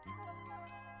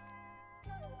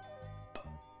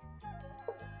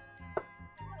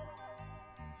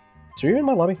 So you're in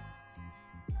my lobby?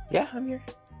 Yeah, I'm here.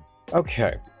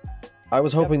 Okay. I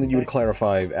was hoping that you would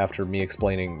clarify after me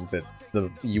explaining that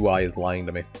the UI is lying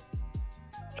to me.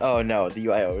 Oh no, the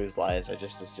UI always lies. I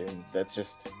just assumed that's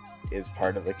just is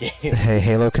part of the game. Hey,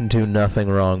 Halo can do nothing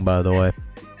wrong, by the way.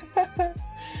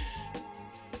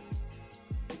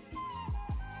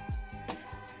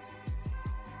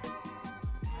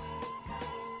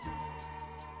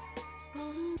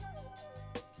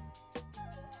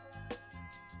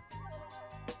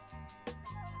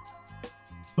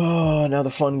 Oh, now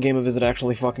the fun game of is it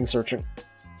actually fucking searching?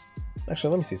 Actually,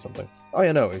 let me see something. Oh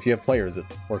yeah, no, if you have players, it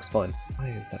works fine. Why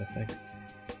is that a thing?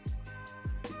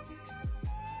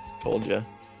 Told ya.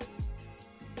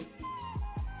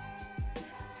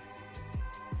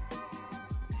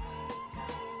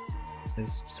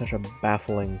 It's such a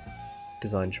baffling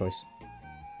design choice.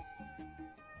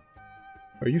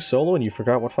 Are you solo and you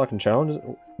forgot what fucking challenge is?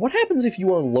 What happens if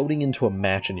you are loading into a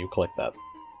match and you click that?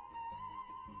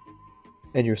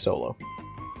 And you're solo.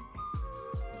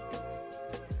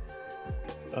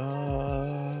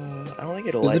 I don't think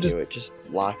it'll Is it let just- you. It just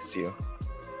locks you.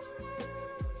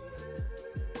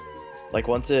 Like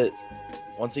once it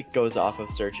goes off of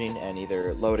searching and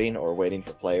either loading or waiting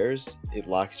for players, it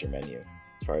locks your menu,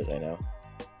 as far as I know.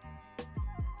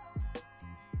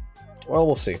 Well,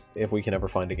 we'll see if we can ever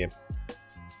find a game.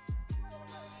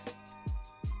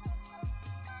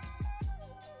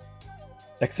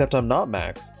 Except I'm not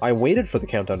Max. I waited for the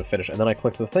countdown to finish and then I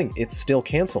clicked the thing. It still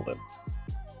canceled it.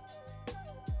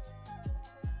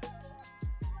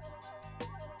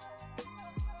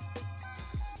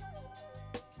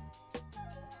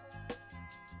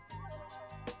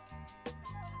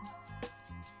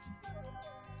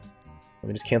 Let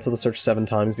me just cancel the search 7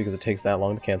 times because it takes that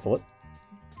long to cancel it.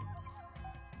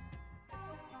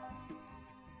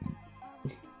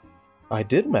 I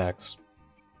did, Max.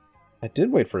 I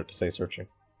did wait for it to say searching.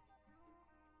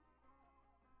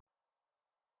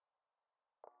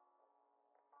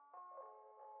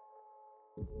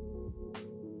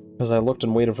 Because I looked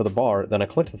and waited for the bar, then I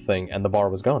clicked the thing, and the bar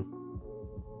was gone.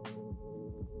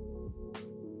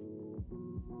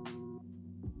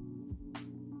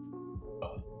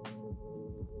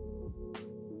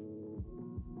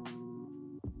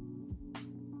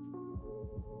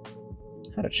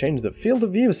 How to change the field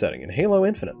of view setting in Halo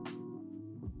Infinite.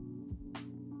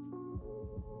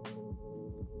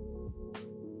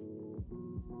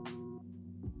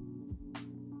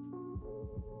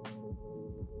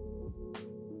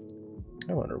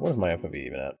 I wonder, what is my FOV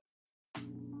even at?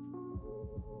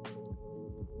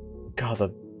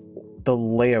 God, the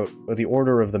layout, or the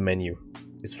order of the menu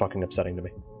is fucking upsetting to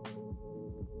me.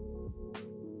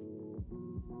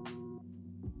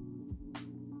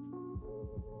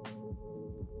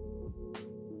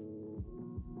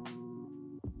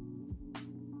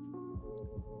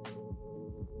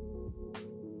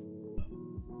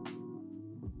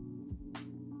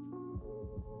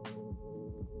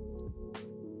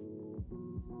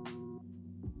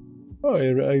 Oh,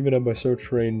 I even have my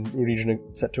search region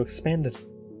set to expanded.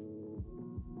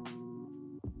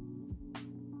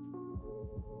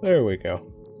 There we go.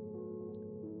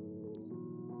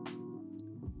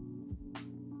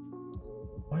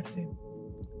 Why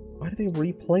do they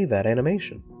replay that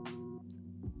animation?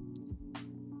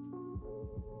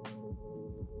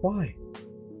 Why?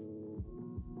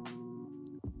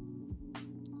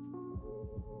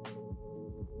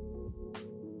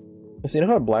 So you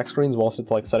know how it black screens whilst it's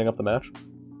like setting up the match?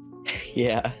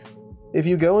 Yeah. If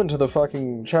you go into the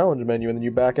fucking challenge menu and then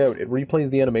you back out, it replays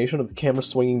the animation of the camera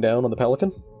swinging down on the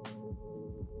Pelican.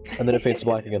 And then it fades to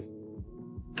black again.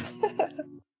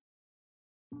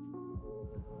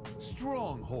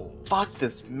 Stronghold. Fuck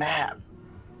this map.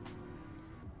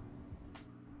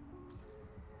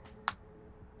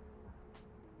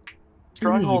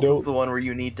 Stronghold is the one where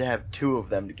you need to have 2 of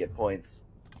them to get points.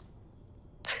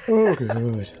 Oh,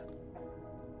 good.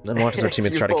 Then watch as our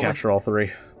teammates try to capture all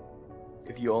 3.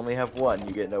 If you only have 1,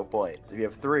 you get no points. If you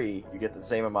have 3, you get the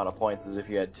same amount of points as if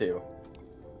you had 2.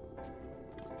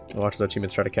 Watch as our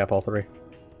teammates try to cap all 3.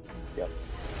 Yep.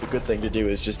 The good thing to do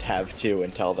is just have 2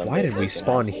 and tell them. Why did we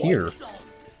spawn here?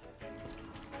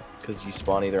 Because you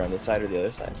spawn either on this side or the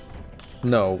other side.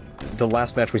 No, the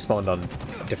last match we spawned on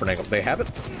a different angle. They have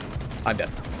it? I'm dead.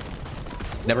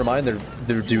 Never mind,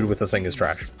 their dude with the thing is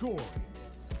trash.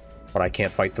 But I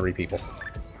can't fight 3 people.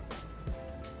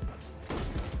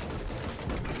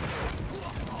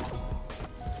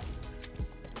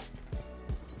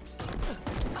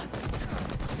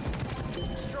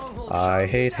 I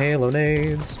hate Halo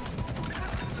nades.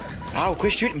 Ow,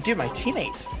 quit shooting. Dude, my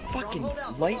teammates fucking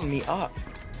lighten me up.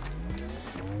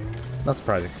 Not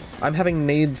surprising. I'm having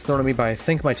nades thrown at me by, I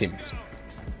think, my teammates.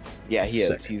 Yeah, he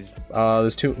Sick. is. He's...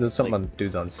 there's something on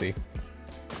dudes on C.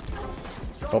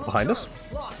 Oh, behind us?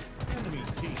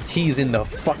 He's in the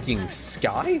fucking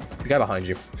sky? The guy behind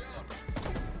you.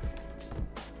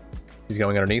 He's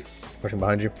going underneath, pushing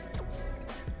behind you.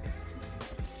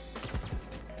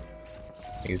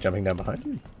 He's jumping down behind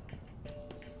you.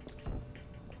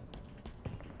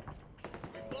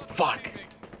 Fuck!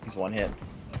 He's 1 hit.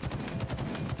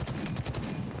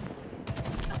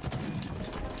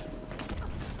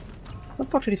 How the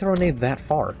fuck did he throw a nade that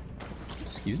far?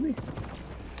 Excuse me?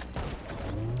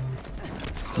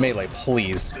 Melee,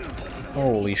 please.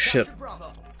 Holy shit.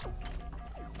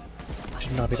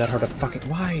 Should not be that hard to fucking...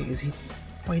 Why is he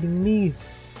fighting me?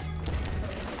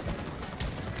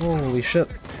 Holy shit.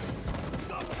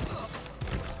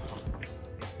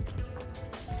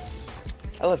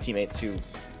 I love teammates who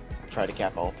try to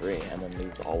cap all 3 and then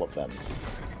lose all of them.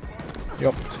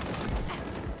 Yep.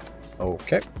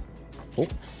 Okay. Cool.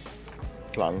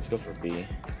 Come on, let's go for B.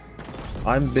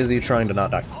 I'm busy trying to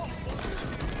not die.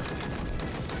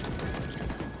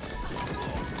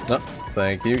 No,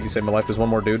 thank you. You saved my life. There's one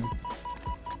more dude.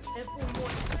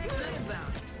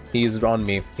 He's on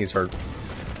me. He's hurt.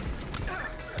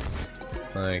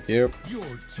 Thank you. Your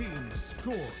team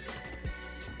scored.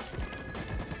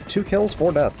 2 kills,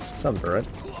 4 deaths. Sounds about right.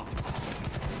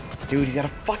 Dude, he's got a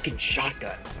fucking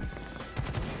shotgun.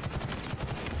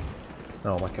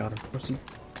 Oh my god, of course he...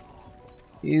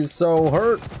 He's so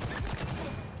hurt!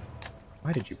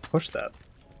 Why did you push that?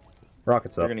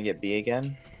 Rockets We're up. gonna get B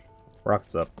again.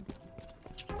 Rockets up.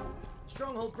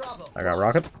 Stronghold Bravo. I got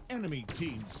rocket. Enemy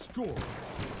team scored.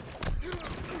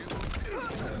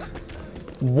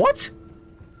 What?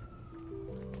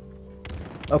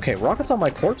 Okay, rockets on my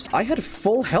corpse. I had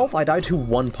full health. I died to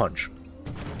one punch.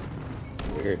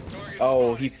 Weird.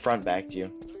 Oh, he front backed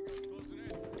you.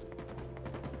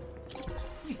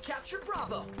 We've captured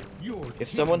Bravo. Your If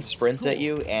someone team sprints at scored.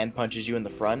 you and punches you in the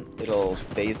front, it'll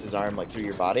phase his arm like through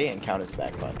your body and count as a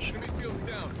back punch.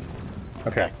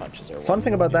 Okay. Back punches are Fun one.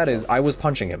 thing about that is I was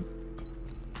punching him.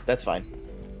 That's fine.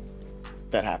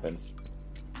 That happens.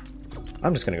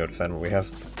 I'm just gonna go defend what we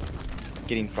have.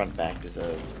 Getting front backed is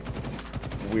a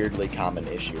weirdly common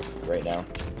issue right now.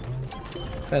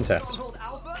 Fantastic. Stronghold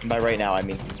Alpha. And by right now, I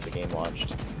mean since the game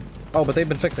launched. Oh, but they've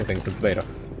been fixing things since the beta.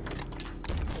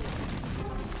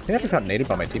 I think I just got naded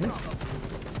by my teammate.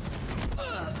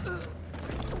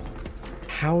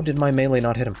 How did my melee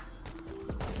not hit him?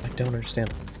 I don't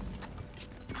understand.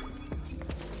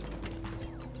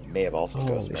 May have also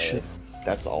Holy ghost melee. shit.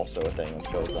 That's also a thing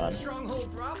that goes on.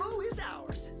 Stronghold Bravo is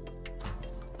ours.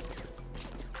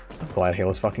 I'm glad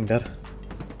Halo's fucking dead.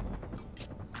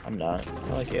 I'm not.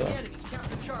 I like Halo. The enemy's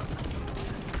captured Charlie.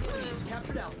 The enemy's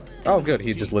captured Alpha. Oh, good.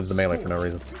 He just lives the melee for no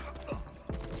reason.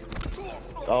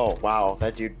 Oh, wow.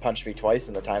 That dude punched me twice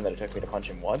in the time that it took me to punch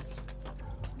him once.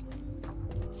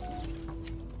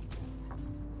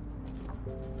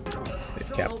 Cap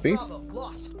Stronghold B. Bravo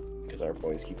lost. Because our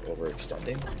boys keep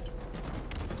overextending.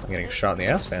 I'm getting shot in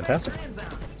the ass. Fantastic.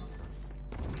 Inbound.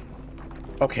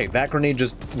 Okay, that grenade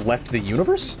just left the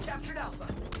universe? Captured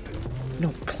Alpha. No,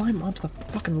 climb onto the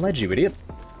fucking ledge, you idiot.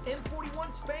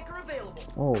 M41 Spanker available.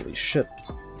 Holy shit.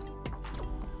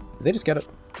 Did they just get it?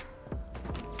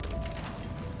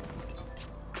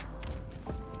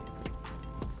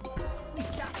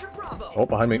 We've captured Bravo. Oh,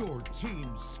 behind me. Your team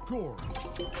scored.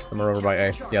 I'm over by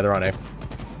A. Yeah, they're on A.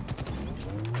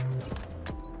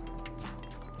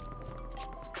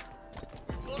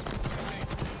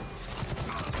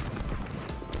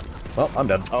 Well, I'm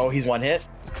dead. Oh, he's one hit?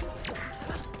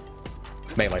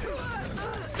 Melee.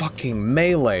 Fucking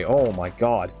melee. Oh my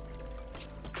god.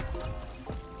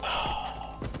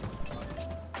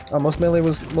 Oh, most melee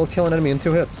will kill an enemy in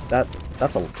 2 hits.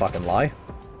 That's a fucking lie.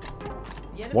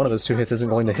 The enemy One of those 2 hits isn't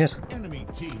going to hit. Enemy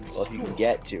team Well, if you can scored.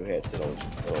 get 2 hits, it'll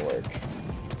work.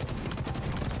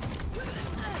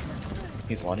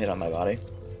 He's one hit on my body.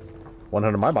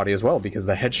 100 my body as well, because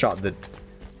the headshot that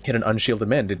hit an unshielded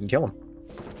man didn't kill him.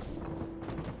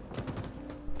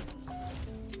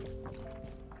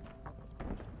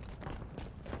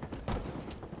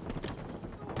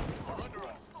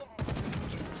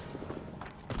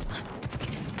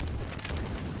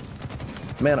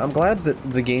 Man, I'm glad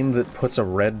that the game that puts a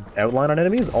red outline on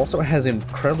enemies also has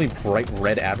incredibly bright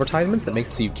red advertisements that make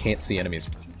it so you can't see enemies.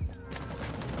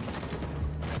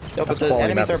 No, but That's the quality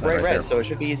enemies map are design bright right red, there. so it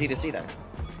should be easy to see them.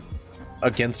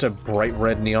 Against a bright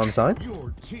red neon sign?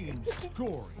 Your team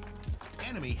scoring.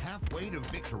 Enemy halfway to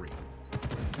victory.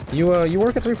 You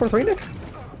work at 343, Nick?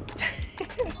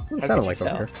 It How sounded could like you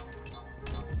over here.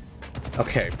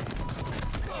 Okay.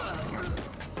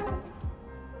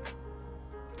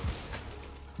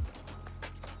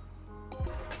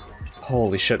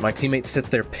 Holy shit, my teammate sits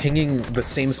there pinging the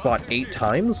same spot 8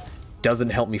 times, doesn't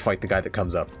help me fight the guy that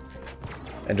comes up,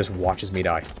 and just watches me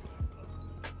die.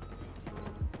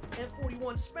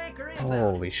 M41 Spanker inbound.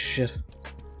 Holy shit.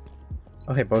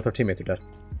 Oh hey, both our teammates are dead.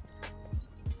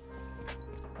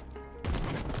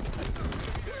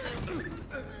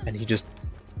 And he just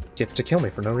gets to kill me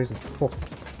for no reason. Cool.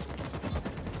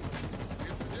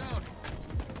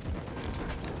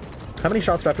 How many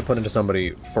shots do I have to put into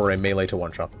somebody for a melee to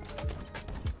one shot?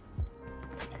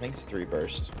 I think it's 3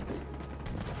 burst.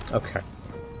 Okay.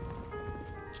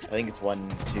 I think it's 1,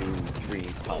 2, 3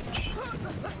 punch.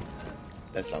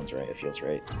 That sounds right. It feels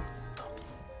right.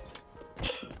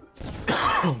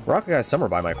 Rocket guy's somewhere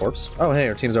by my corpse. Oh hey,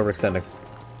 our team's overextending.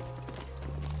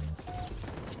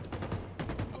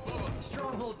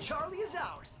 Stronghold Charlie is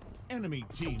ours. Enemy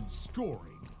team scoring.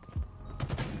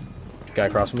 Guy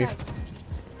across from you.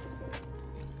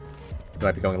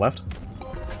 Might be going left.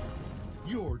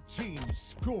 Your team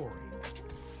scoring.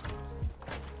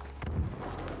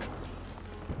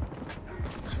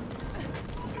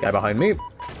 Guy behind me.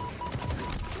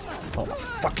 Oh my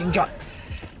fucking god.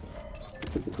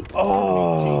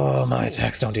 Oh, my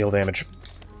attacks don't deal damage.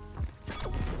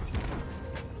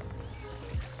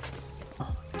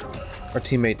 Our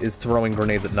teammate is throwing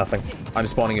grenades at nothing. I'm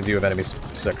spawning in view of enemies.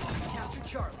 Sick. Captured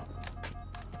Charlie.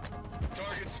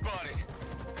 Target spotted.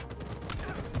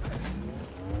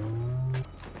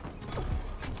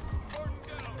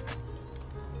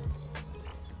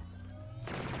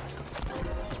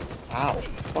 Ow. The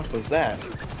fuck was that?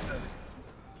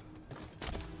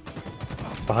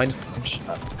 Behind.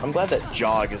 I'm glad that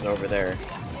Jog is over there.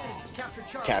 has captured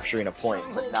Charlie. capturing a point,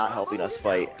 but not helping us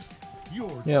fight.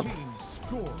 Your Yep. team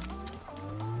scored.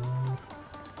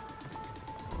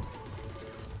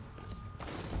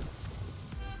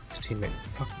 It's a teammate.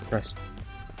 Fucking Christ.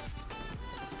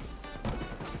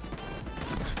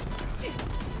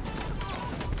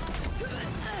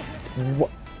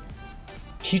 What?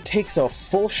 He takes a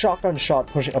full shotgun shot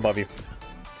pushing above you.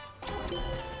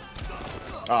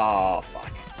 Oh,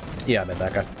 fuck. Yeah, I meant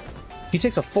that guy. He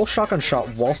takes a full shotgun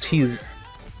shot whilst he's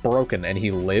broken and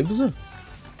he lives?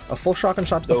 A full shotgun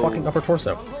shot to the Oh. fucking upper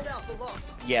torso. Stronghold Alpha lost.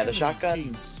 Yeah, the shotgun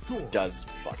Team scored. does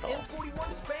fuck all.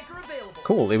 M41 Spanker available.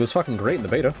 Cool, it was fucking great in the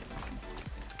beta.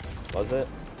 Was it?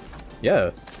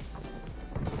 Yeah.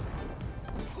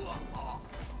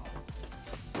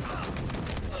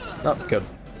 Oh, good.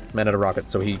 Man at a rocket,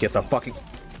 so he gets a fucking...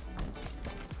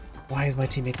 Why is my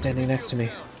teammate standing next to me?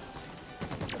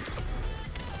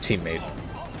 Teammate.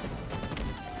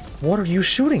 What are you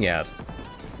shooting at?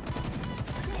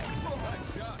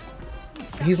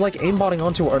 He's like aimbotting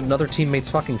onto another teammate's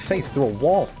fucking face through a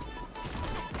wall.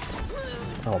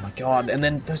 Oh my god, and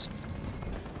then there's...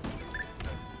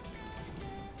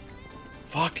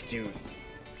 Fuck, dude.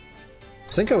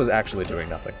 Cinco is actually doing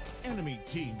nothing. Enemy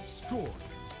team scored.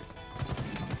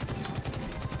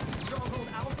 Stronghold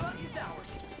Alpha is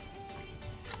ours.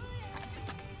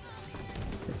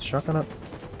 Is shotgun up?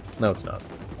 No, it's not.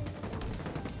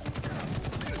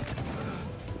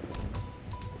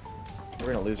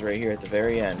 We're gonna lose right here at the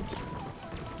very end.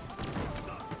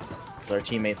 Because our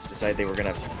teammates decided they were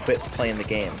gonna quit playing the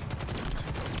game.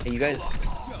 Hey, you guys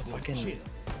fucking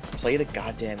play the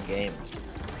goddamn game.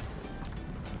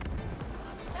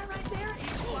 That right there is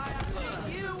why I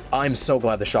picked you. I'm so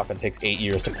glad the shotgun takes 8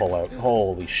 years to pull out.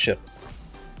 Holy shit.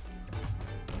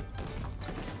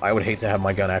 I would hate to have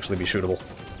my gun actually be shootable.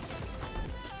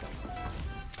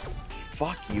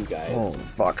 Fuck you guys. Oh,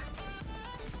 fuck.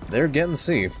 They're getting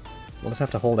C. We'll just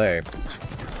have to hold A.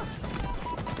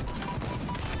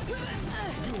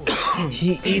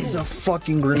 He eats a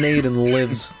fucking grenade and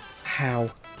lives.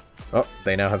 How? Oh,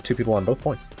 they now have 2 people on both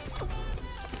points.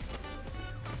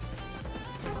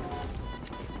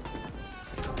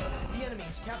 The enemy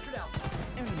has captured Alpha.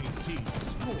 Enemy team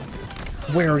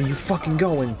scored. Where are you fucking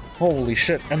going? Holy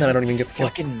shit. And then I don't even get the kill.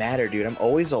 Fucking matter, dude. I'm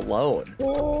always alone.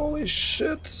 Holy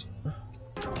shit.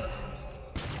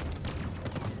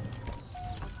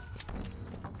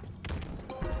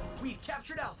 We've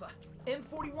captured Alpha.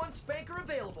 M41 Spanker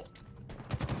available.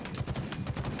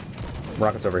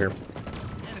 Rocket's over here.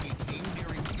 Enemy team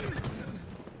nearing victory.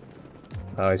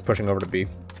 He's pushing over to B.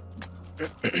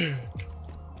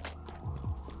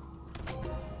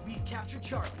 We've captured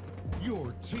Charlie.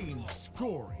 Your team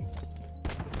scoring.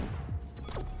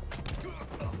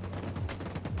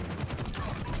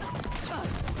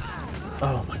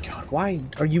 Oh my god, why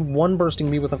are you one-bursting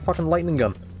me with a fucking lightning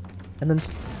gun? And then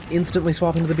instantly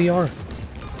swapping to the BR?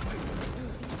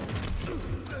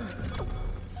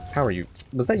 How are you?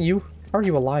 Was that you? How are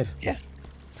you alive? Yeah.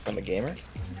 So I'm a gamer.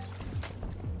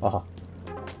 Uh-huh.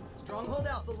 Stronghold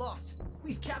Alpha lost.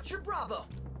 We've captured Bravo.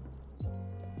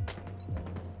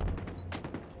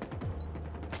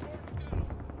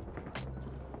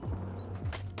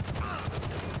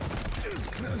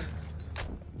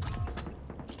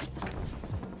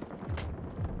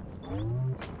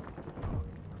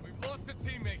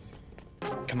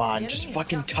 Come on, just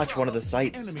fucking touch one of the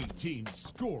sites. Enemy team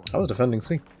scored. I was defending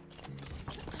C.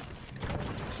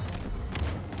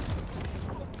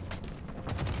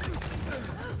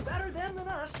 Better them than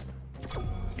us.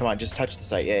 Come on, just touch the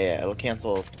site. Yeah, yeah, it'll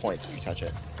cancel points if you touch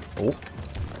it. Oh.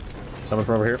 Coming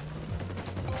from over here.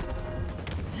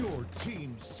 Your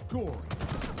team scoring.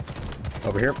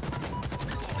 Over here.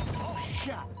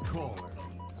 Shot caller.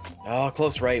 Oh,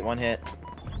 close right, one hit.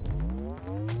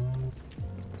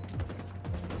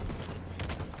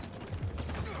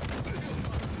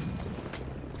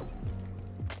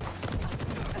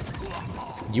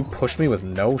 You pushed me with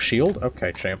no shield?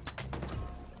 Okay, champ.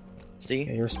 See?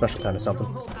 Yeah, you're a special kind of something.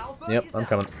 Stronghold Alpha Yep, is I'm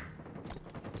coming. ours.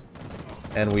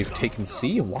 And we've taken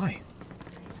C? Why?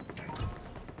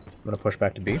 I'm gonna push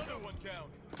back to B.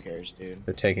 Who cares, dude?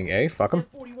 They're taking A, fuck them.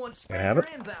 M41 Can I have it?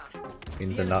 Spanker inbound.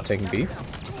 Means The they're not enemy taking has B.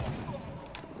 captured Alpha.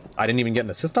 I didn't even get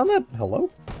an assist on that? Hello?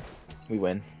 We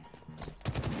win.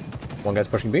 One guy's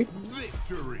pushing B?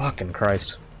 Victory. Fucking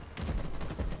Christ.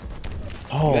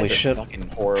 You Holy guys are shit. fucking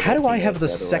horrible How do I have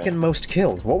teammates, the by way. second most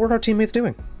kills? What were our teammates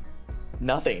doing?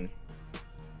 Nothing.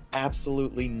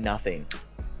 Absolutely nothing.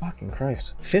 Fucking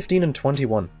Christ. 15 and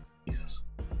 21. Jesus.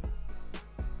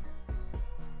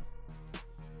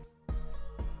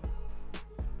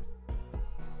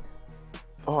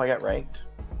 Oh, I got ranked.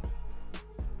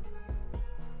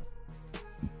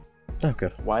 Oh,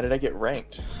 good. Why did I get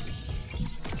ranked?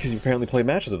 Because you apparently played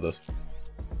matches of this.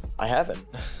 I haven't.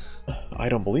 I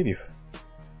don't believe you.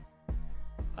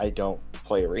 I don't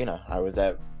play Arena. I was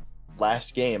at...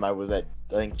 Last game, I was at,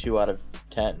 I think, 2 out of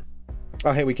 10.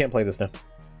 Oh, hey, we can't play this now.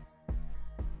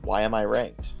 Why am I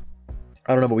ranked?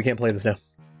 I don't know, but we can't play this now.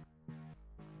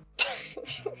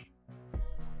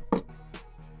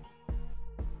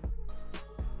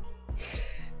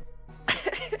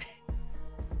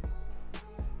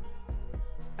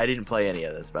 I didn't play any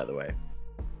of this, by the way.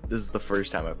 This is the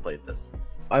first time I've played this.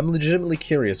 I'm legitimately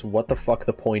curious what the fuck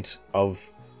the point of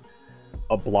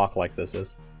a block like this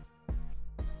is.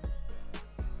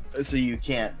 So you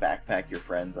can't backpack your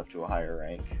friends up to a higher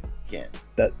rank? You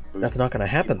can't. That's not gonna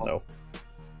happen, people.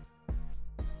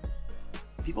 though.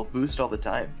 People boost all the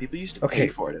time. People used to Okay. pay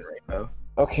for it in Rainbow.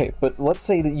 Okay, but let's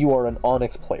say that you are an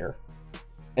Onyx player,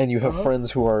 and you have friends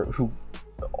who are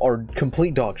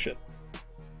complete dog shit.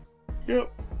 Yep.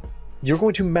 You're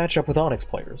going to match up with Onyx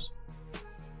players.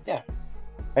 Yeah.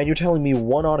 And you're telling me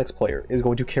one Onyx player is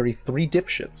going to carry 3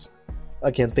 dipshits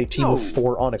against a team of No,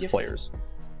 4 Onyx you- players.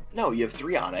 No, you have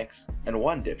 3 Onyx and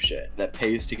 1 dipshit that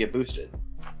pays to get boosted.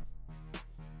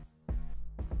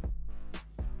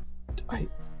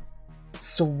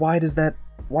 So why is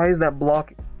that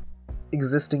block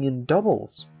existing in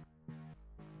doubles?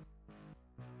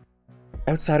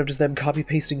 Outside of just them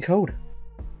copy-pasting code.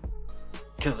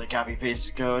 Because I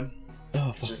copy-pasted code.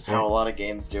 Oh, It's fuck just yeah. how a lot of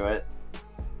games do it.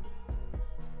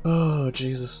 Oh,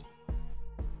 Jesus.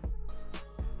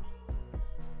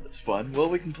 It's fun. Well,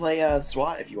 we can play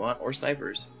SWAT if you want, or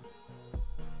Snipers.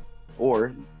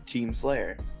 Or Team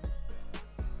Slayer.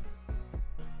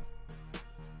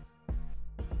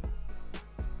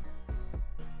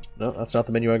 No, that's not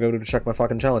the menu I go to check my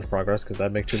fucking challenge progress, because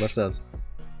that'd make too much sense.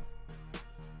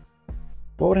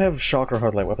 What would have shock or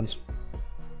hard light weapons?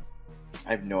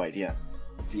 I have no idea.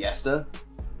 Fiesta?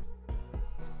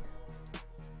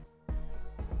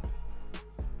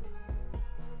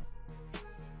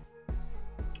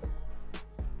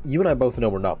 You and I both know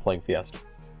we're not playing Fiesta.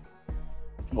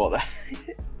 Well, that...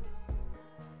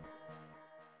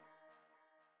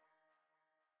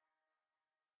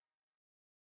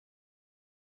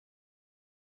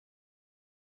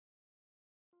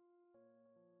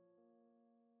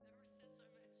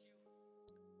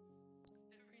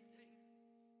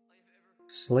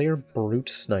 Slayer Brute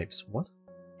Snipes. What?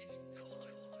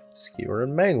 Skewer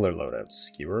and Mangler loadouts.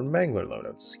 Skewer and Mangler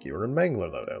loadouts. Skewer and Mangler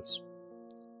loadouts.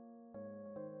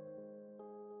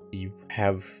 You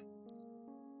have...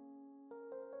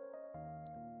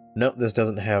 No, this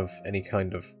doesn't have any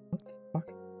kind of... What the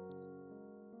fuck?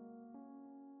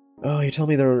 Oh, you tell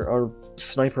me there are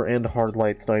sniper and hard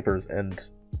light snipers and...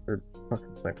 Or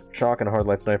fucking sniper. Shock and hard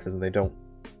light snipers, and they don't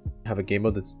have a game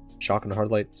mode that's shock and hard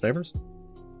light snipers?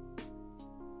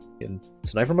 In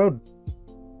sniper mode?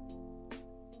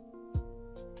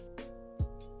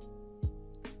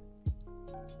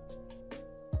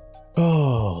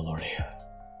 Oh, lordy.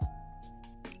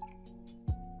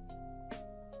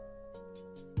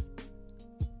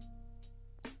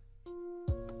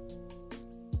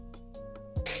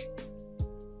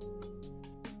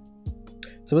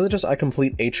 So is it just I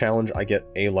complete a challenge, I get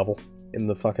a level in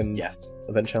the fucking Yes,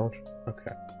 event challenge?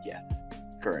 Okay.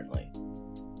 currently.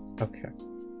 Okay.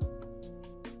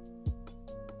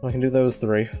 I can do those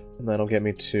 3, and that'll get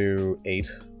me to 8.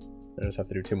 I just have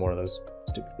to do 2 more of those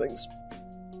stupid things.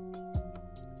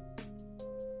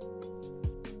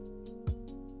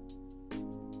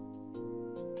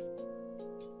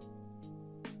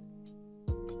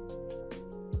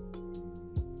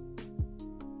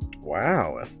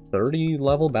 Wow, a 30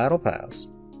 level battle pass.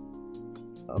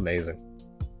 Amazing.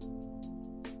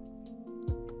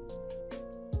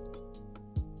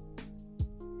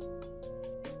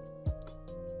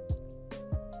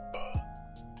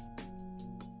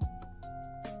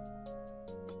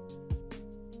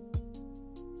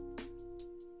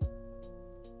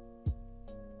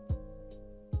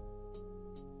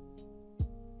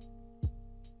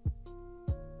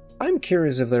 I'm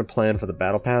curious if their plan for the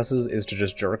battle passes is to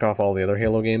just jerk off all the other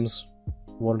Halo games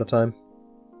one at a time.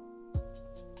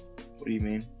 What do you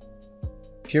mean?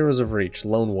 Heroes of Reach,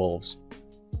 Lone Wolves.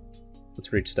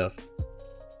 It's Reach stuff.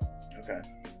 Okay.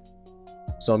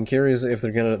 So I'm curious if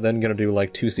they're gonna do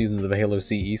like 2 seasons of Halo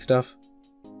CE stuff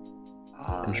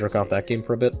and jerk off that game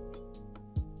for a bit.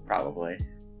 Probably.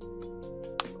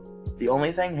 The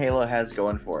only thing Halo has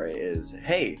going for it is,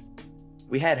 hey,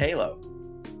 we had Halo.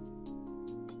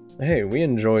 Hey, we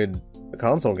enjoyed the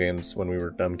console games when we were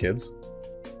dumb kids.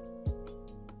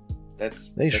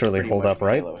 That's surely pretty hold much up, what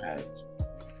right? Halo has.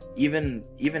 Even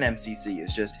MCC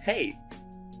is just, hey,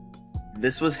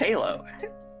 this was Halo.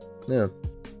 Yeah.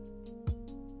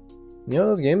 You know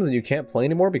those games that you can't play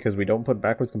anymore because we don't put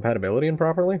backwards compatibility in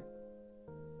properly?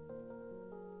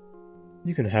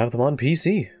 You can have them on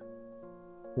PC.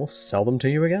 We'll sell them to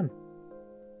you again.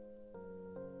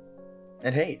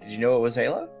 And hey, did you know it was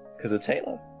Halo? Because it's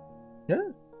Halo. Yeah.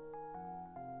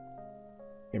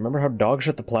 You remember how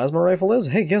dogshit the plasma rifle is?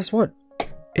 Hey, guess what?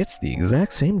 It's the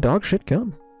exact same dogshit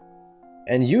gun.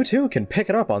 And you too can pick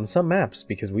it up on some maps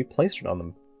because we placed it on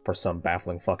them for some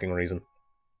baffling fucking reason.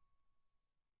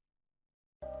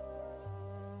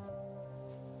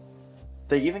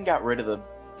 They even got rid of the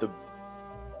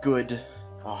good...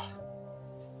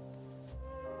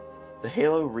 the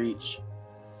Halo Reach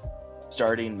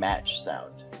starting match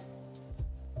sound.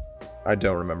 I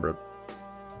don't remember it.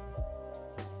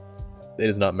 It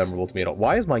is not memorable to me at all.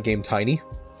 Why is my game tiny?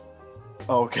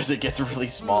 Oh, because it gets really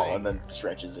small and then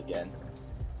stretches again.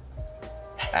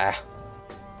 Ah.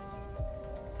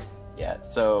 Yeah,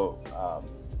 so,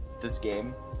 this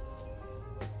game,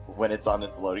 when it's on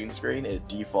its loading screen, it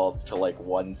defaults to like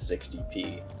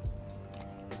 160p.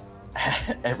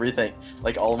 Everything,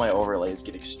 like all my overlays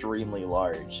get extremely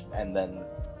large, and then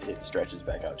it stretches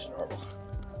back out to normal.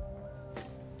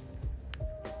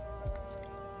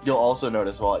 You'll also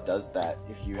notice while it does that,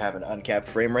 if you have an uncapped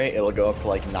frame rate, it'll go up to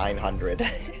like 900.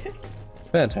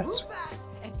 Fantastic. Move fast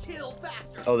and kill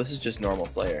faster. Oh, this is just normal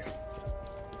Slayer.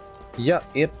 Yeah,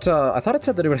 I thought it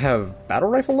said that it would have battle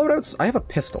rifle loadouts. I have a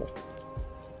pistol.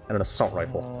 And an assault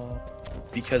rifle.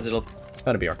 Because it'll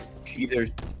And a BR. either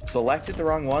selected the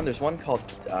wrong one. There's one called,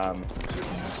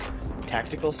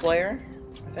 Tactical Slayer,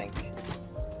 I think.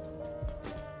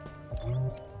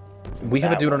 We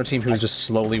have a That dude on one. a team who's just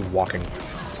slowly walking.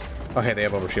 Oh, hey, they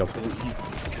have overshield.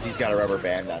 Because he's got a rubber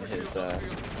band on his,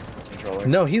 controller.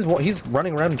 No, he's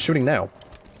running around and shooting now.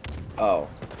 Oh.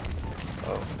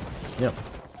 Oh. Yeah.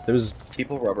 There's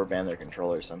People rubber band their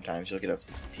controllers sometimes. You'll get a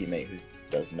teammate who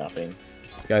does nothing.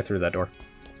 a guy through that door.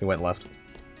 He went left.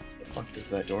 The fuck does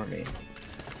that door mean?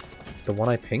 The one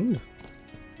I pinged?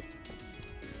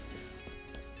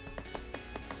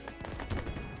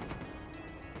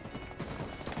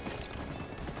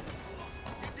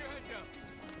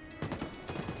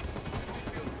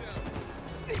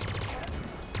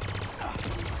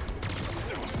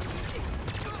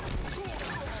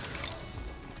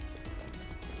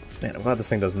 Man, I'm glad this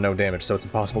thing does no damage, so it's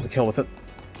impossible to kill with it.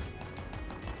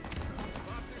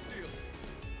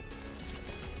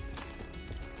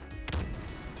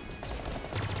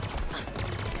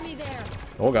 Enemy there.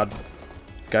 Oh god.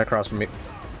 Guy across from me.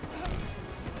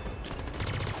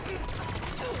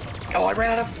 Oh, I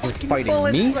ran out of You're fucking fighting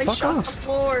bullets me? when I Fuck shot off. the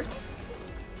floor.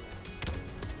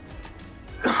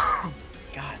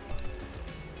 God.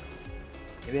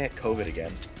 Maybe I had COVID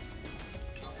again.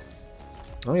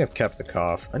 I have kept the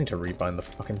cough. I need to rebind the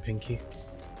fucking pinky.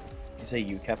 You say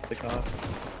you kept the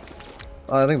cough?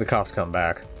 I think the cough's come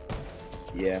back.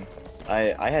 Yeah.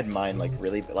 I had mine like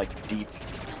really like deep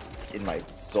in my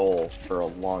soul for a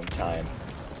long time.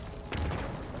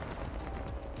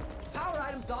 Power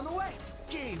items on the way.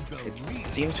 It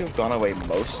seems to have gone away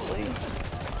mostly.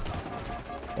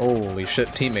 Holy shit,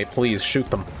 teammate, please shoot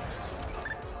them.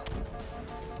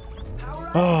 Power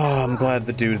items. Oh, I'm glad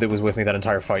the dude that was with me that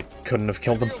entire fight couldn't have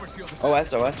killed them.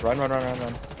 OS, run. I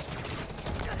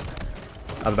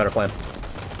have a better plan.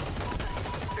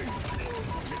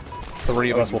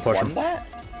 Three of us will push Won him. that?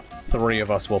 Three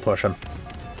of us will push him.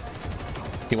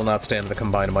 He will not stand the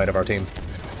combined might of our team.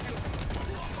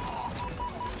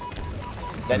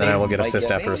 And then I will get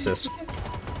assist after assist.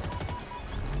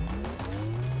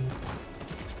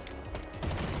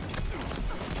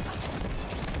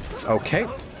 Okay.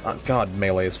 Oh, God,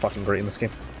 melee is fucking great in this game.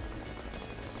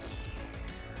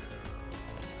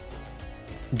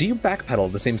 Do you backpedal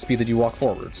at the same speed that you walk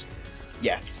forwards?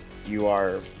 Yes, you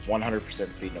are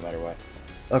 100% speed no matter what.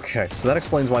 Okay, so that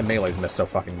explains why melees miss so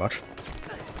fucking much.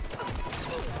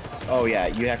 Oh yeah,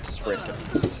 you have to sprint.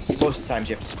 Most of the times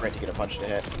you have to sprint to get a punch to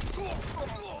hit.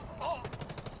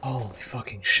 Holy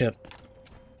fucking shit.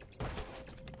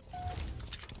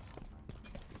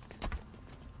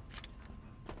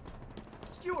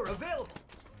 Skewer available.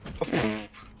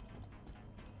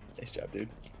 Nice job, dude.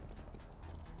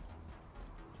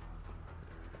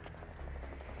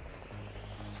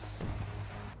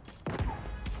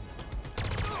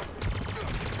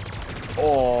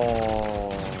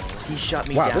 Oh, he shot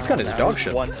me Wow, down. this gun is I dog was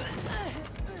shit.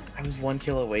 I was 1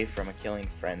 kill away from a killing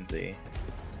frenzy.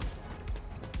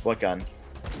 What gun?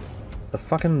 The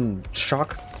fucking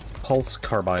shock pulse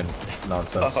carbine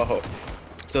nonsense. Oh,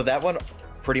 so that one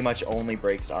pretty much only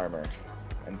breaks armor,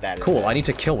 and that is Cool, it. I need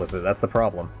to kill with it, that's the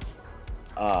problem.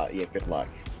 Yeah, good luck.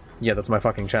 Yeah, that's my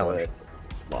fucking challenge.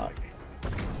 Good luck.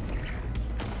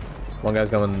 One guy's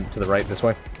going to the right this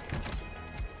way.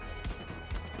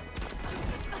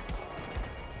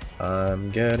 I'm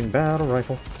getting battle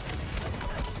rifle.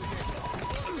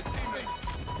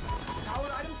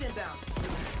 Powered items inbound.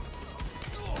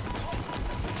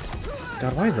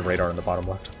 God, why is the radar in the bottom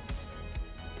left?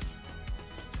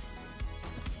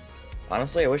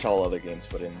 Honestly, I wish all other games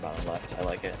put in bottom left. I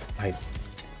like it.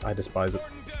 I despise it.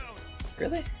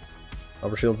 Really?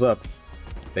 Overshield's up.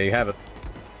 There you have it.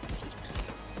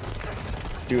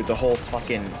 Dude, the whole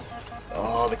fucking...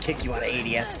 Oh, the kick you out of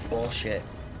ADS bullshit.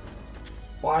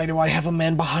 Why do I have a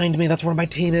man behind me? That's where my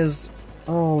team is.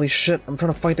 Holy shit, I'm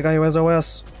trying to fight the guy who has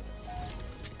OS.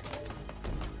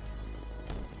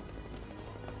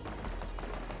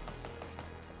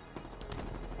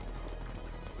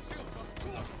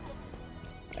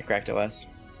 I cracked OS.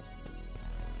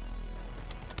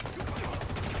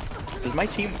 Does my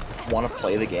team want to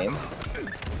play the game?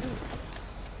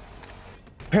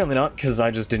 Apparently not, because I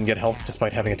just didn't get help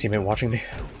despite having a teammate watching me.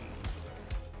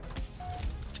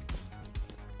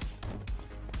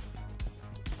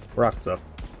 Rockets up.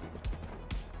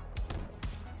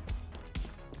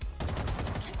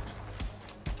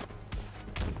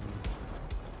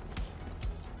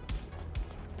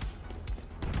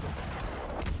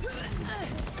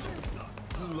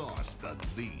 Lost the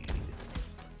lead.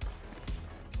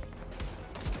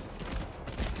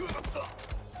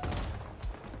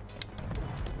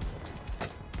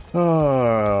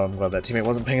 Oh, I'm glad that teammate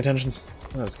wasn't paying attention.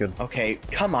 That was good. Okay,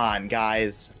 come on,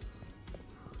 guys.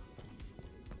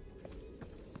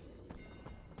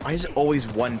 Why is it always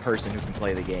one person who can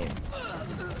play the game?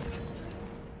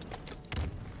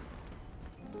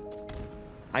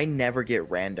 I never get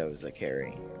randos that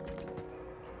carry.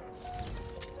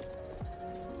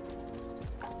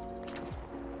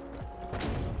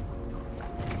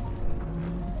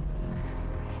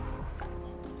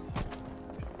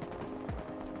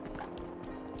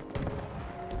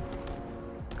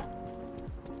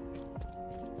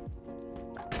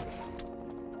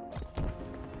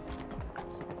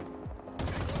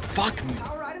 Fuck me.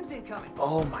 Power items incoming.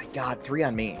 Oh my god, 3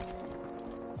 on me.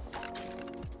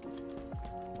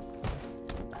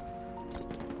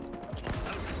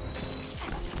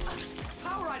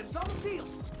 Power items on the field.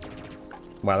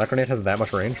 Wow, that grenade has that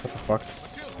much range? What the fuck?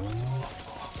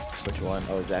 Which one?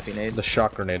 Oh, Zappy Nade? The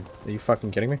shock grenade. Are you fucking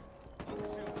kidding me?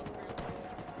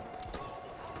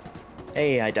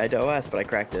 Hey, I died to OS, but I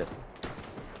cracked it.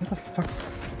 What the fuck?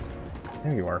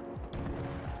 There you are.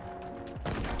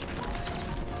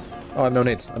 Oh, I have no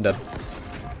nades. I'm dead.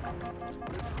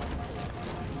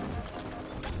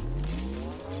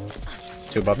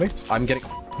 Two above me. I'm getting...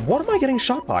 What am I getting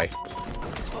shot by?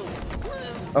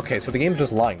 Okay, so the game's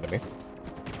just lying to me.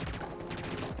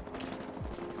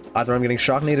 Either I'm getting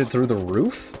shock naded through the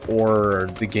roof, or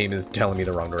the game is telling me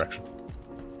the wrong direction.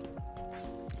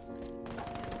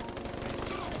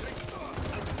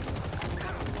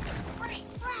 Great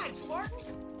frag, Spartan.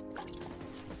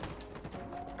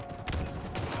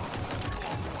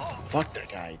 Fuck that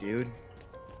guy, dude.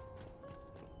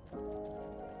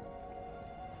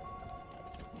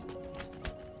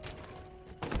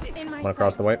 In my I'm gonna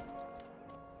cross the way.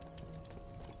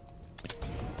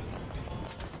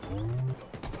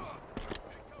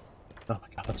 Oh my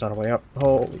god, that's not a way up.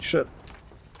 Holy shit.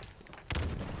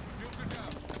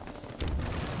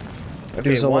 I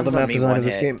do so love the one's on map me, design one of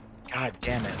this hit. game. God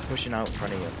damn it, pushing out in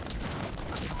front of you.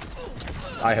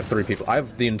 I have 3 people. I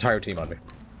have the entire team on me.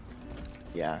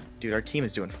 Yeah, dude, our team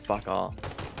is doing fuck all.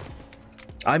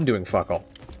 I'm doing fuck all.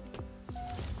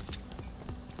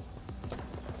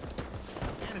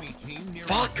 Enemy team near.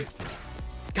 Fuck!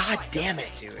 God damn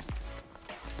it, dude.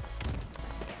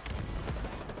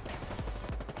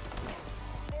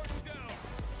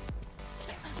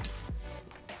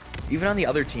 Even on the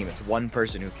other team, it's one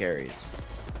person who carries.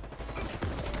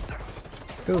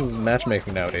 It's because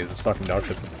matchmaking nowadays is fucking dog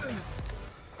shit.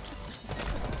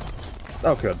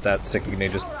 Oh good, that sticky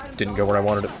grenade just didn't go where I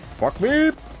wanted it. Fuck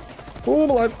me! Oh, I'm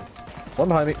alive. One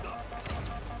behind me.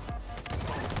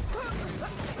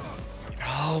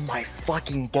 Oh my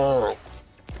fucking god.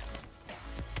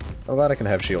 I'm glad I can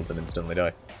have shields and instantly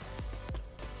die.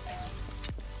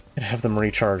 And have them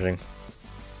recharging.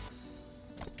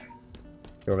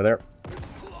 Go over there.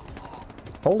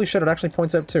 Holy shit, it actually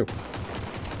points out too.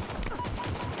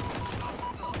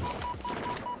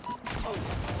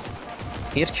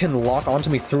 It can lock onto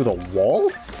me through the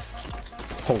wall?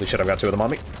 Holy shit, I've got 2 of them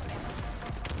on me.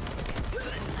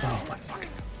 Oh my fucking...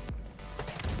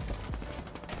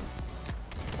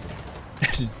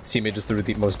 Teammate just threw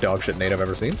the most dog shit nade I've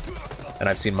ever seen. And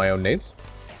I've seen my own nades.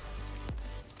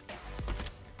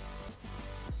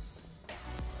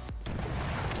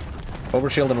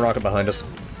 Overshield and rocket behind us.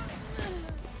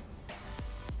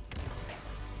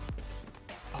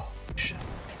 Oh, shit.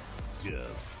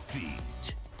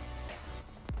 Defeat.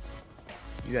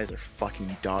 You guys are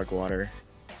fucking dog water.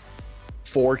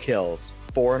 4 kills.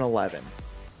 4 and 11.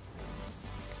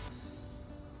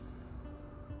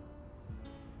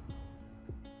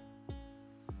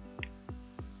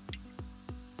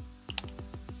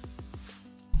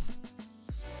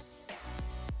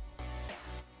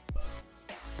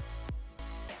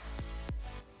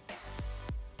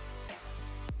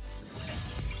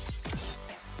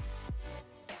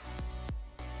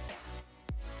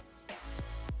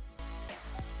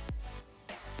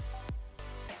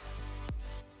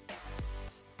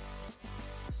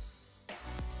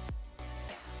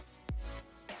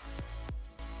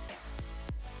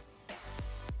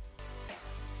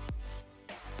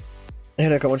 Hey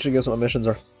Nick, I want you to guess what my missions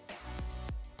are.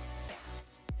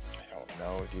 I don't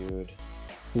know, dude.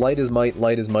 Light is might, and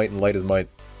light is might.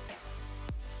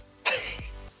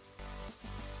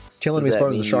 Kill enemy Does that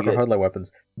Spartans with mean shock you or get- hardlight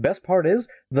weapons. Best part is,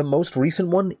 the most recent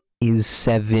one Is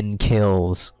 7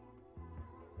 kills.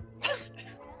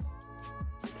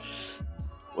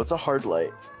 What's a hard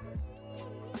light?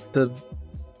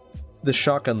 the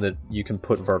shotgun that you can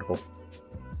put vertical.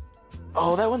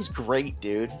 Oh, that one's great,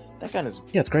 dude. That gun is...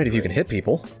 Yeah, it's great if you can hit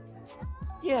people.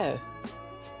 Yeah.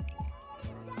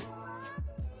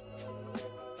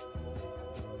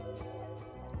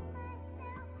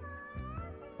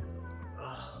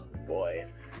 Oh, boy.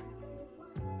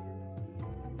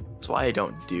 That's why I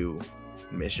don't do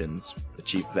missions.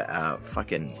 Achieve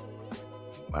fucking...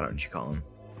 Why don't you call them?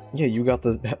 Yeah, you got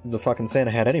the fucking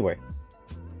Santa hat anyway.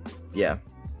 Yeah.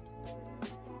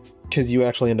 Because you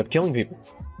actually end up killing people.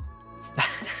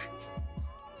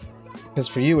 Because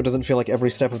for you, it doesn't feel like every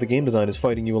step of the game design is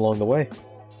fighting you along the way.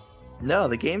 No,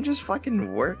 the game just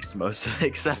fucking works most of it,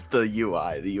 except the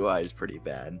UI. The UI is pretty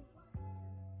bad.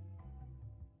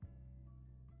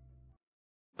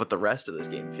 But the rest of this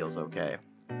game feels okay.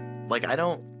 Like, I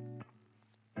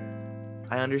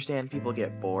understand people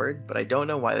get bored, but I don't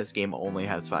know why this game only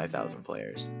has 5,000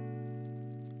 players.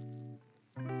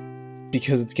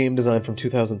 Because it's game design from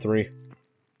 2003.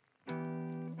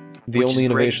 The Which is only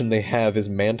great. innovation they have is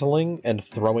mantling and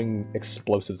throwing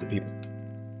explosives at people.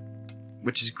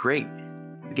 Which is great.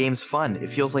 The game's fun.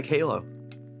 It feels like Halo.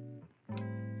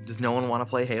 Does no one want to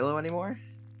play Halo anymore?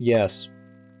 Yes.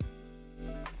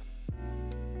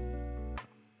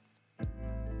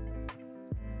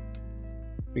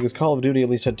 Because Call of Duty at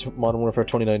least had Modern Warfare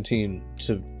 2019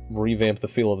 to revamp the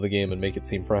feel of the game and make it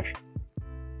seem fresh.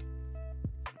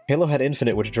 Halo had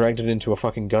Infinite, which dragged it into a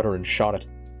fucking gutter and shot it.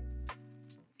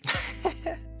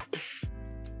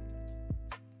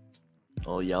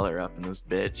 I'll yell her up in this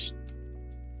bitch.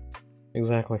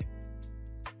 Exactly.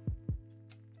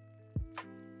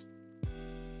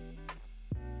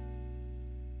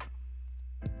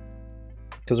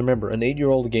 Because remember, an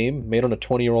 8-year-old game made on a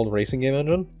 20-year-old racing game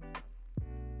engine,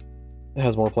 it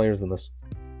has more players than this.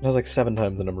 It has like 7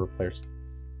 times the number of players.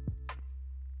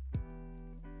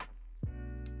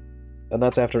 And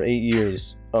that's after 8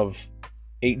 years of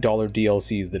 $8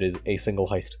 DLCs that is a single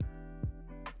heist.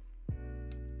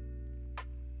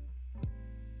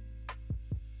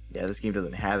 Yeah, this game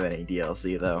doesn't have any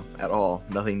DLC, though, at all.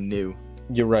 Nothing new.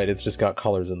 You're right, it's just got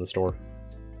colors in the store.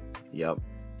 Yep.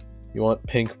 You want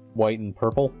pink, white, and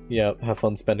purple? Yeah, have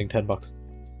fun spending $10.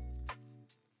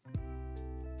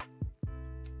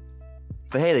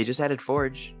 But hey, they just added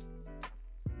Forge.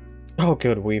 Oh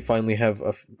good, we finally have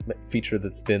a feature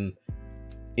that's been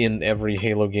in every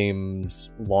Halo game's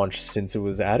launch since it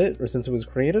was added, or since it was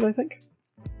created, I think?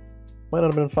 Might not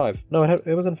have been in 5. No,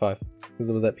 it was in 5, because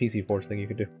there was that PC Forge thing you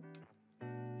could do.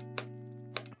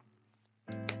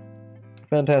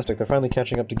 Fantastic, they're finally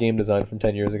catching up to game design from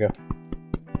 10 years ago.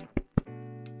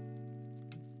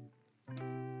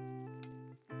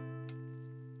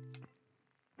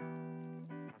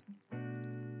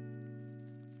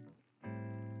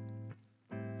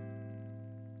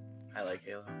 I like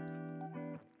Halo.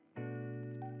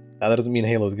 That doesn't mean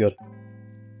Halo's good.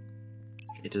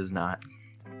 It does not.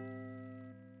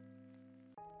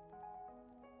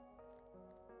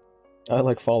 I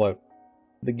like Fallout.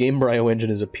 The Gamebryo engine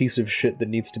is a piece of shit that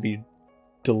needs to be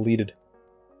deleted.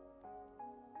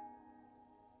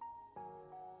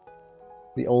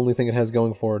 The only thing it has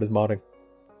going for it is modding.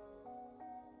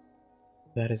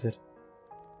 That is it.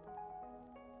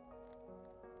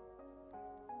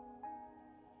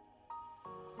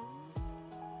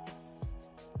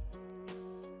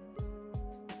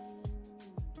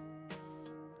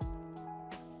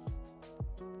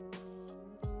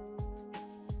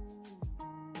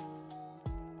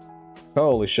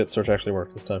 Holy shit, search actually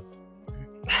worked this time.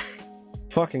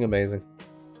 Fucking amazing.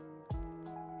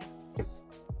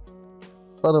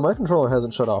 Brother, my controller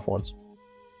hasn't shut off once.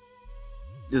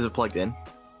 Is it plugged in?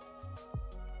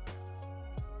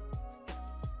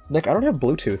 Nick, I don't have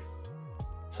Bluetooth.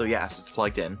 So yes, it's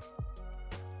plugged in.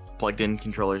 Plugged in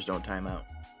controllers don't time out.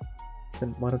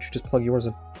 Then why don't you just plug yours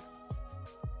in?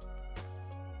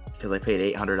 Because I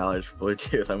paid $800 for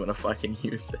Bluetooth, I'm gonna fucking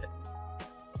use it.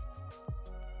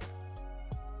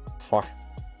 Fuck.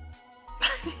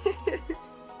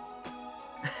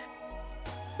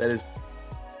 That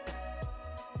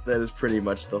is pretty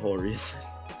much the whole reason.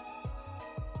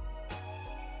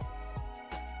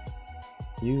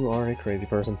 You are a crazy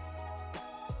person.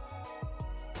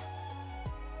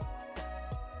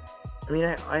 I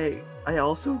mean, I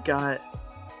also got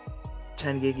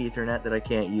 10 gig Ethernet that I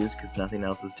can't use because nothing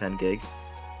else is 10 gig.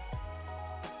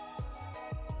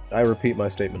 I repeat my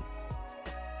statement.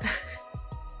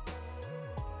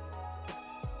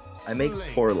 I make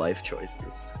poor life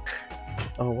choices.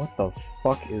 Oh, what the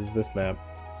fuck is this map?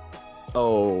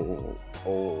 Oh,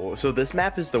 so this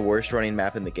map is the worst running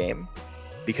map in the game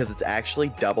because it's actually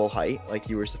double height, like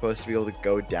you were supposed to be able to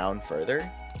go down further,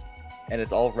 and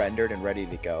it's all rendered and ready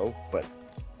to go, but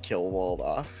kill walled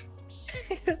off.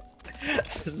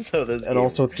 So this And game,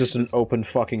 also it's just an open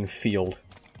fucking field.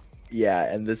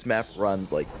 yeah, and this map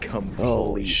runs like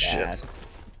complete shit. ass.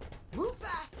 Move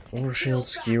fast. Overshield,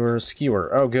 skewer,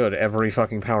 skewer. Oh good, every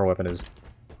fucking power weapon is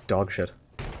dog shit.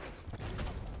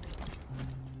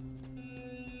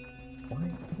 Why?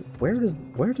 Where does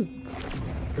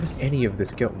any of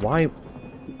this go? Why?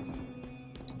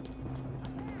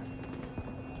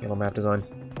 Yellow map design.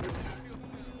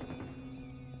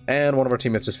 And one of our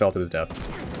teammates just fell to his death.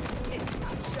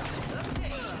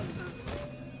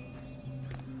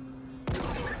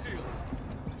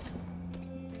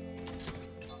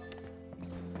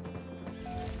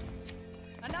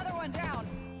 Another one down.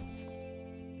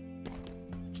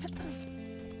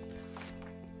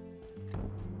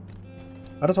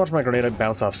 I just watched my grenade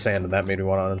bounce off sand and that made me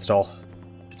want to uninstall.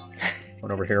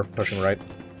 One over here, pushing right.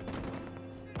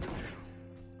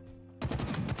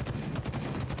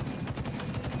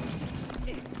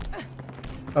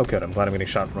 Oh good, I'm glad I'm getting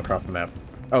shot from across the map.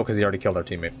 Oh, because he already killed our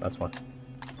teammate, that's why.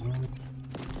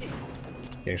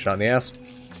 Getting shot in the ass.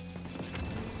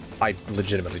 I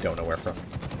legitimately don't know where from.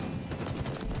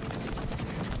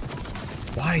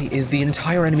 Why is the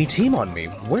entire enemy team on me?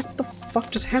 What the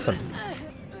fuck just happened?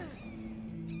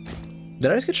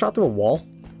 Did I just get shot through a wall?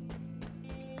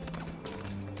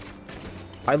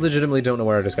 I legitimately don't know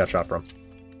where I just got shot from.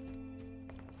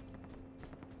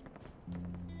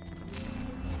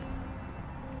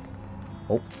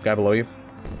 Oh, guy below you.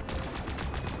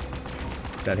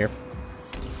 Down here.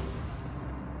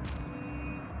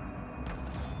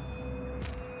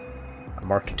 I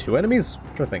marked 2 enemies?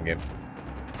 Sure thing, game.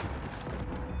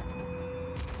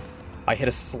 I hit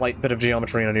a slight bit of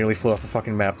geometry and I nearly flew off the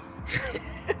fucking map.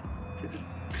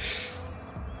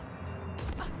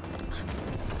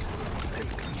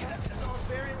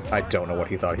 I don't know what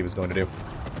he thought he was going to do.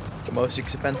 The most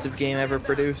expensive game ever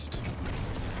produced.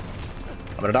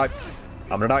 I'm gonna die.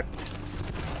 I'm gonna die.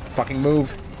 Fucking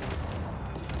move.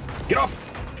 Get off!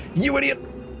 You idiot!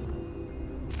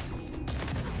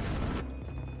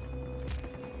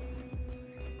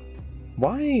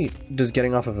 Why does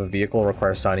getting off of a vehicle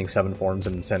require signing 7 forms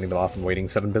and sending them off and waiting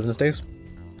 7 business days?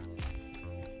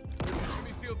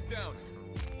 Enemy field's down.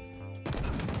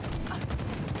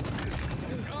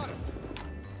 Got him.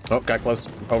 Oh, guy close.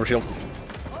 Overshield.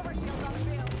 Overshield's on the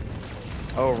field.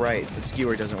 Oh right, the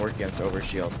skewer doesn't work against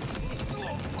overshield.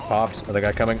 Pops. Another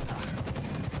guy coming.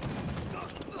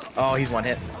 Oh, he's one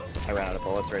hit. I ran out of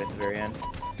bullets right at the very end.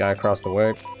 Guy across the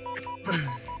way.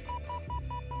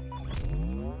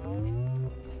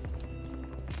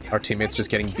 Our teammate's just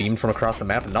getting beamed from across the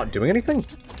map and not doing anything?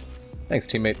 Thanks,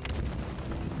 teammate.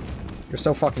 You're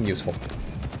so fucking useful.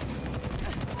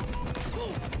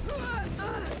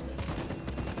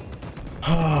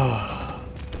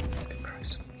 Fucking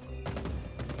Christ.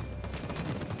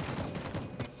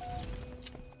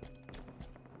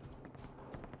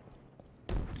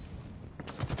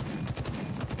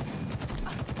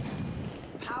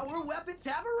 Power weapons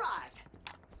have arrived.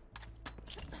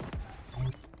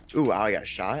 Ooh, wow, I got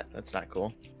shot? That's not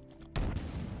cool.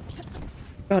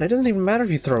 God, it doesn't even matter if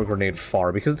you throw a grenade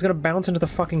far, because it's gonna bounce into the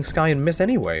fucking sky and miss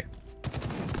anyway.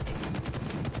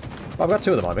 Oh, I've got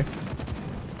 2 of them on me.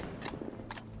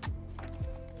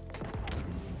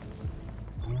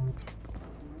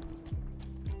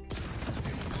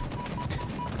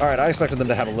 Alright, I expected them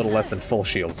to have a little less than full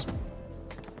shields.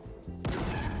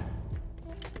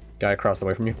 Guy across the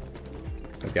way from you.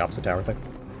 Like the opposite tower thing.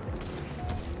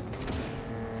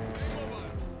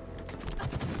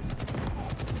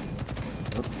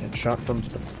 Oh, and shot from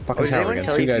the fucking Did tower anyone again.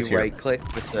 tell Two you guys if you here. right click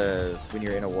with the when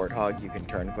you're in a warthog, you can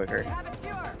turn quicker? Have a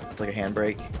skewer. It's like a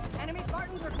handbrake. Enemy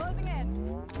Spartans are closing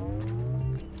in.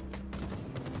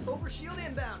 Overshield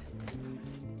inbound.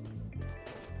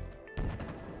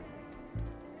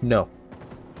 No.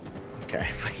 Okay,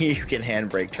 you can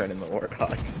handbrake turn in the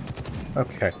warthogs.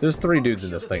 Okay, there's 3 dudes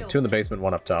in this thing. 2 in the basement,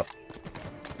 1 up top.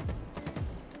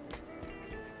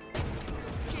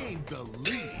 Gained the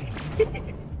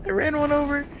lead. I ran one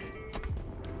over.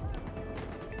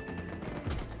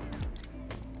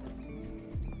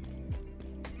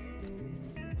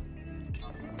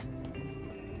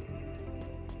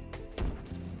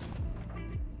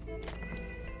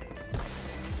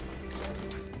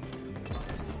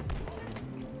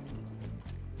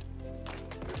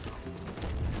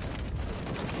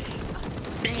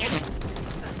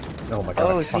 Oh my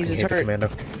god, Oh, I Sneeze fucking is hate the hurt. commando.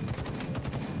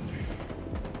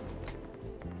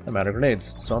 I'm out of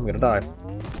grenades, so I'm gonna die.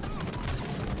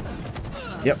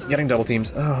 Yep, getting double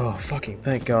teams. Oh, fucking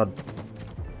thank god.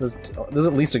 There's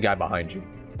at least a guy behind you.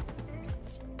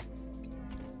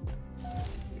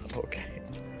 Okay.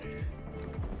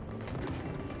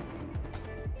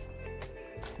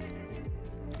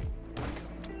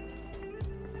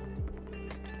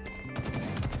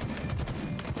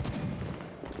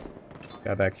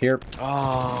 Guy back here.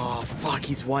 Oh, fuck,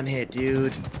 he's one hit,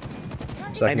 dude.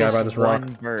 I Second guy missed by this rock.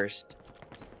 one burst.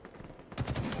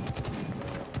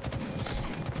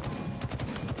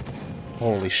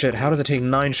 Holy shit, how does it take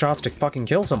 9 shots to fucking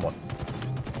kill someone?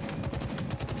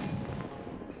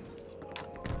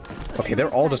 Okay, they're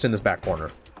all just in this back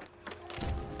corner.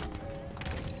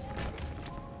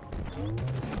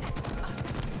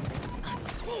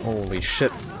 Holy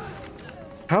shit.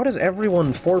 How does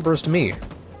everyone 4-burst me?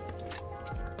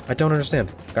 I don't understand.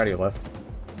 Guy to your left.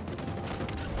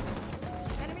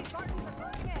 Enemy Spartans are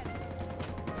closing in.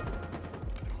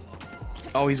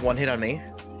 Oh, he's one hit on me.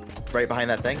 Right behind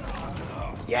that thing.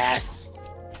 Yes.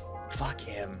 Fuck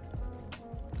him.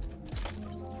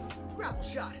 Grapple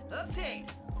shot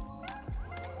obtained.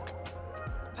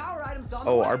 Power items on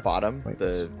Oh, the way. our bottom, Wait,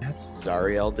 the that's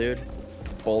Zariel dude.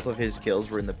 Both of his kills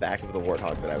were in the back of the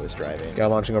warthog that I was driving. guy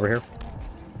launching over here.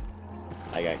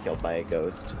 I got killed by a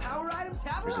ghost. Power items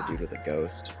have There's a dude with a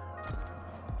ghost.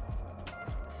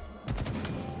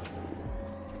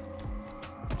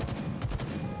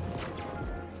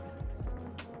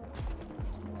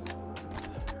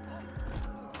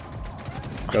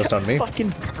 Ghost on me.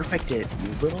 Fucking perfect it, you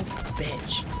little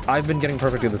bitch. I've been getting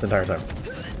perfect this entire time.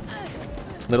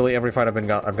 Literally every fight I've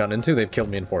gotten into, they've killed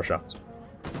me in 4 shots.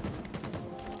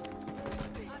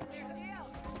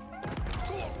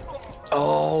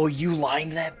 Oh, you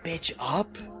lined that bitch up?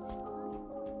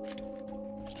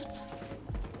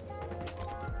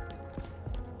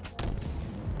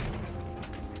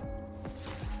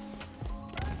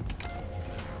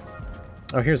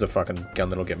 Oh, here's a fucking gun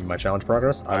that'll get me my challenge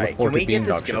progress. I look Alright, can forward we to get being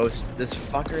this dog shit. ghost? This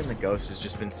fucker in the ghost has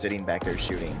just been sitting back there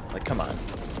shooting. Like, come on.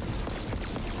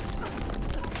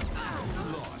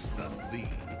 Lost the lead.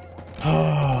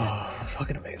 Oh,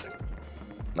 fucking amazing.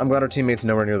 I'm glad our teammate's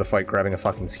nowhere near the fight grabbing a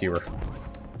fucking skewer.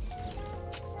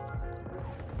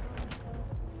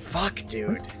 Fuck, dude.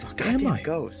 Where the This fuck am goddamn I?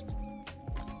 ghost.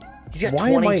 He's got Why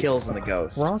am 20 I kills in the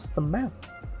ghost. across the map?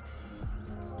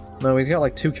 No, he's got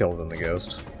like 2 kills in the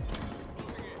ghost.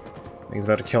 I think he's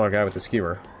about to kill our guy with the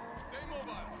skewer.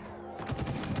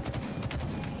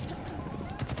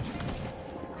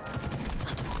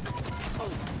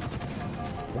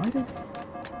 Why does...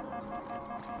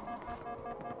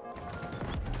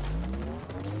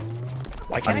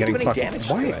 Why I'm can't I getting do any fucking... damage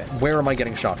Why? to it? Where am I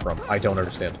getting shot from? I don't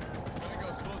understand.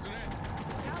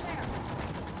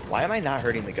 Why am I not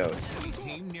hurting the ghost?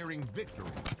 Team nearing victory.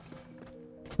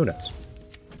 Who knows?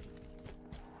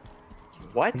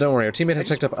 What? Don't worry, our teammate has I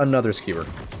picked up another skewer.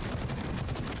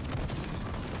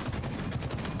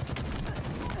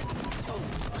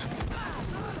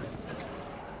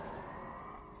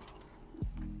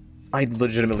 I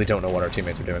legitimately don't know what our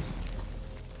teammates are doing.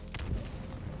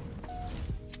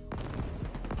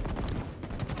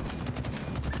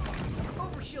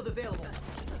 Overshield available.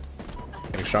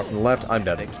 Getting shot from the left, I'm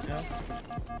dead. Thanks, now.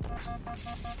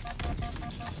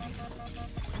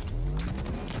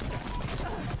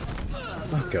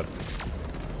 Oh, good.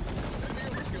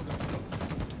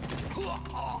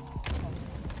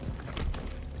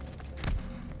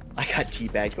 I got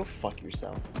teabagged. Go fuck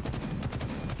yourself.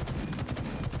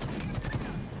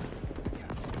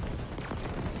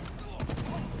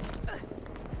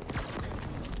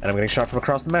 And I'm getting shot from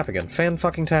across the map again.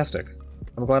 Fan-fucking-tastic.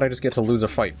 I'm glad I just get to lose a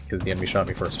fight because the enemy shot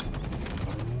me first.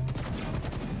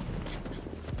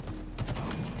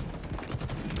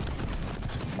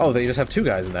 Oh, they just have two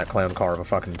guys in that clown car of a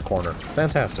fucking corner.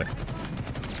 Fantastic.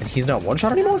 And he's not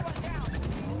one-shot anymore?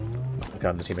 Oh my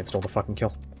god, the teammate stole the fucking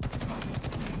kill.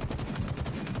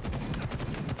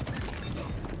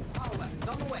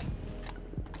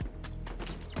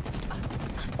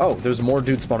 Oh, there's more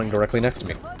dudes spawning directly next to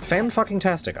me.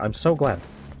 Fan-fucking-tastic. I'm so glad.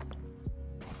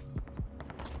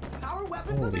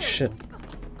 Holy shit.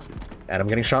 And I'm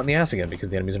getting shot in the ass again because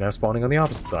the enemies are now spawning on the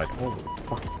opposite side. Holy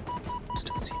fuck.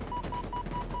 Still see.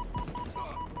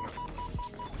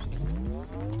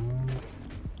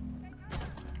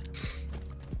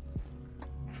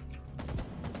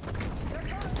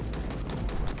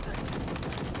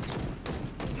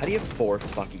 How do you have 4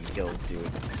 fucking kills, dude?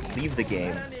 Leave the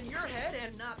game. I'm in your head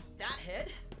and not that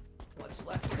head. What's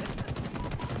left of it?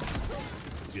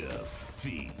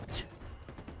 Defeat.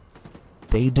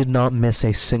 They did not miss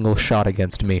a single shot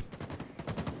against me.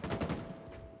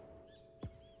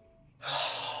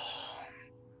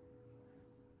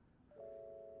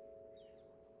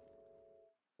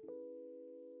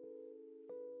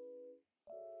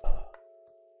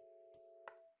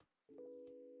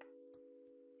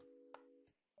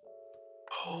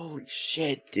 Holy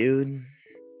shit, dude.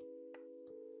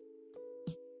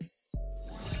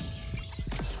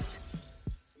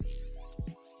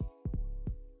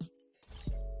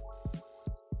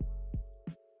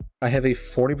 I have a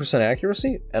 40%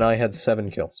 accuracy, and I had 7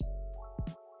 kills.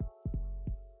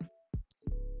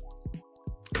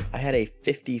 I had a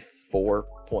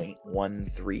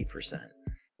 54.13%.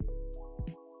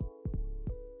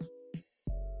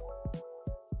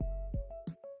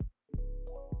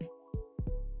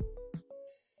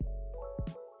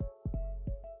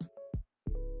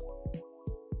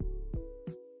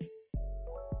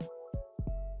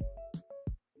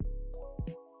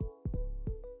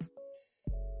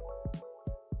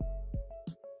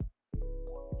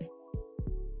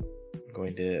 I'm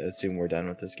going to assume we're done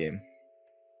with this game.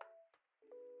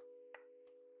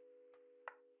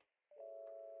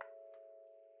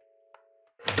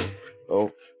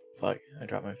 Oh, fuck. I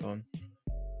dropped my phone.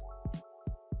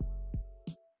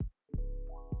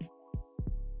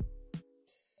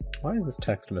 Why is this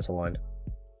text misaligned?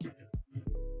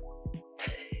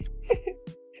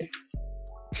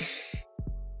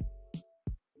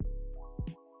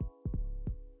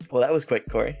 Well, that was quick,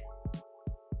 Corey.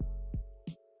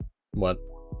 What?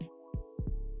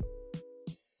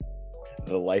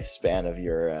 The lifespan of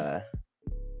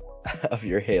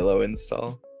your Halo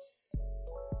install.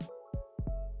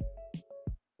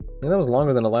 Yeah, that was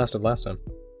longer than it lasted last time.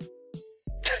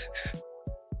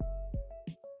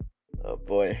 Oh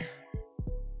boy.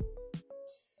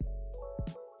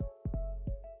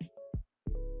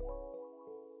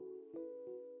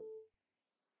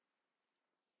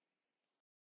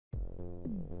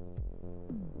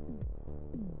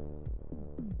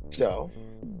 So,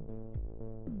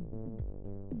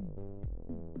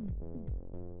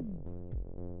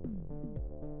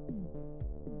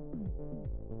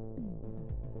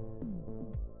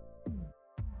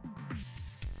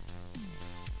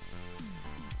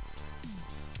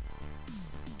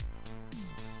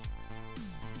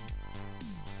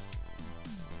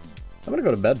 I'm gonna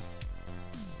go to bed.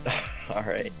 all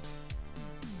right.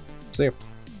 See you.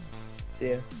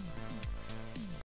 See ya.